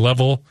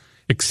mid-level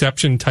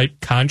exception type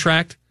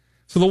contract.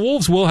 So the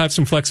Wolves will have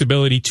some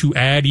flexibility to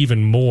add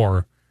even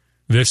more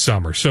this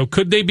summer. So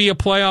could they be a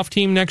playoff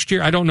team next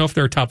year? I don't know if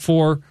they're a top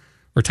 4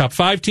 or top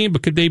 5 team,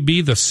 but could they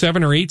be the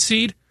 7 or 8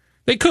 seed?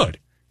 They could.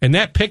 And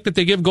that pick that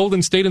they give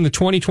Golden State in the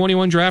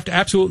 2021 draft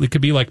absolutely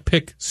could be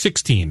pick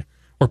 16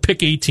 or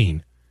pick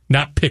 18,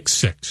 not pick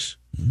 6.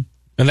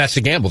 And that's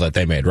the gamble that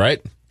they made,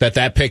 right?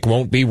 That pick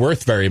won't be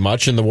worth very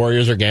much, and the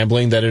Warriors are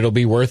gambling that it'll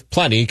be worth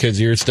plenty because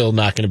you're still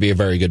not going to be a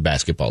very good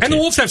basketball team. And the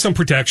Wolves have some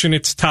protection.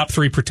 It's top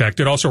 3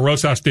 protected. Also,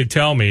 Rosas did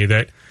tell me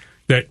that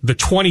the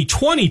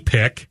 2020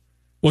 pick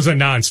was a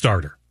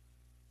non-starter.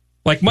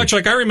 Much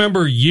like I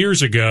remember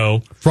years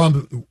ago.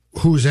 From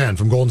whose end?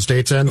 From Golden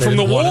State's end? From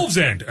the Wolves'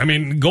 end. I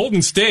mean,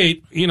 Golden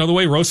State, the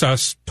way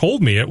Rosas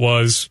told me it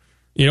was,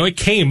 it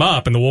came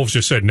up and the Wolves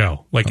just said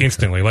no,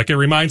 instantly. It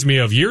reminds me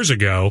of years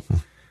ago,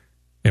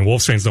 and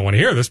Wolves fans don't want to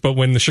hear this, but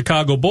when the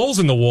Chicago Bulls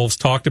and the Wolves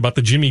talked about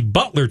the Jimmy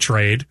Butler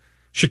trade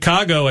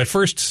Chicago at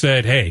first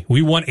said, hey,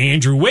 we want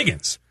Andrew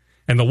Wiggins.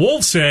 And the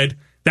Wolves said,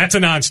 that's a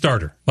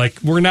non-starter.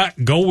 Like, we're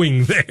not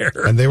going there.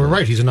 And they were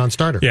right. He's a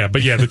non-starter. Yeah,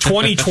 but the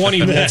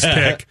 2020 Wolves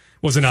pick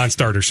was a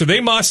non-starter. So they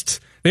must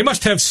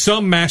have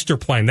some master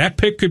plan. That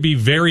pick could be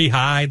very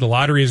high. The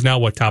lottery is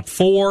now, top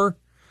 4?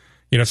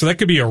 So that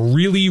could be a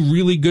really,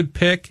 really good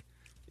pick.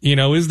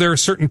 Is there a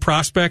certain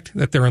prospect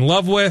that they're in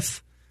love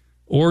with?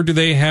 Or do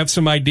they have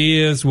some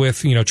ideas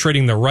with,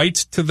 trading the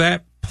rights to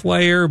that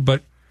player?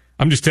 But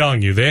I'm just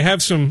telling you, they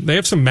have some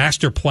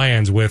master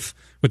plans with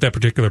that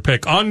particular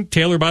pick. On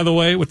Taylor, by the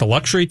way, with the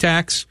luxury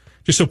tax,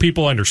 just so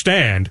people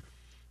understand,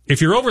 if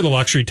you're over the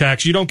luxury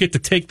tax, you don't get to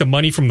take the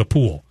money from the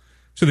pool.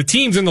 So the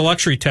teams in the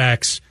luxury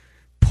tax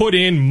put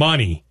in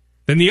money,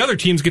 then the other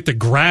teams get to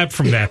grab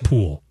from that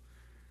pool.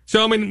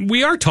 So,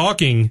 we are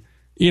talking,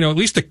 at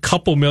least a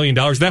couple $1 million.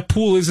 That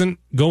pool isn't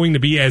going to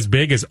be as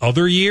big as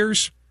other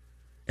years.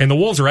 And the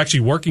Wolves are actually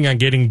working on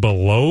getting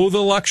below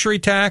the luxury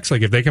tax,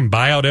 like if they can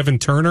buy out Evan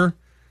Turner.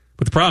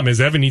 But the problem is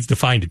Evan needs to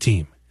find a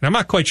team. And I'm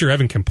not quite sure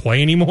Evan can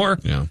play anymore.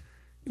 Yeah.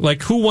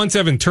 Like, who wants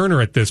Evan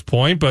Turner at this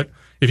point? But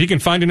if he can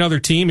find another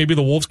team, maybe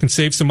the Wolves can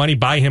save some money,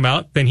 buy him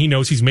out. Then he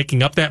knows he's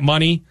making up that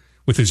money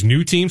with his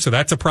new team. So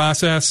that's a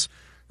process.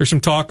 There's some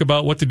talk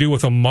about what to do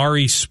with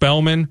Amari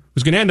Spellman,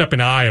 who's going to end up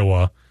in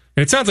Iowa.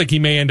 And it sounds like he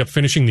may end up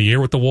finishing the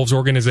year with the Wolves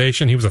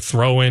organization. He was a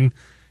throw-in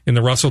in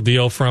the Russell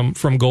deal from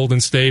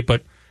Golden State.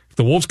 But if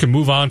the Wolves can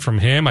move on from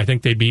him, I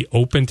think they'd be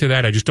open to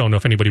that. I just don't know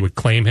if anybody would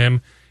claim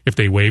him if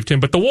they waived him.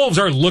 But the Wolves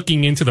are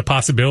looking into the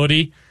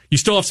possibility. You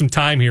still have some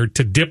time here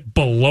to dip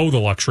below the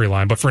luxury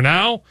line. But for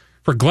now,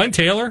 for Glenn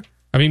Taylor,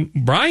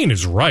 Brian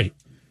is right.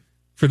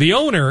 For the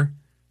owner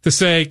to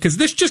say, because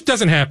this just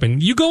doesn't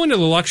happen. You go into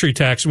the luxury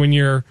tax when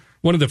you're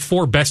one of the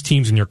 4 best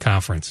teams in your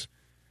conference.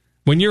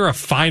 When you're a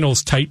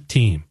finals-type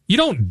team. You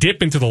don't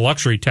dip into the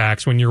luxury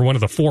tax when you're one of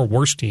the 4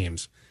 worst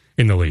teams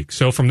in the league.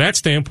 So from that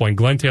standpoint,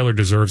 Glenn Taylor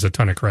deserves a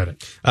ton of credit.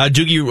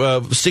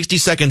 Doogie, 60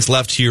 seconds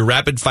left here.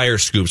 Rapid fire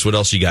scoops. What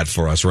else you got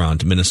for us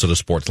around Minnesota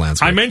sports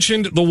landscape? I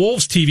mentioned the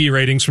Wolves TV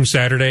ratings from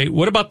Saturday.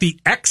 What about the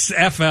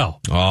XFL?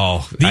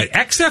 Oh, the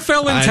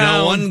XFL in town. I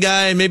know one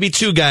guy, maybe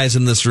 2 guys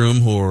in this room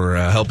who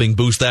are helping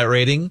boost that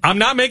rating. I'm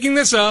not making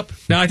this up.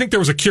 Now, I think there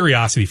was a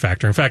curiosity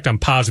factor. In fact, I'm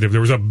positive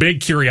there was a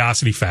big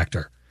curiosity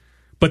factor.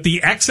 But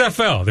the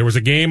XFL, there was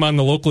a game on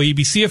the local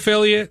ABC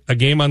affiliate, a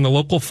game on the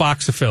local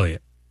Fox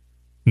affiliate.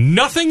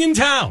 Nothing in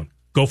town.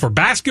 Gopher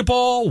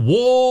basketball,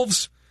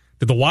 Wolves.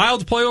 Did the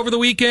Wild play over the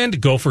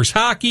weekend? Gophers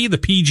hockey, the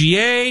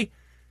PGA,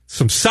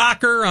 some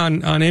soccer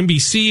on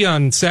NBC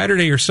on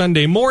Saturday or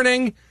Sunday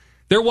morning.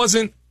 There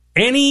wasn't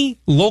any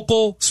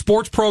local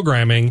sports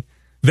programming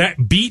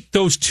that beat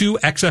those 2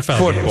 XFL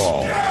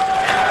football games.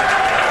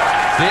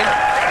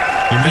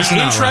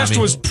 The interest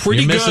was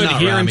pretty good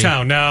here in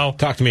town. Now,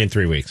 talk to me in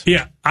 3 weeks.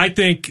 Yeah, I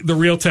think the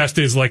real test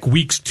is like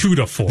weeks 2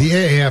 to 4. The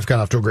AAF got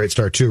off to a great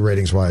start too,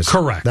 ratings wise.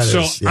 Correct.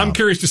 I'm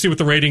curious to see what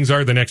the ratings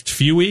are the next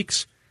few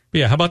weeks. But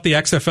yeah, how about the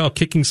XFL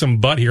kicking some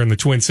butt here in the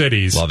Twin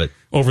Cities? Love it.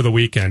 Over the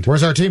weekend.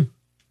 Where's our team?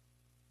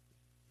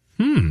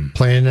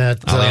 Playing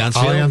at Allianz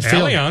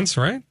Field. Allianz,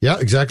 right? Yeah,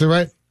 exactly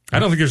right. I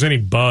don't think there's any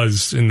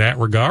buzz in that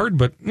regard,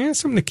 but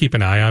something to keep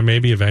an eye on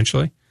maybe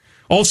eventually.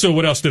 Also,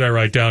 what else did I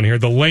write down here?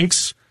 The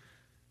Lynx.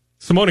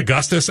 Simone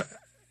Augustus,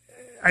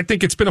 I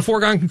think it's been a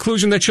foregone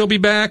conclusion that she'll be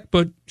back,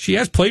 but she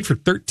has played for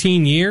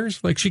 13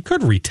 years. Like, she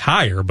could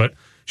retire, but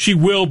she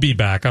will be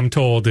back. I'm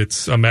told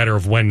it's a matter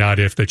of when, not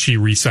if, that she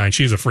re-signs.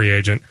 She's a free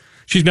agent.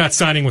 She's not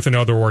signing with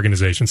another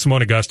organization.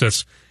 Simone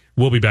Augustus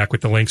will be back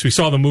with the Lynx. We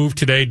saw the move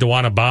today.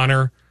 Dewana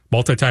Bonner,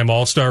 multi-time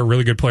All-Star,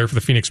 really good player for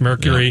the Phoenix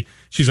Mercury. Yeah.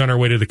 She's on her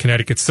way to the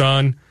Connecticut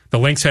Sun. The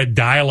Lynx had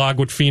dialogue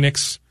with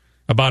Phoenix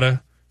about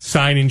a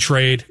sign and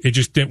trade. It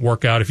just didn't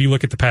work out. If you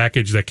look at the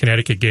package that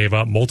Connecticut gave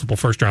up, multiple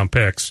first-round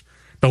picks,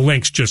 the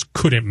Lynx just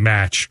couldn't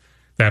match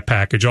that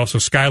package. Also,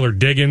 Skylar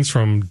Diggins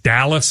from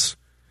Dallas.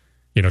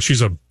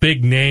 She's a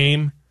big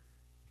name.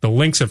 The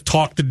Lynx have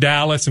talked to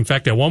Dallas. In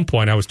fact, at one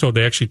point, I was told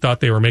they actually thought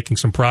they were making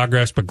some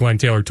progress, but Glenn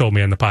Taylor told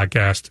me on the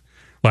podcast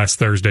last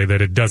Thursday that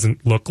it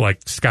doesn't look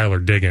like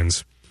Skylar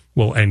Diggins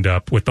will end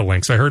up with the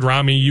Lynx. I heard,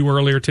 Rami, you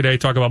earlier today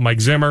talk about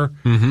Mike Zimmer.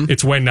 Mm-hmm.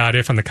 It's when, not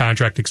if, on the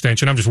contract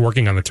extension. I'm just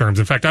working on the terms.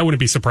 In fact, I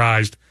wouldn't be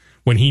surprised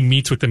when he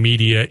meets with the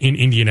media in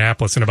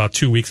Indianapolis in about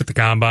 2 weeks at the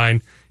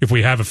Combine, if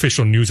we have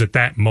official news at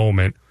that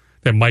moment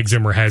that Mike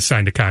Zimmer has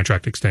signed a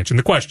contract extension.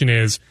 The question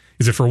is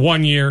it for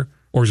 1 year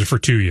or is it for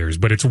 2 years?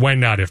 But it's when,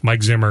 not if,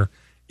 Mike Zimmer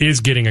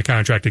is getting a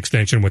contract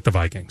extension with the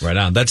Vikings. Right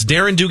on. That's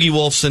Darren Doogie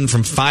Wolfson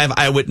from 5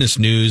 Eyewitness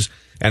News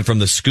and from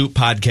the Scoop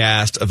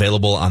podcast,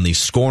 available on the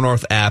Score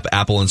North app,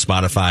 Apple, and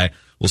Spotify.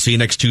 We'll see you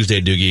next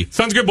Tuesday, Doogie.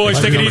 Sounds good, boys.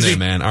 Take it easy.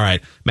 Man. All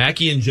right.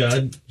 Mackie and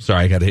Judd.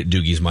 Sorry, I got to hit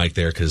Doogie's mic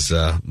there because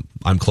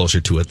I'm closer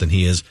to it than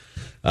he is.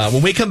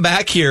 When we come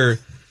back here,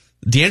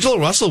 D'Angelo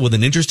Russell with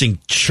an interesting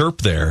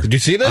chirp there. Did you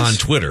see this? On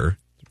Twitter.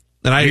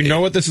 And you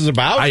know what this is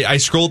about? I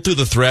scrolled through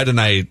the thread and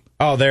there it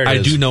is. I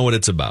do know what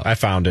it's about. I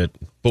found it.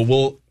 But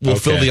we'll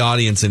fill the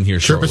audience in here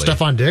shortly. Chirp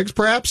Stephon Diggs,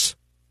 perhaps?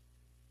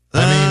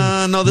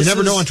 No, you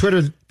never know on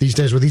Twitter these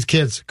days with these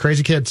kids,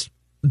 crazy kids.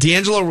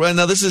 D'Angelo,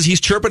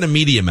 he's chirping a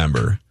media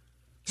member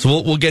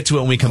So we'll get to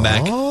it when we come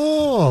back.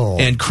 Oh.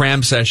 And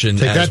cram session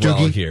Take as that, well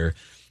Doogie. here.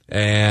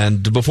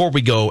 And before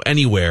we go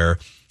anywhere,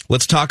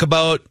 let's talk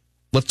about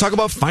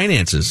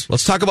finances.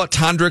 Let's talk about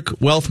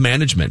Tondrick Wealth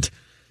Management.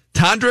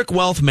 Tondrick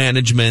Wealth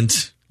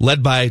Management,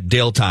 led by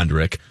Dale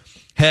Tondrick,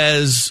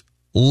 has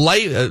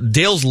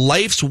Dale's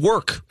life's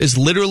work is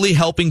literally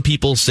helping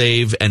people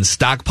save and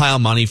stockpile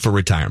money for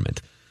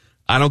retirement.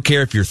 I don't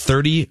care if you're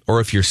 30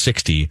 or if you're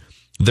 60.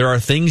 There are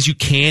things you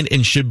can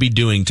and should be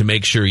doing to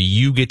make sure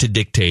you get to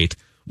dictate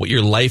what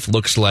your life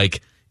looks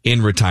like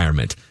in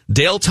retirement.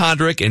 Dale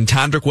Tondrick and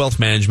Tondrick Wealth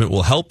Management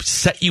will help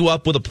set you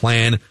up with a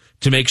plan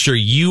to make sure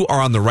you are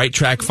on the right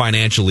track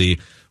financially,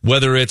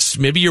 whether it's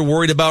maybe you're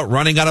worried about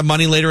running out of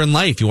money later in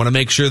life. You want to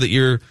make sure that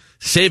you're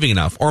saving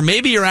enough, or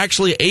maybe you're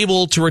actually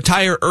able to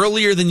retire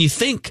earlier than you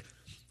think.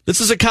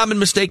 This is a common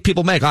mistake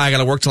people make. I got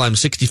to work till I'm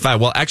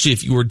 65. Well, actually,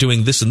 if you were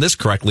doing this and this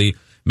correctly,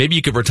 maybe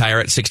you could retire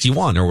at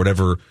 61 or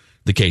whatever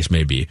the case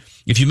may be.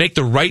 If you make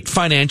the right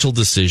financial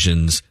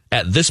decisions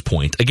at this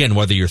point, again,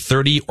 whether you're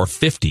 30 or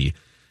 50,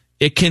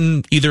 it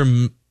can either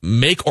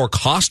make or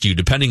cost you,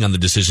 depending on the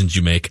decisions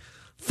you make,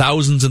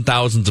 thousands and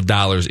thousands of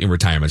dollars in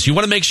retirement. So you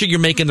want to make sure you're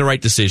making the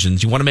right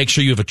decisions. You want to make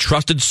sure you have a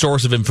trusted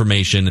source of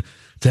information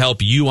to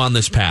help you on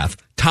this path.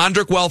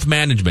 Tondrick Wealth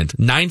Management,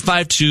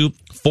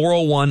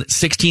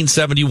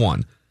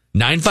 952-401-1671,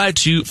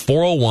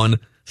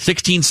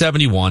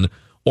 952-401-1671,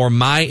 or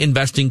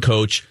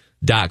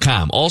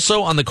myinvestingcoach.com.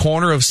 Also on the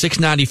corner of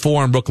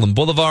 694 on Brooklyn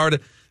Boulevard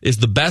is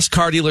the best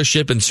car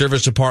dealership and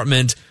service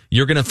department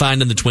you're going to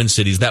find in the Twin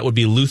Cities. That would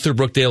be Luther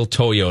Brookdale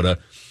Toyota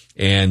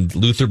and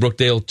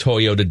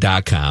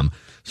LutherBrookdaleToyota.com.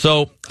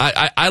 So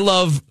I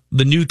love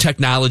the new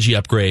technology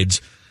upgrades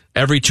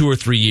every 2 or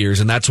 3 years,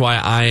 and that's why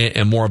I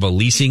am more of a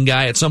leasing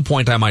guy. At some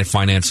point, I might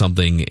finance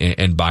something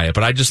and buy it,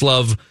 but I just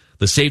love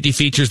the safety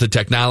features, the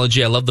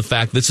technology. I love the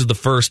fact this is the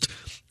first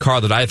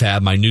car that I've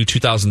had, my new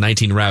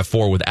 2019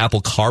 RAV4 with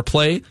Apple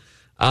CarPlay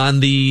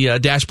on the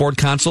dashboard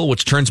console,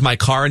 which turns my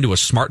car into a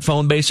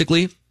smartphone,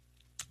 basically.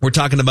 We're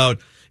talking about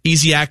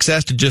easy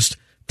access to just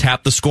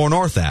tap the Score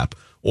North app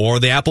or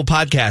the Apple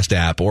Podcast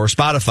app or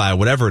Spotify,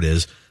 whatever it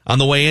is. On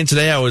the way in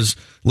today, I was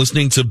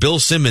listening to Bill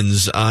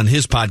Simmons on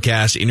his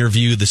podcast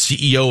interview the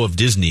CEO of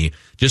Disney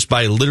just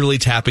by literally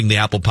tapping the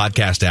Apple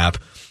Podcast app.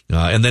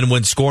 And then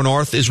when Score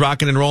North is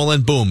rocking and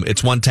rolling, boom,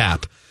 it's one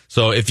tap.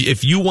 So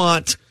if you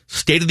want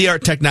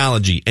state-of-the-art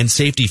technology and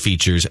safety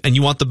features and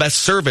you want the best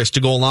service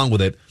to go along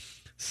with it,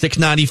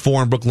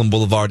 694 on Brooklyn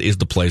Boulevard is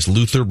the place.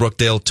 Luther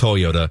Brookdale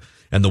Toyota.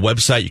 And the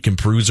website you can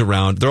peruse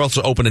around. They're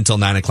also open until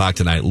 9 o'clock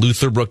tonight.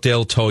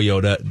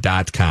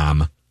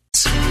 LutherBrookdaleToyota.com.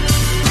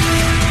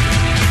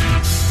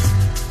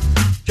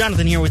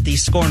 Jonathan here with the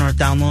Score North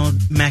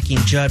download. Mackie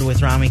and Judd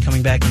with Rami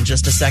coming back in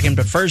just a second.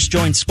 But first,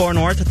 join Score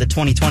North at the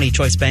 2020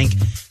 Choice Bank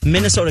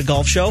Minnesota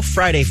Golf Show,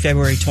 Friday,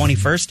 February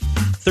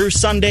 21st through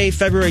Sunday,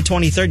 February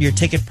 23rd. Your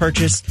ticket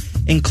purchase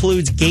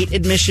includes gate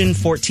admission,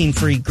 14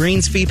 free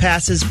greens fee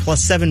passes,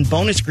 plus 7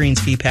 bonus greens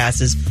fee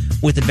passes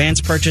with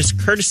advance purchase,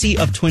 courtesy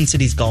of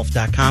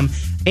TwinCitiesGolf.com,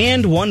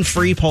 and 1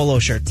 free polo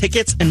shirt.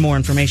 Tickets and more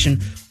information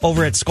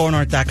over at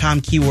ScoreNorth.com,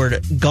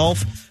 keyword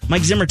golf.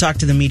 Mike Zimmer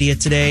talked to the media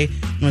today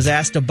and was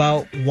asked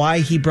about why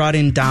he brought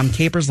in Dom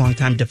Capers,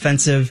 longtime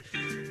defensive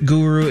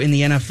guru in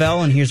the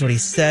NFL, and here's what he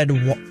said,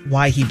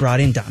 why he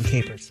brought in Dom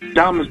Capers.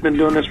 Dom has been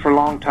doing this for a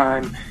long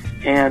time,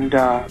 and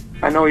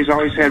I know he's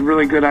always had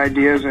really good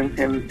ideas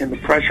in the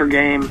pressure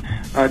game,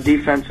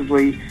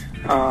 defensively.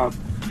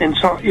 And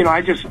so,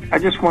 I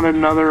just wanted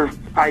another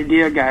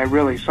idea guy,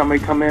 really. Somebody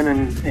come in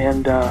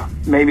and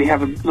maybe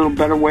have a little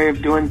better way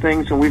of doing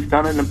things than we've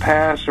done it in the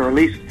past, or at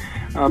least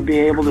be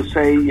able to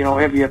say,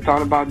 have you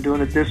thought about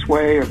doing it this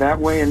way or that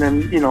way? And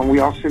then, we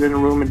all sit in a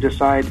room and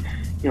decide,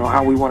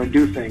 how we want to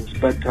do things.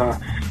 But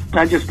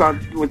I just thought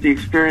with the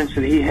experience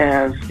that he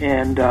has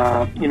and,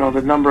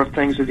 the number of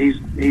things that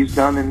he's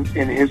done in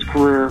his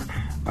career,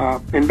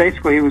 and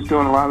basically he was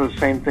doing a lot of the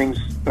same things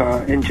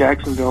in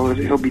Jacksonville that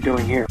he'll be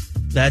doing here.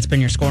 That's been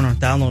your Score North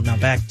download. Now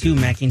back to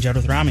Mackie and Judd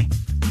with Rami.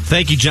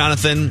 Thank you,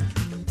 Jonathan.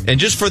 And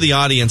just for the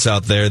audience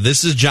out there,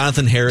 this is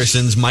Jonathan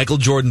Harrison's Michael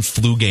Jordan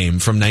flu game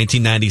from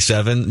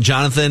 1997.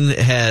 Jonathan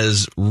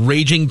has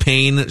raging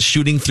pain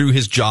shooting through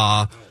his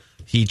jaw.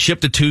 He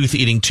chipped a tooth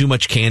eating too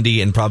much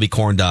candy and probably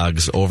corn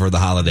dogs over the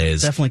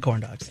holidays. Definitely corn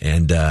dogs.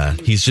 And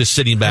he's just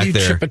sitting back there. How do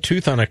you chip a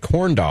tooth on a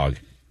corn dog?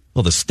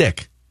 Well, the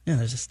stick. Yeah,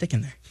 there's a stick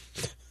in there.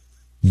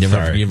 You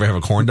ever have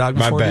a corn dog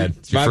before? My bad.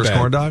 It's your first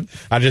corn dog?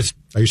 Are you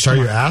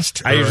sorry you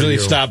asked? I usually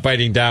stop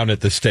biting down at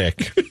the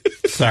stick.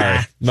 Sorry.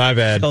 My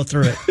bad. Go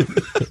through it.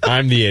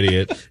 I'm the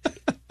idiot.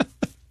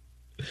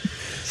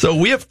 So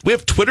we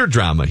have Twitter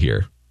drama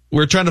here.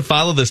 We're trying to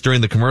follow this during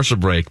the commercial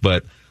break,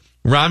 but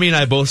Rami and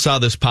I both saw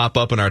this pop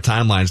up in our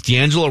timelines.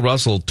 D'Angelo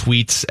Russell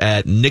tweets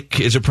at Nick,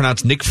 is it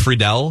pronounced Nick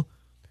Friedel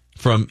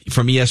from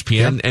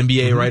ESPN, yep.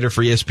 NBA writer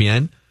for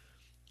ESPN.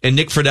 And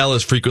Nick Friedel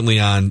is frequently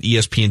on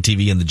ESPN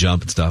TV and The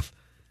Jump and stuff.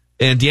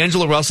 And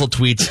D'Angelo Russell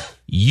tweets,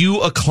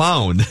 "You a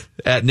clown,"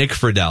 at Nick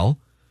Friedel.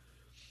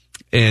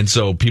 And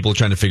so people are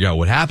trying to figure out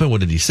what happened.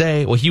 What did he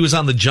say? Well, he was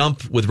on The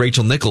Jump with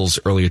Rachel Nichols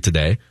earlier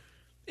today.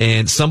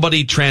 and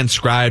somebody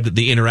transcribed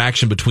the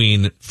interaction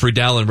between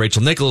Friedel and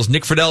Rachel Nichols.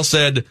 Nick Friedel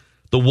said,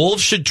 the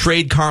Wolves should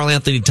trade Karl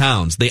Anthony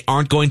Towns. They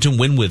aren't going to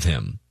win with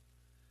him.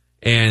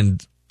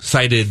 And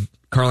cited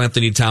Karl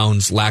Anthony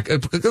Towns' lack.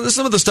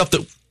 Some of the stuff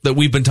that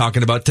we've been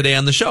talking about today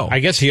on the show. I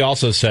guess he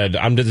also said,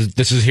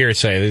 this is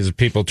hearsay. These are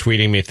people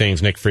tweeting me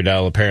things Nick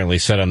Friedel apparently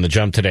said on The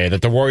Jump today,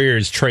 that the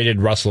Warriors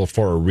traded Russell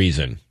for a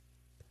reason.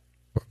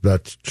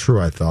 That's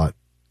true, I thought.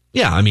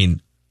 Yeah, I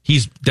mean,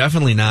 he's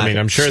definitely not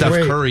I'm sure Steph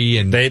Curry.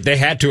 And they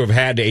had to have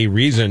had a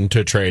reason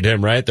to trade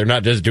him, right? They're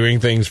not just doing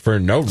things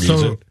for no reason.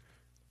 So,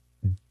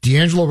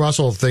 D'Angelo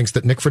Russell thinks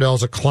that Nick Friedel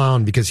is a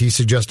clown because he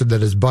suggested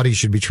that his buddy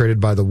should be traded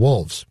by the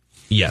Wolves.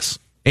 Yes.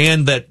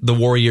 And that the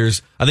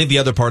Warriors, I think the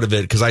other part of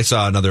it, because I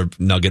saw another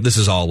nugget, this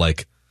is all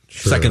like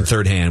second,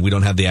 third hand. We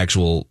don't have the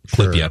actual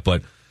clip yet,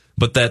 but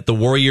that the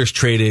Warriors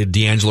traded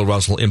D'Angelo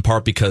Russell in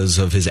part because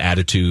of his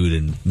attitude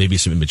and maybe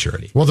some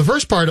immaturity. Well, the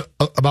first part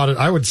about it,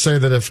 I would say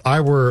that if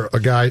I were a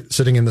guy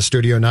sitting in the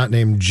studio not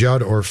named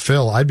Judd or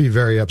Phil, I'd be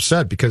very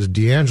upset because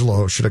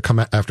D'Angelo should have come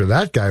after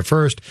that guy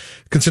first,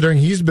 considering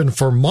he's been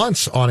for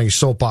months on a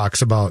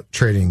soapbox about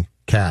trading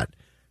Cat.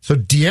 So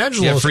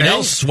D'Angelo's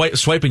Friedel's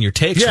swiping your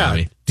takes,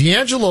 Rami.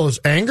 D'Angelo's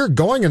anger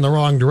going in the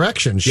wrong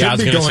direction. Should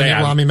be going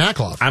at Rami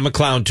Makloff. I'm a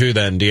clown too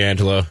then,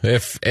 D'Angelo.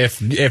 If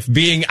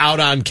being out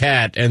on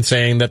Cat and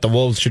saying that the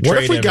Wolves should trade him.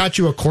 What if we got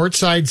you a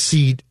courtside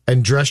seat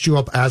and dressed you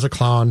up as a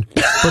clown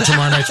for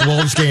tomorrow night's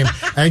Wolves game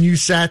and you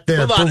sat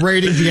there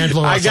berating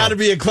D'Angelo Russell? I got to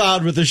be a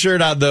clown with a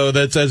shirt on though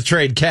that says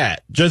trade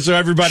Cat, just so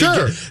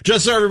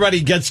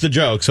everybody gets the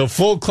joke. So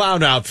full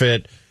clown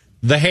outfit.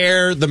 The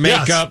hair, the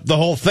makeup, the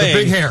whole thing.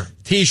 The big hair.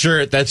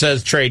 T-shirt that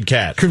says Trade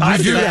Cat. Could we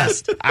do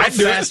that? How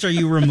fast are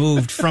you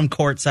removed from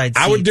courtside seats?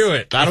 I would do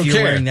it. I don't if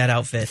care. You're wearing that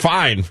outfit.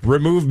 Fine.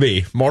 Remove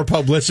me. More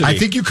publicity. I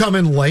think you come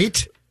in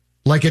late,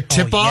 like a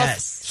tip-off,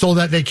 so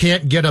that they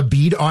can't get a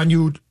bead on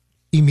you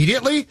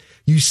immediately.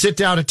 You sit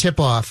down at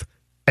tip-off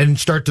and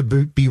start to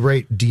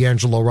berate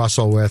D'Angelo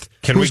Russell with,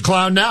 who's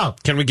clown now?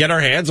 Can we get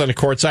our hands on a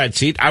courtside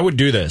seat? I would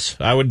do this.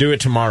 I would do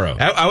it tomorrow.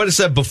 I would have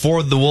said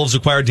before the Wolves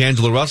acquired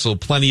D'Angelo Russell,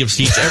 plenty of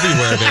seats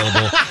everywhere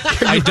available.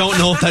 I don't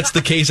know if that's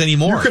the case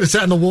anymore. You could have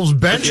sat on the Wolves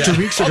bench 2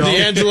 weeks ago.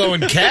 D'Angelo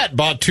and Cat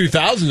bought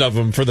 2,000 of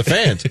them for the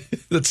fans.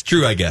 That's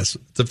true, I guess.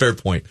 It's a fair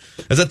point.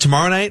 Is that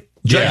tomorrow night?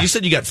 Yeah. You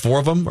said you got 4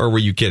 of them, or were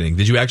you kidding?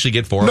 Did you actually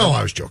get 4 of them? No,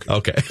 I was joking.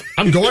 Okay.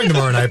 I'm going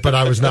tomorrow night, but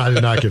I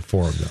did not get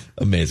 4 of them.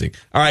 Amazing.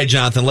 All right,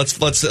 Jonathan,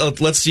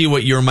 let's see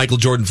what your Michael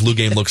Jordan flu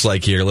game looks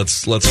like here.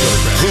 Let's go to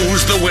Cram.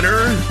 Who's the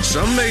winner?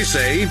 Some may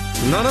say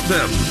none of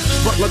them.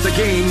 But let the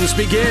games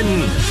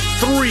begin.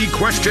 3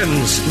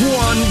 questions,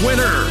 1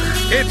 winner.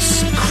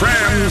 It's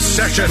Cram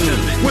Session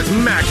with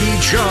Mackie,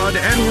 Judd,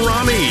 and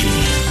Rami.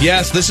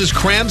 Yes, this is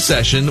Cram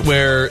Session,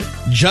 where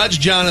Judge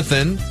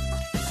Jonathan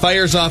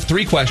fires off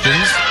 3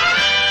 questions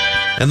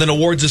and then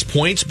awards us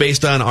points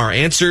based on our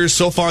answers.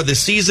 So far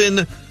this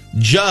season,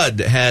 Judd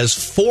has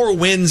 4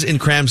 wins in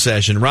Cram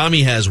Session.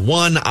 Rami has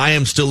 1. I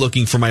am still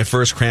looking for my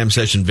first Cram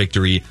Session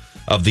victory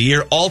of the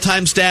year.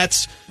 All-time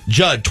stats,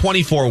 Judd,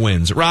 24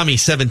 wins. Rami,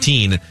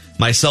 17.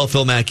 Myself,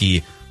 Phil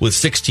Mackey, with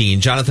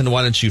 16. Jonathan,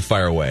 why don't you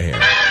fire away here?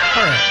 All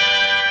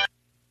right.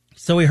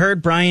 So we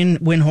heard Brian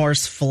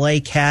Windhorst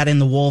fillet Cat in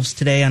the Wolves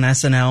today on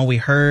SNL. We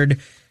heard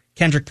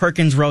Kendrick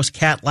Perkins roast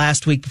Cat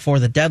last week before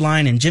the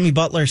deadline, and Jimmy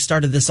Butler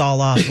started this all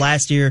off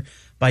last year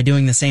by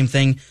doing the same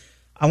thing.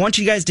 I want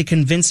you guys to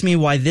convince me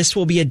why this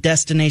will be a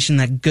destination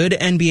that good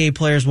NBA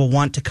players will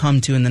want to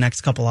come to in the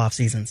next couple off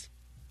seasons.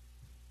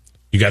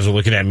 You guys are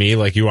looking at me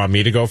like you want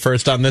me to go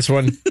first on this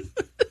one?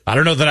 I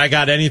don't know that I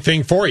got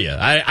anything for you.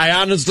 I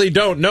honestly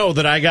don't know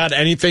that I got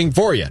anything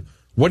for you.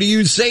 What do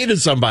you say to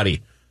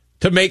somebody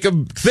to make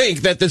them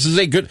think that this is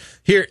a good...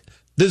 Here,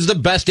 this is the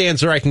best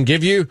answer I can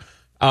give you.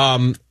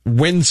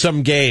 Win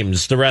some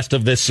games the rest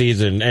of this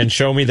season and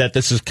show me that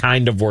this is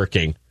kind of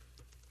working.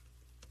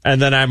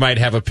 And then I might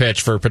have a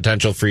pitch for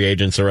potential free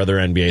agents or other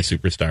NBA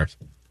superstars.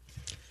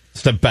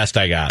 It's the best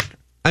I got.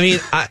 I mean,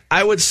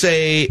 I would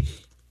say...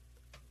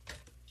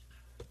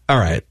 All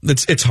right,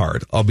 it's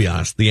hard. I'll be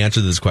honest. The answer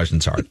to this question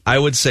is hard. I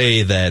would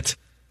say that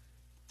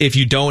if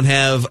you don't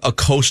have a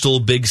coastal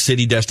big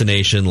city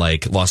destination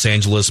like Los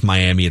Angeles,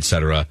 Miami,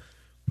 etc.,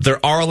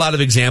 there are a lot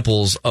of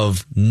examples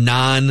of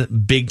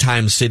non-big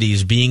time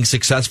cities being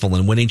successful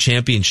and winning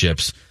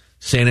championships.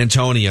 San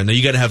Antonio. Now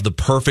you got to have the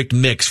perfect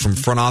mix from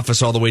front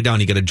office all the way down.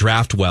 You got to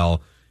draft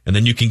well, and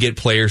then you can get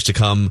players to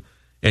come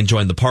and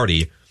join the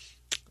party.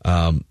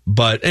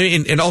 But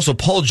also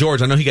Paul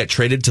George, I know he got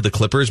traded to the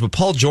Clippers, but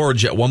Paul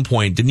George at one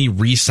point, didn't he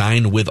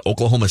re-sign with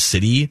Oklahoma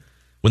City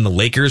when the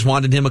Lakers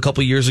wanted him a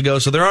couple years ago?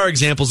 So there are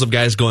examples of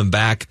guys going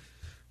back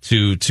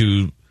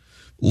to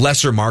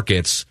lesser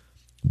markets,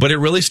 but it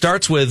really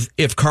starts with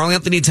if Karl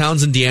Anthony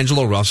Towns and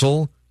D'Angelo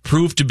Russell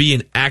prove to be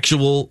an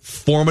actual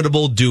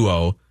formidable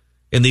duo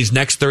in these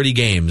next 30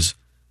 games,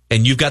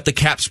 and you've got the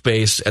cap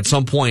space at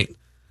some point,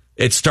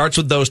 it starts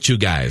with those 2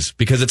 guys,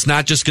 because it's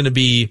not just going to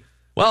be,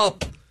 well,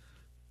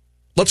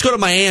 let's go to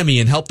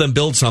Miami and help them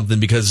build something,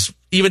 because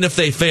even if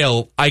they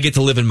fail, I get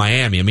to live in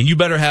Miami. I mean, you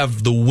better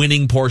have the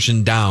winning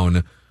portion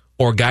down,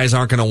 or guys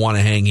aren't going to want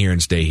to hang here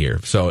and stay here.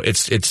 So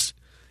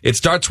it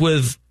starts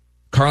with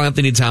Karl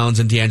Anthony Towns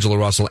and D'Angelo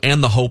Russell,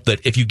 and the hope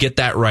that if you get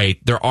that right,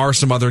 there are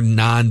some other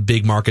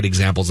non-big market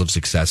examples of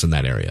success in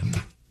that area.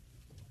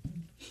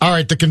 All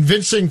right, the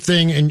convincing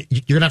thing, and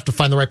you're going to have to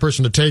find the right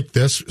person to take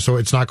this, so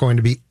it's not going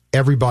to be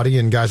everybody,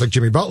 and guys like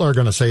Jimmy Butler are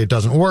going to say it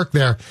doesn't work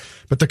there.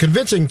 But the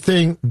convincing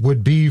thing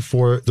would be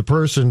for the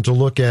person to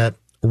look at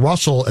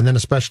Russell and then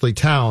especially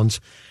Towns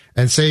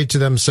and say to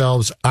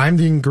themselves, I'm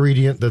the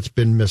ingredient that's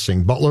been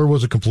missing. Butler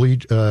was a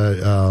complete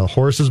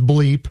horse's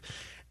bleep.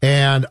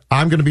 And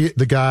I'm going to be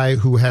the guy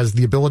who has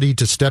the ability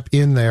to step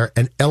in there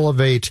and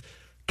elevate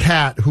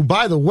Cat, who,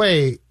 by the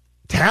way,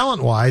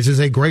 talent-wise, is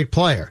a great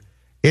player.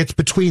 It's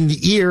between the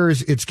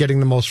ears. It's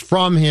getting the most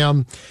from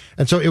him.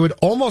 And so it would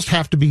almost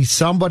have to be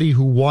somebody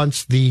who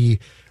wants the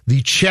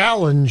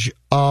challenge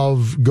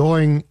of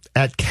going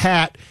at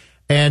Cat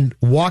and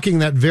walking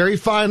that very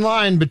fine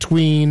line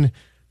between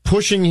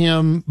pushing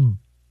him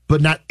but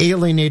not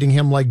alienating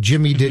him like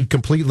Jimmy did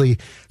completely.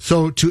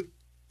 So to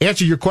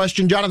answer your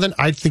question, Jonathan,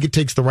 I think it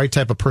takes the right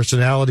type of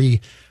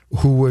personality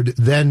who would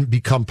then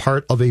become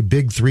part of a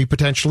big three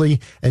potentially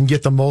and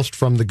get the most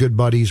from the good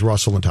buddies,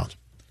 Russell and Towns.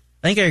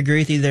 I think I agree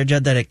with you there,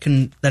 Judd, that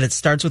it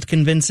starts with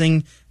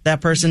convincing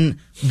that person,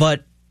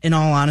 but in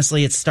all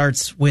honesty, it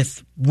starts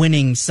with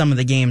winning some of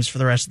the games for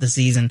the rest of the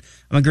season.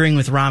 I'm agreeing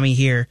with Rami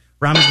here.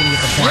 Rami's going to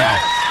get the point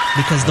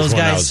because those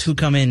guys who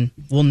come in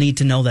will need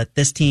to know that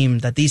this team,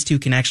 that these two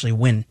can actually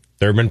win.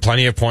 There have been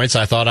plenty of points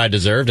I thought I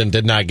deserved and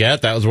did not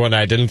get. That was one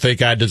I didn't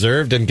think I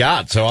deserved and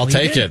got, so I'll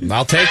take it.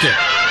 I'll take it.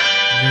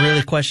 You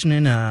really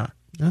questioning a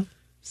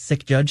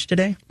sick judge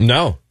today?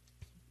 No.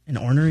 An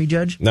ornery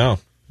judge? No.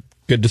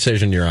 Good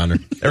decision, Your Honor.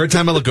 Every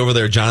time I look over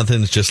there,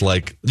 Jonathan's just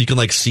like, you can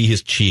like see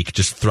his cheek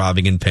just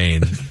throbbing in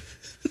pain.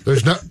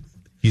 There's no...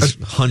 He's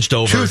hunched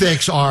over.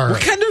 Toothaches are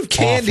What kind of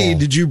candy awful.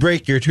 did you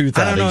break your tooth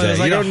out? I don't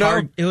know.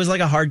 Exactly? It was like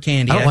a hard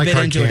candy. I don't like bit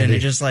hard into it and candy. it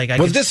just like...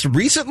 Was this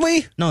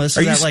recently? No, this Are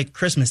was you at like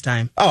Christmas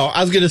time. Oh,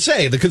 I was going to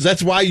say, because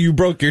that's why you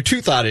broke your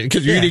tooth out,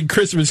 because you're eating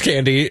Christmas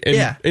candy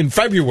in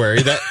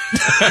February. That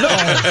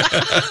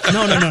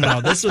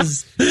No. This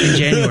was in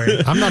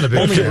January. I'm not a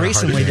big Only fan of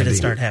recently hard did it candy.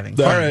 start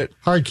having. All right.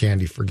 Hard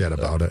candy, forget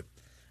about it.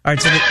 All right,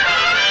 so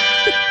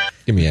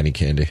Give me any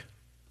candy.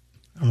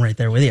 I'm right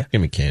there with you.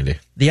 Give me candy.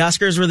 The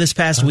Oscars were this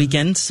past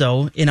weekend,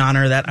 so in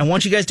honor of that, I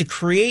want you guys to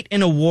create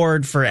an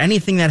award for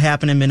anything that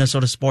happened in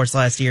Minnesota sports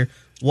last year.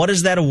 What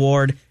is that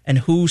award, and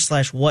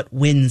who/what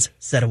wins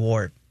said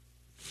award?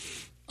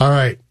 All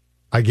right.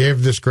 I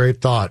gave this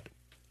great thought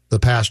the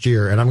past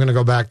year, and I'm going to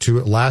go back to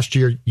last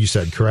year, you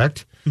said,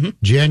 correct? Mm-hmm.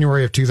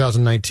 January of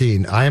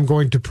 2019. I am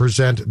going to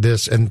present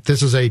this, and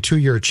this is a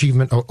 2-year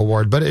achievement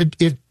award, but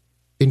it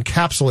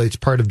encapsulates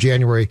part of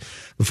January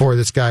before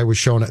this guy was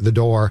shown at the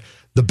door.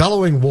 The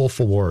Bellowing Wolf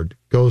Award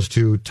goes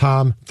to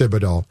Tom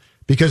Thibodeau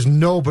because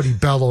nobody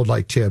bellowed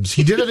like Tibbs.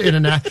 He did it in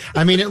an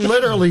I mean, it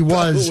literally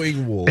was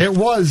it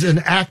was an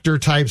actor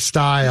type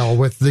style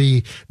with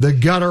the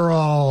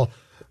guttural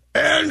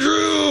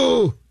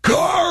Andrew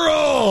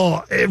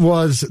Carl. It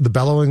was the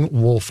Bellowing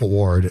Wolf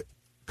Award.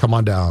 Come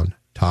on down,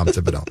 Tom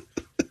Thibodeau.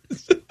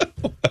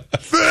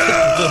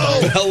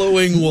 The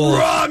Bellowing Wolf.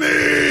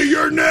 Rami,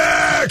 you're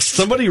next.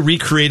 Somebody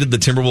recreated the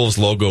Timberwolves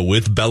logo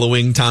with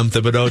Bellowing Tom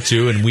Thibodeau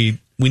too, and we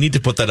need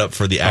to put that up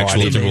for the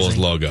actual Timberwolves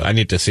logo. I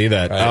need to see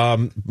that.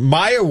 Right.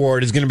 My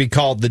award is going to be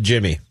called the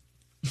Jimmy.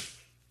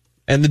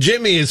 And the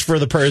Jimmy is for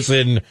the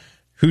person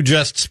who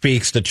just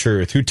speaks the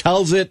truth, who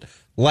tells it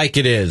like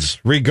it is,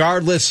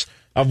 regardless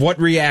of what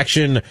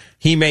reaction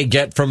he may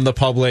get from the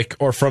public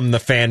or from the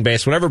fan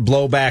base, whatever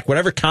blowback,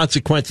 whatever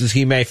consequences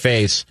he may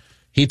face.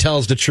 He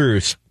tells the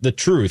truth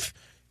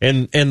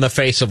in the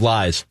face of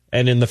lies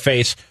and in the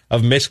face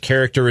of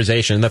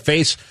mischaracterization, in the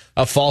face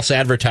of false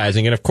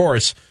advertising. And of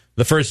course,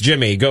 the first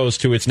Jimmy goes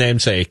to its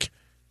namesake,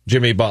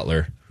 Jimmy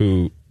Butler,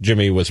 who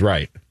Jimmy was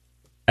right.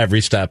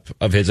 Every step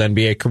of his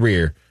NBA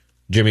career,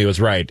 Jimmy was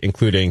right,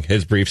 including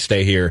his brief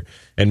stay here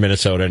in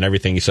Minnesota and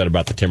everything he said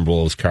about the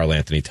Timberwolves, Karl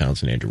Anthony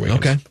Towns, and Andrew Wiggins.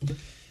 Okay.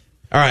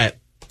 All right.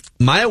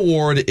 My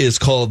award is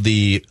called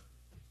the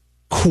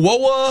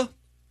Quoa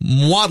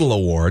Model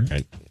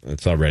Award.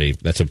 That's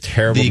a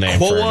terrible name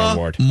for an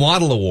award. The Quoa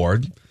Model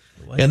Award.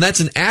 And that's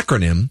an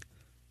acronym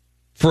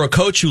for a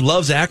coach who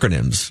loves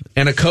acronyms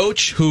and a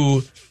coach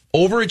who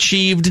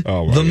overachieved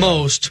the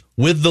most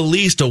with the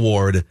least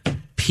award.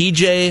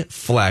 PJ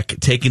Fleck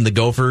taking the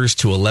Gophers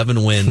to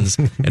 11 wins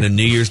in a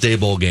New Year's Day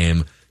bowl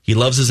game. He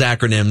loves his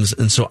acronyms,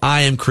 and so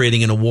I am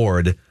creating an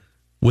award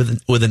with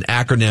an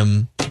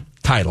acronym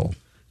title.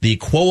 The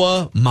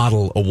Quoa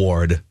Model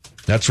Award.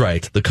 That's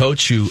right. The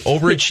coach who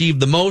overachieved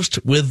the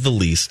most with the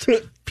least.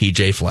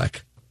 PJ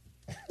Fleck.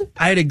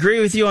 I'd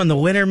agree with you on the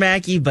winner,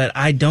 Mackie, but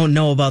I don't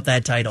know about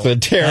that title.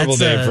 It's a terrible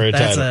name for a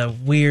title. That's a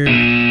weird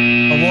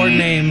award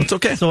name. It's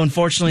okay. So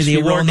unfortunately, Just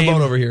the award the name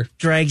boat over here.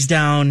 drags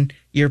down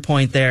your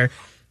point there.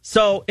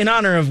 So in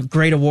honor of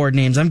great award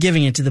names, I'm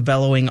giving it to the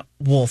Bellowing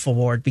Wolf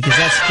Award because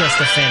that's just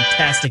a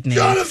fantastic name.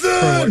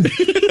 Jonathan!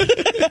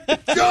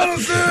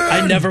 Jonathan!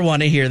 I never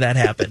want to hear that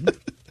happen.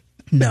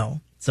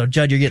 No. So,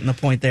 Judd, you're getting the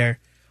point there.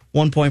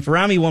 1 point for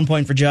Rami, 1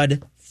 point for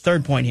Judd.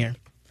 Third point here.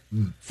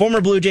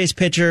 Former Blue Jays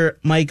pitcher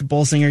Mike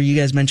Bolsinger, you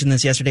guys mentioned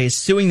this yesterday, is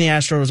suing the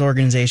Astros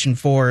organization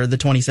for the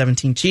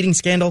 2017 cheating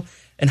scandal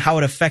and how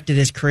it affected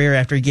his career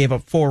after he gave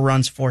up 4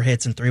 runs, 4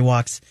 hits, and 3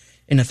 walks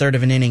in a third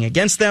of an inning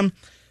against them.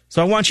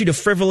 So I want you to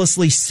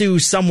frivolously sue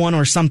someone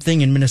or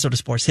something in Minnesota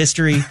sports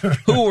history.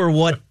 Who or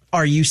what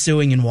are you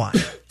suing and why?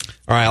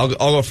 All right, I'll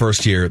go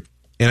first here.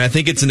 And I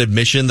think it's an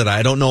admission that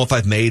I don't know if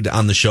I've made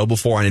on the show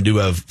before, and I do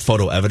have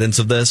photo evidence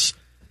of this.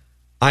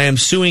 I am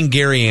suing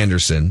Gary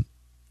Anderson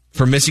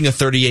for missing a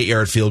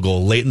 38-yard field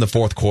goal late in the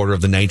fourth quarter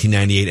of the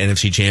 1998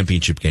 NFC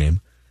Championship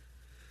game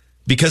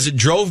because it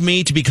drove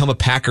me to become a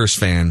Packers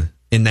fan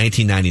in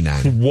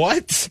 1999.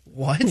 What?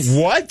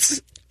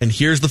 And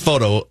here's the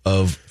photo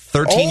of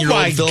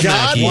 13-year-old Phil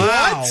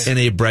Mackey in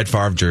a Brett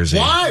Favre jersey.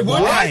 Why?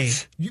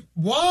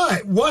 Why?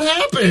 What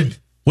happened?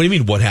 What do you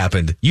mean, what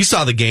happened? You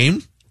saw the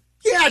game?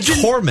 Yeah.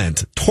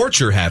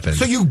 Torture happened.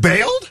 So you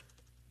bailed?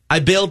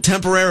 I bailed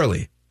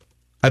temporarily.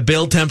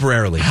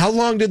 How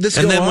long did this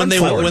go on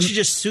for? Why wouldn't you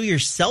just sue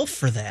yourself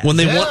for that? When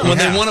they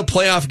won a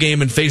playoff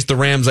game and faced the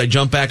Rams, I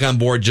jumped back on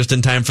board just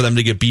in time for them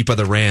to get beat by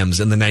the Rams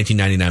in the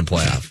 1999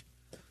 playoff.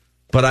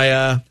 But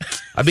I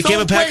became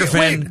a Packer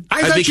fan.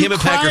 I became a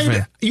Packer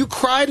fan. You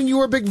cried and you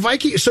were a big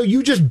Viking, so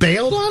you just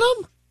bailed on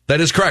them?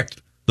 That is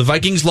correct. The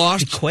Vikings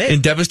lost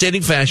in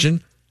devastating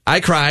fashion. I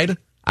cried.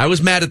 I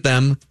was mad at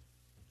them.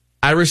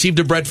 I received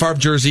a Brett Favre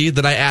jersey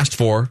that I asked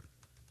for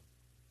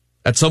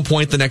at some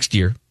point the next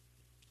year.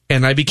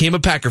 And I became a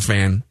Packer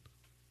fan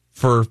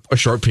for a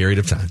short period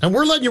of time. And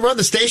we're letting you run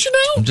the station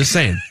now? I'm just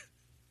saying.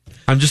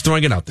 I'm just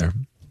throwing it out there.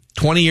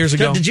 20 years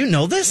ago. Did you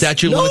know this?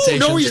 Statute limitations.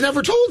 No, he's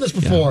never told this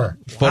before.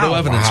 Yeah. Photo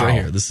evidence right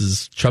here. This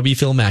is chubby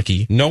Phil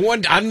Mackey. No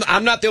one.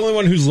 I'm not the only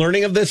one who's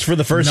learning of this for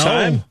the first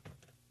time.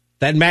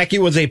 That Mackey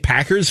was a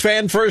Packers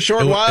fan for a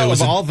short while,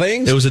 of all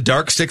things. It was a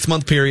dark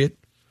 6-month period.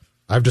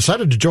 I've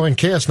decided to join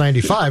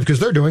KS95 because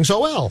they're doing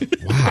so well.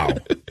 Wow.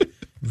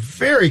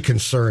 Very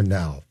concerned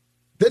now.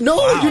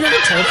 No, you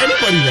never told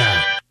anybody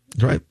that.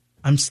 Right.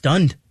 I'm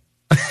stunned.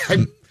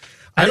 I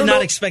did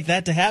not expect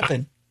that to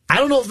happen. I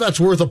don't know if that's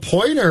worth a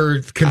point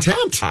or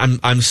contempt.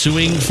 I'm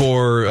suing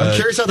for I'm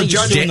curious how the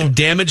judge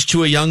damage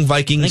to a young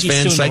Vikings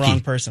fan psyche. The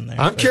wrong person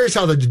there. I'm curious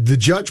how the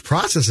judge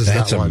processes that one.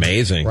 That's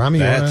amazing. Rami,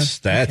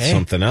 that's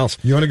something else.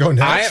 You want to go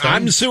next?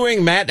 I'm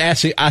suing Matt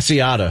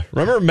Asiata.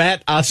 Remember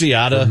Matt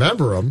Asiata?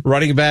 Remember him?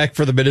 Running back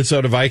for the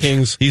Minnesota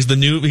Vikings. He's the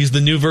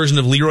new version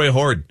of Leroy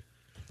Horde.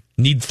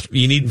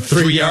 You need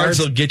 3 yards,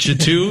 they'll get you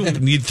 2.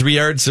 Need 3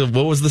 yards,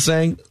 what was the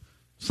saying?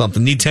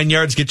 Something. Need 10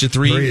 yards, get you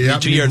 3.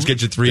 Need 2 yards,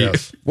 get you 3.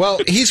 Yes. Well,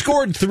 he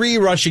scored 3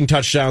 rushing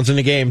touchdowns in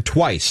a game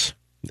twice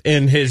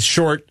in his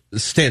short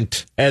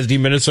stint as the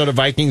Minnesota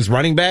Vikings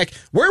running back.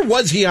 Where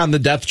was he on the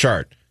depth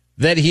chart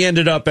that he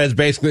ended up as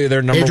basically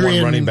their number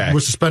 1 running back?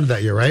 Was suspended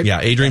that year, right? Yeah,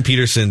 Adrian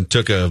Peterson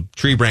took a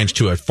tree branch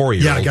to a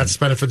 4-year-old. Yeah, got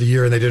suspended for the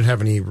year, and they didn't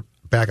have any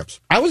backups.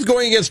 I was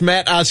going against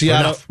Matt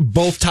Asiata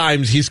both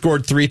times. He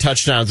scored 3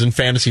 touchdowns in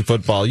fantasy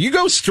football. You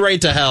go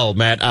straight to hell,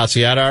 Matt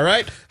Asiata, all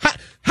right?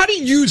 How do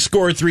you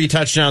score 3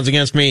 touchdowns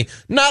against me?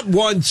 Not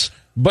once,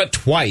 but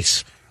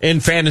twice in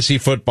fantasy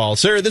football.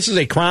 Sir, this is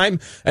a crime,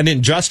 an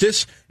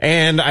injustice,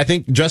 and I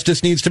think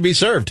justice needs to be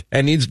served.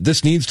 And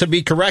this needs to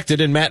be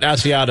corrected, and Matt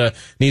Asiata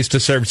needs to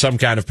serve some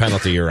kind of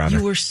penalty, Your Honor.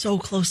 You were so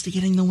close to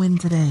getting the win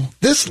today.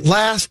 This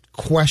last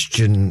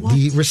question,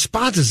 the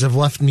responses have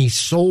left me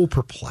so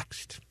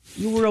perplexed.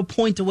 You were a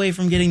point away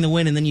from getting the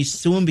win, and then you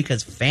sue him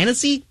because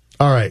fantasy?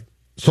 All right.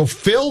 So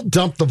Phil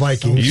dumped the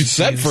Vikings. You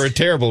said for a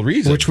terrible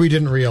reason. Which we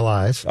didn't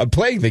realize. I'm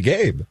playing the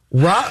game.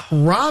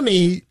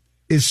 Rami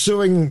is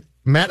suing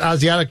Matt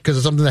Asiata because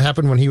of something that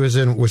happened when he was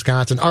in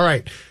Wisconsin. All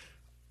right.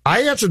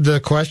 I answered the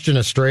question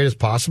as straight as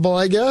possible,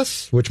 I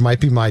guess, which might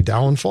be my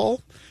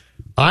downfall.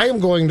 I am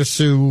going to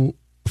sue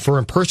for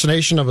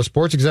impersonation of a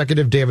sports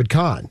executive, David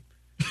Kahn.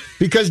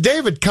 Because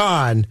David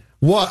Kahn,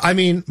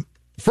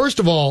 first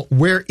of all,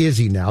 where is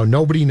he now?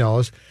 Nobody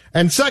knows.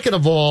 And second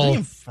of all,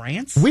 in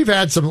France? We've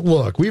had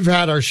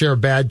our share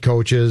of bad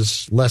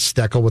coaches, Les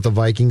Steckel with the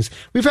Vikings.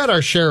 We've had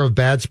our share of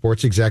bad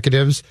sports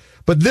executives,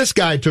 but this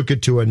guy took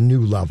it to a new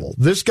level.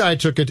 This guy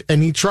took it,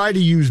 and he tried to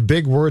use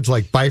big words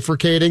like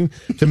bifurcating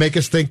to make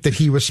us think that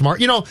he was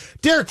smart.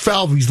 Derek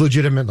Falvey's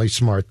legitimately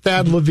smart.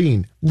 Thad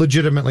Levine,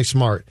 legitimately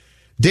smart.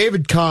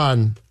 David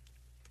Kahn,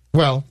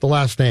 well, the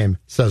last name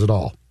says it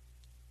all.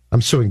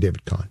 I'm suing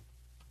David Kahn.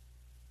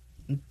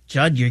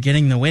 Judd, you're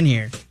getting the win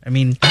here. I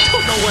don't know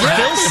what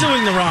happened. Phil's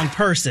suing the wrong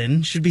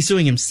person. Should be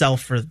suing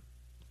himself for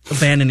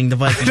abandoning the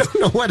Vikings. I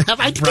don't know what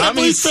happened. I can't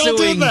believe Phil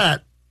did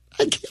that.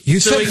 You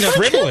said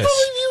frivolous.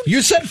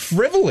 You said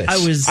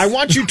frivolous. I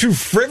want you to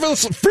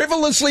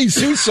frivolously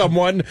sue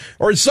someone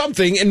or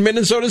something in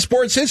Minnesota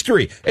sports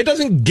history. It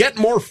doesn't get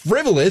more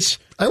frivolous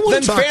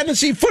than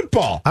fantasy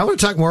football. I want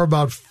to talk more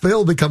about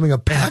Phil becoming a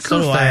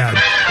Packer fan.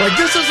 Like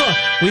this is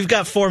We've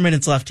got 4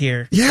 minutes left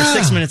here. Yeah. Or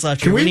 6 minutes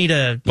left here. We need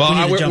to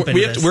jump into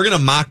this. We're going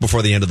to mock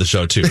before the end of the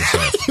show, too. So.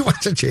 He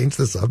wants to change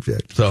the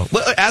subject. So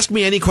ask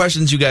me any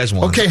questions you guys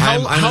want. Okay,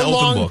 I'm an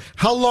open book.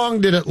 How long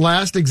did it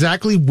last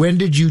exactly? When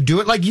did you do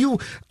it? Like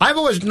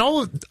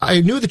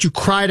I knew that you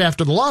cried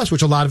after the loss,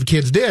 which a lot of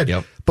kids did.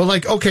 Yep. But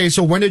like, okay,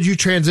 so when did you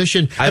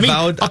transition?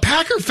 A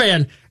Packer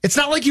fan, it's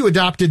not like you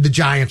adopted the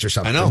Giants or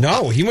something. I know.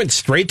 No, he went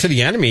straight to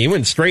the enemy. He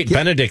went straight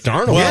Benedict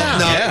Arnold.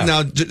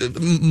 Now,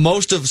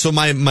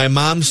 my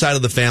mom's side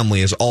of the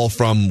family is all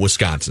from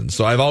Wisconsin.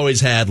 So I've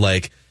always had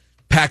like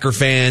Packer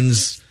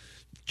fans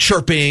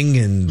chirping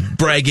and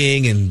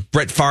bragging and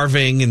Brett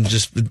Favring and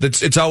just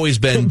it's always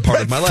been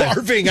part of my life.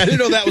 Favring, I didn't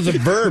know that was a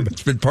verb.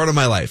 It's been part of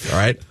my life, all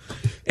right?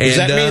 Does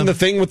that mean the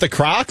thing with the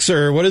Crocs,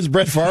 or what is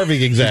Brett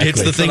Favring exactly?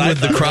 It's the thing with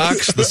the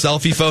Crocs, the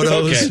selfie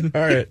photos. Okay,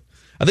 all right.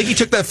 I think he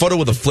took that photo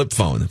with a flip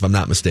phone, if I'm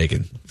not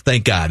mistaken.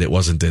 Thank God it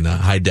wasn't in a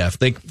high def.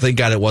 Thank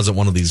God it wasn't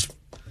one of these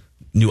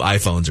new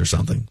iPhones or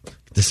something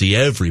to see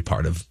every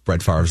part of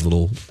Brett Favre's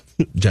little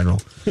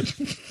general.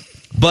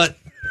 But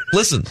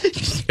listen,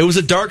 it was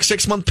a dark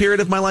 6-month period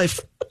of my life.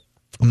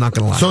 I'm not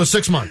going to lie. So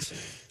 6 months.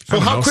 So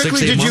how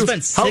quickly did you?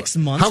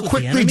 How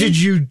quickly did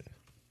you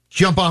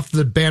jump off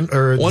the band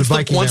or once the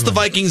Vikings? Once the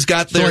Vikings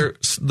got their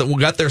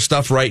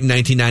stuff right in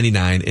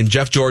 1999, and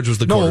Jeff George was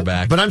the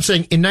quarterback. But I'm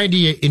saying in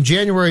 '98, in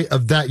January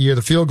of that year,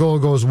 the field goal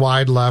goes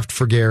wide left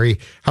for Gary.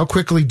 How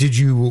quickly did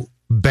you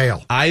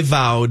bail? I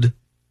vowed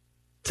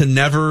to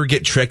never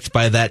get tricked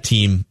by that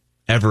team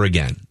ever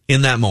again.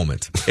 In that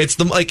moment, it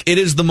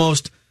is the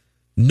most.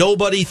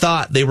 Nobody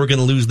thought they were going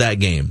to lose that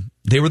game.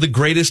 They were the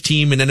greatest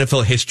team in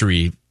NFL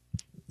history,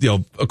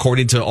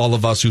 according to all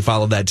of us who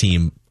followed that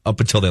team up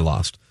until they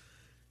lost.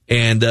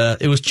 And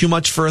it was too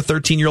much for a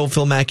 13-year-old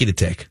Phil Mackey to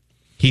take.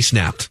 He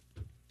snapped.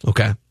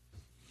 Okay?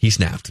 He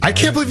snapped. I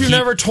can't believe you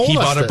never told us He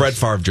bought this. a Brett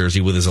Favre jersey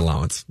with his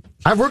allowance.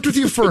 I've worked with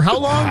you for how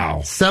long?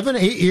 Wow. 7,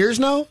 8 years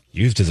now?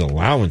 Used his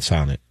allowance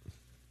on it.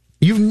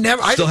 You've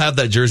never... I still have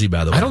that jersey,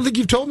 by the way. I don't think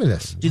you've told me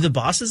this. Do the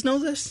bosses know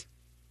this?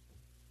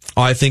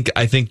 Oh, I think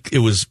it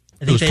was...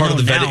 It was part of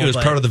the vetting. It was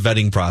part of the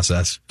vetting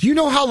process. Do you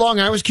know how long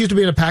I was accused of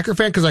being a Packer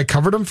fan because I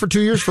covered them for 2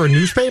 years for a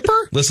newspaper?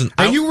 Listen,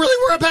 and you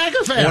really were a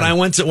Packer fan. When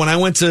I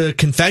went to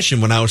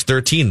confession when I was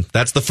 13,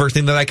 that's the first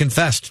thing that I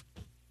confessed.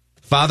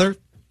 Father,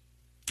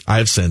 I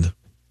have sinned.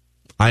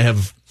 I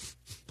have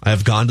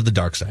gone to the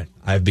dark side.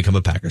 I have become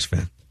a Packers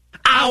fan.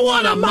 I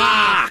want to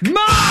mock.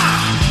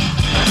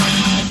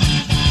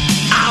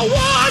 I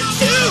want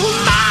to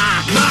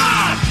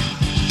mock.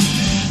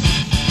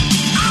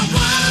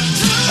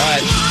 All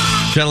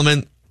right,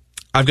 gentlemen,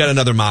 I've got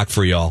another mock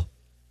for y'all.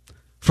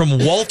 From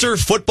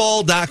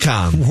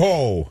WalterFootball.com.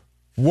 Whoa.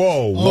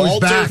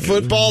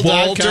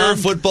 WalterFootball.com.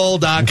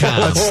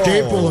 WalterFootball.com. A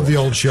staple of the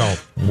old show.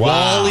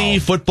 Wow.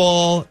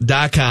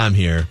 WallyFootball.com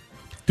here.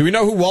 Do we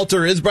know who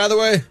Walter is, by the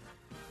way?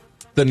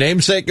 The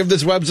namesake of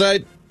this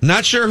website?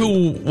 Not sure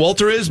who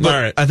Walter is, but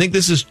right. I think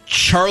this is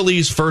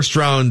Charlie's first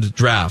round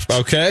draft.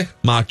 Okay.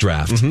 Mock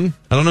draft. Mm-hmm.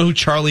 I don't know who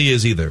Charlie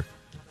is either.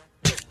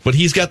 But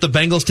he's got the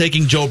Bengals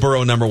taking Joe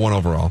Burrow number 1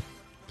 overall.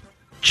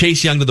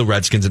 Chase Young to the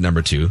Redskins at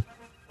number 2.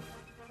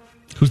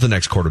 Who's the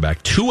next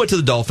quarterback? Tua to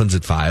the Dolphins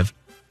at 5.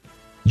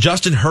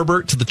 Justin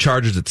Herbert to the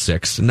Chargers at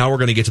 6. And now we're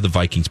going to get to the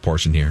Vikings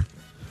portion here.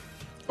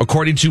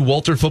 According to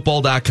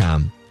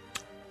WalterFootball.com,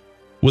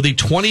 with the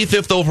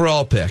 25th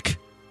overall pick,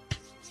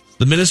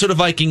 the Minnesota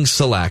Vikings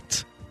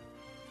select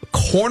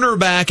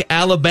cornerback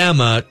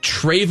Alabama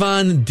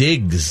Trayvon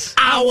Diggs.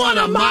 I want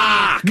to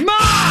mock.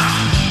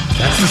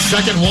 That's the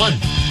second one.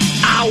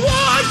 I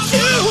want to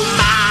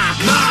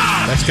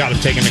mock. That's got him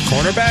taking a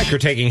cornerback or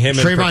taking him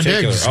in Trayvon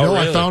particular? Diggs. Oh, No,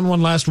 really? I found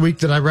one last week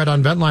that I read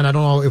on Ventline. I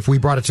don't know if we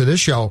brought it to this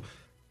show.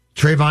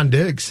 Trayvon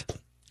Diggs.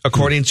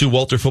 According to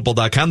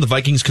WalterFootball.com, the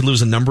Vikings could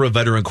lose a number of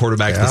veteran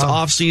quarterbacks this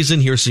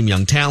offseason. Here's some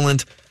young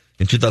talent.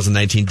 In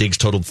 2019, Diggs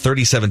totaled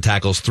 37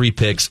 tackles, 3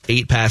 picks,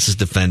 8 passes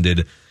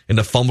defended, and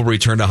a fumble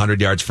returned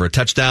 100 yards for a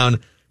touchdown.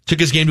 Took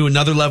his game to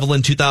another level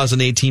in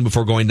 2018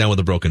 before going down with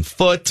a broken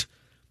foot.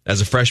 As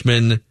a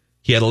freshman,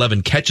 he had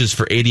 11 catches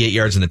for 88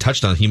 yards and a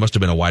touchdown. He must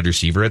have been a wide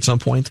receiver at some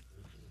point.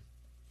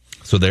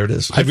 So there it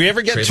is. Did we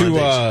ever get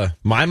to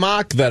my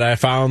mock that I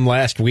found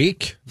last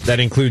week that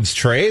includes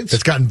trades?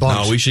 It's gotten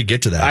bumped. No, we should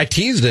get to that. I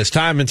teased this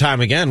time and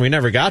time again. We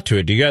never got to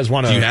it. Do you guys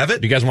want to? Do you have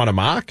it? Do you guys want to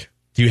mock?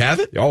 Do you have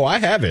it? Oh, I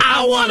have it.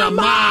 I want to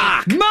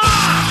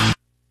mock.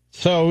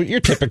 So your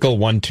typical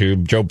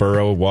 1-2, Joe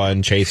Burrow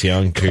 1, Chase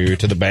Young 2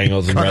 to the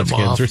Bengals and Cut 'em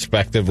Redskins off.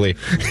 respectively.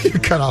 You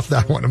cut off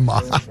that one a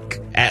mock.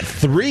 At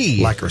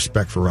 3, Lack of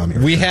respect for Rami.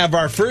 we have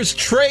our first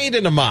trade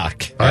in a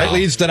mock, or at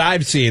least that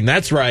I've seen.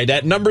 That's right.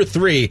 At number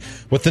 3,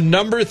 with the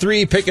number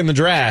 3 pick in the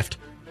draft,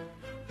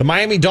 the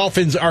Miami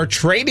Dolphins are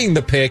trading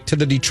the pick to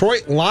the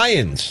Detroit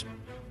Lions.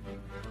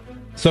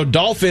 So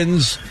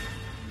Dolphins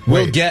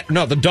will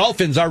the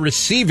Dolphins are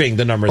receiving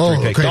the number 3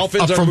 pick. Okay.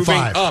 Dolphins Up are from moving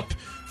 5. up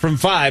from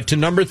 5 to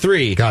number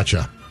 3.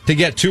 Gotcha. To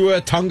get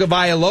Tua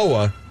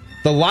Tagovailoa.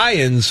 The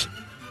Lions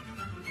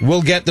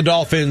will get the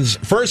Dolphins'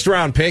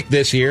 first-round pick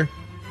this year,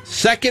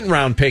 second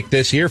round pick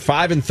this year,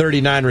 5 and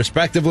 39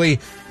 respectively,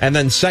 and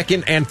then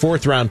second and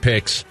fourth round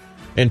picks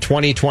in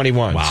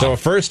 2021. Wow. So a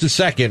first, a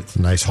second,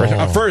 nice haul.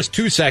 a first,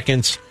 2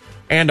 seconds,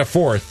 and a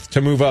fourth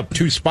to move up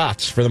 2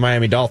 spots for the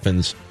Miami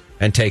Dolphins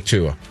and take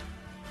Tua.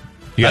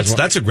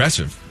 That's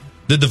aggressive.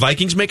 Did the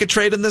Vikings make a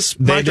trade in this?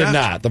 They did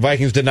not. The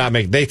Vikings did not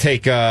make. They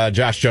take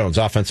Josh Jones,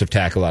 offensive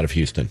tackle out of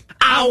Houston.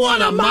 I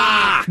want a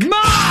mock.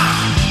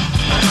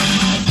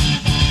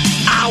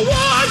 I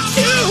want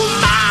to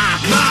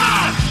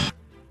mock.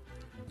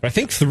 I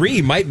think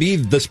 3 might be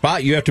the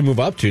spot you have to move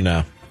up to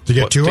now. To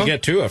get Tua? To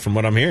get Tua, from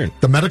what I'm hearing.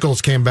 The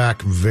medicals came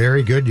back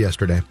very good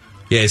yesterday.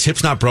 Yeah, his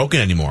hip's not broken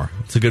anymore.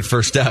 It's a good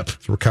first step.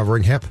 It's a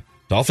recovering hip.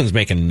 Dolphins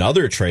make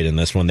another trade in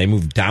this one. They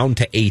move down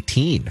to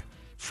 18.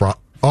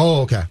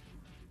 Okay.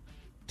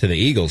 To the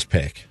Eagles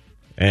pick.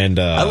 And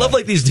I love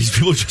like these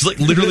people just like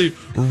literally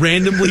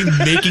randomly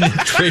making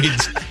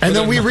trades. And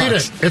then we read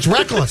it. It's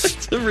reckless.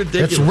 It's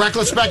ridiculous. It's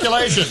reckless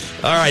speculation.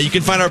 All right, you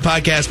can find our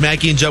podcast,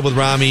 Mackie and Judd with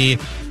Rami,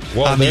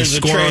 on the there's a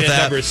Score trade North at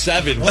app. number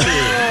 7, too.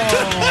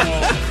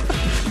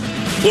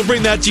 We'll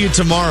bring that to you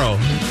tomorrow.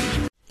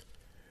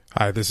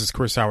 Hi, this is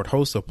Chris Howard,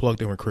 host of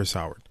Plugged In with Chris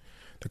Howard.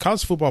 The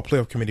College Football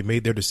Playoff Committee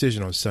made their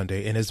decision on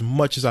Sunday, and as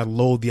much as I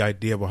loathe the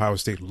idea of Ohio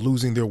State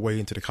losing their way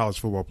into the College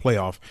Football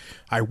Playoff,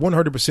 I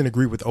 100%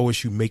 agree with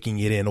OSU making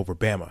it in over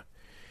Bama.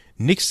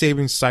 Nick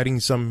Saban citing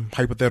some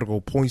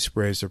hypothetical point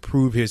spreads to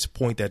prove his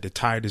point that the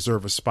Tide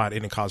deserve a spot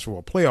in the College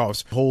Football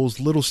Playoffs holds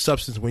little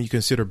substance when you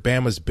consider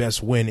Bama's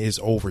best win is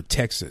over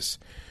Texas.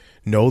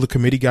 No, the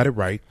committee got it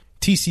right.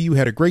 TCU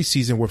had a great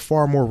season with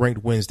far more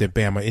ranked wins than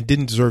Bama and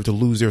didn't deserve to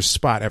lose their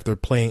spot after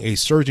playing a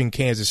surging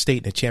Kansas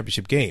State in a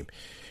championship game.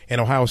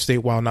 And Ohio State,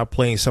 while not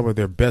playing some of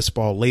their best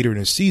ball later in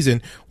the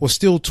season, was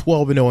still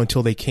 12-0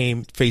 until they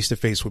came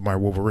face-to-face with my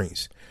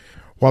Wolverines.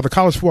 While the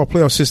college football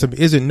playoff system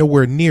isn't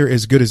nowhere near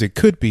as good as it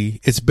could be,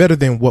 it's better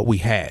than what we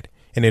had.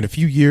 And in a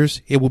few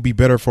years, it will be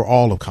better for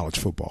all of college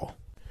football.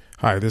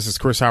 Hi, this is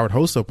Chris Howard,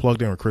 host of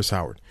Plugged In with Chris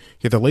Howard.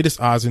 Get the latest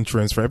odds and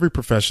trends for every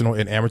professional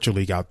and amateur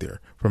league out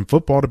there. From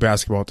football to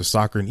basketball to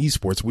soccer and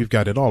esports, we've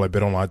got it all at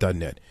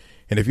BetOnline.net.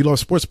 And if you love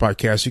sports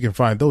podcasts, you can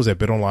find those at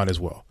BetOnline as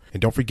well.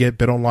 And don't forget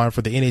BetOnline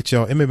for the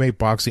NHL, MMA,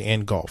 boxing,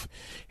 and golf.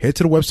 Head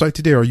to the website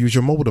today or use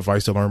your mobile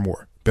device to learn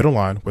more.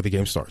 BetOnline, where the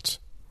game starts.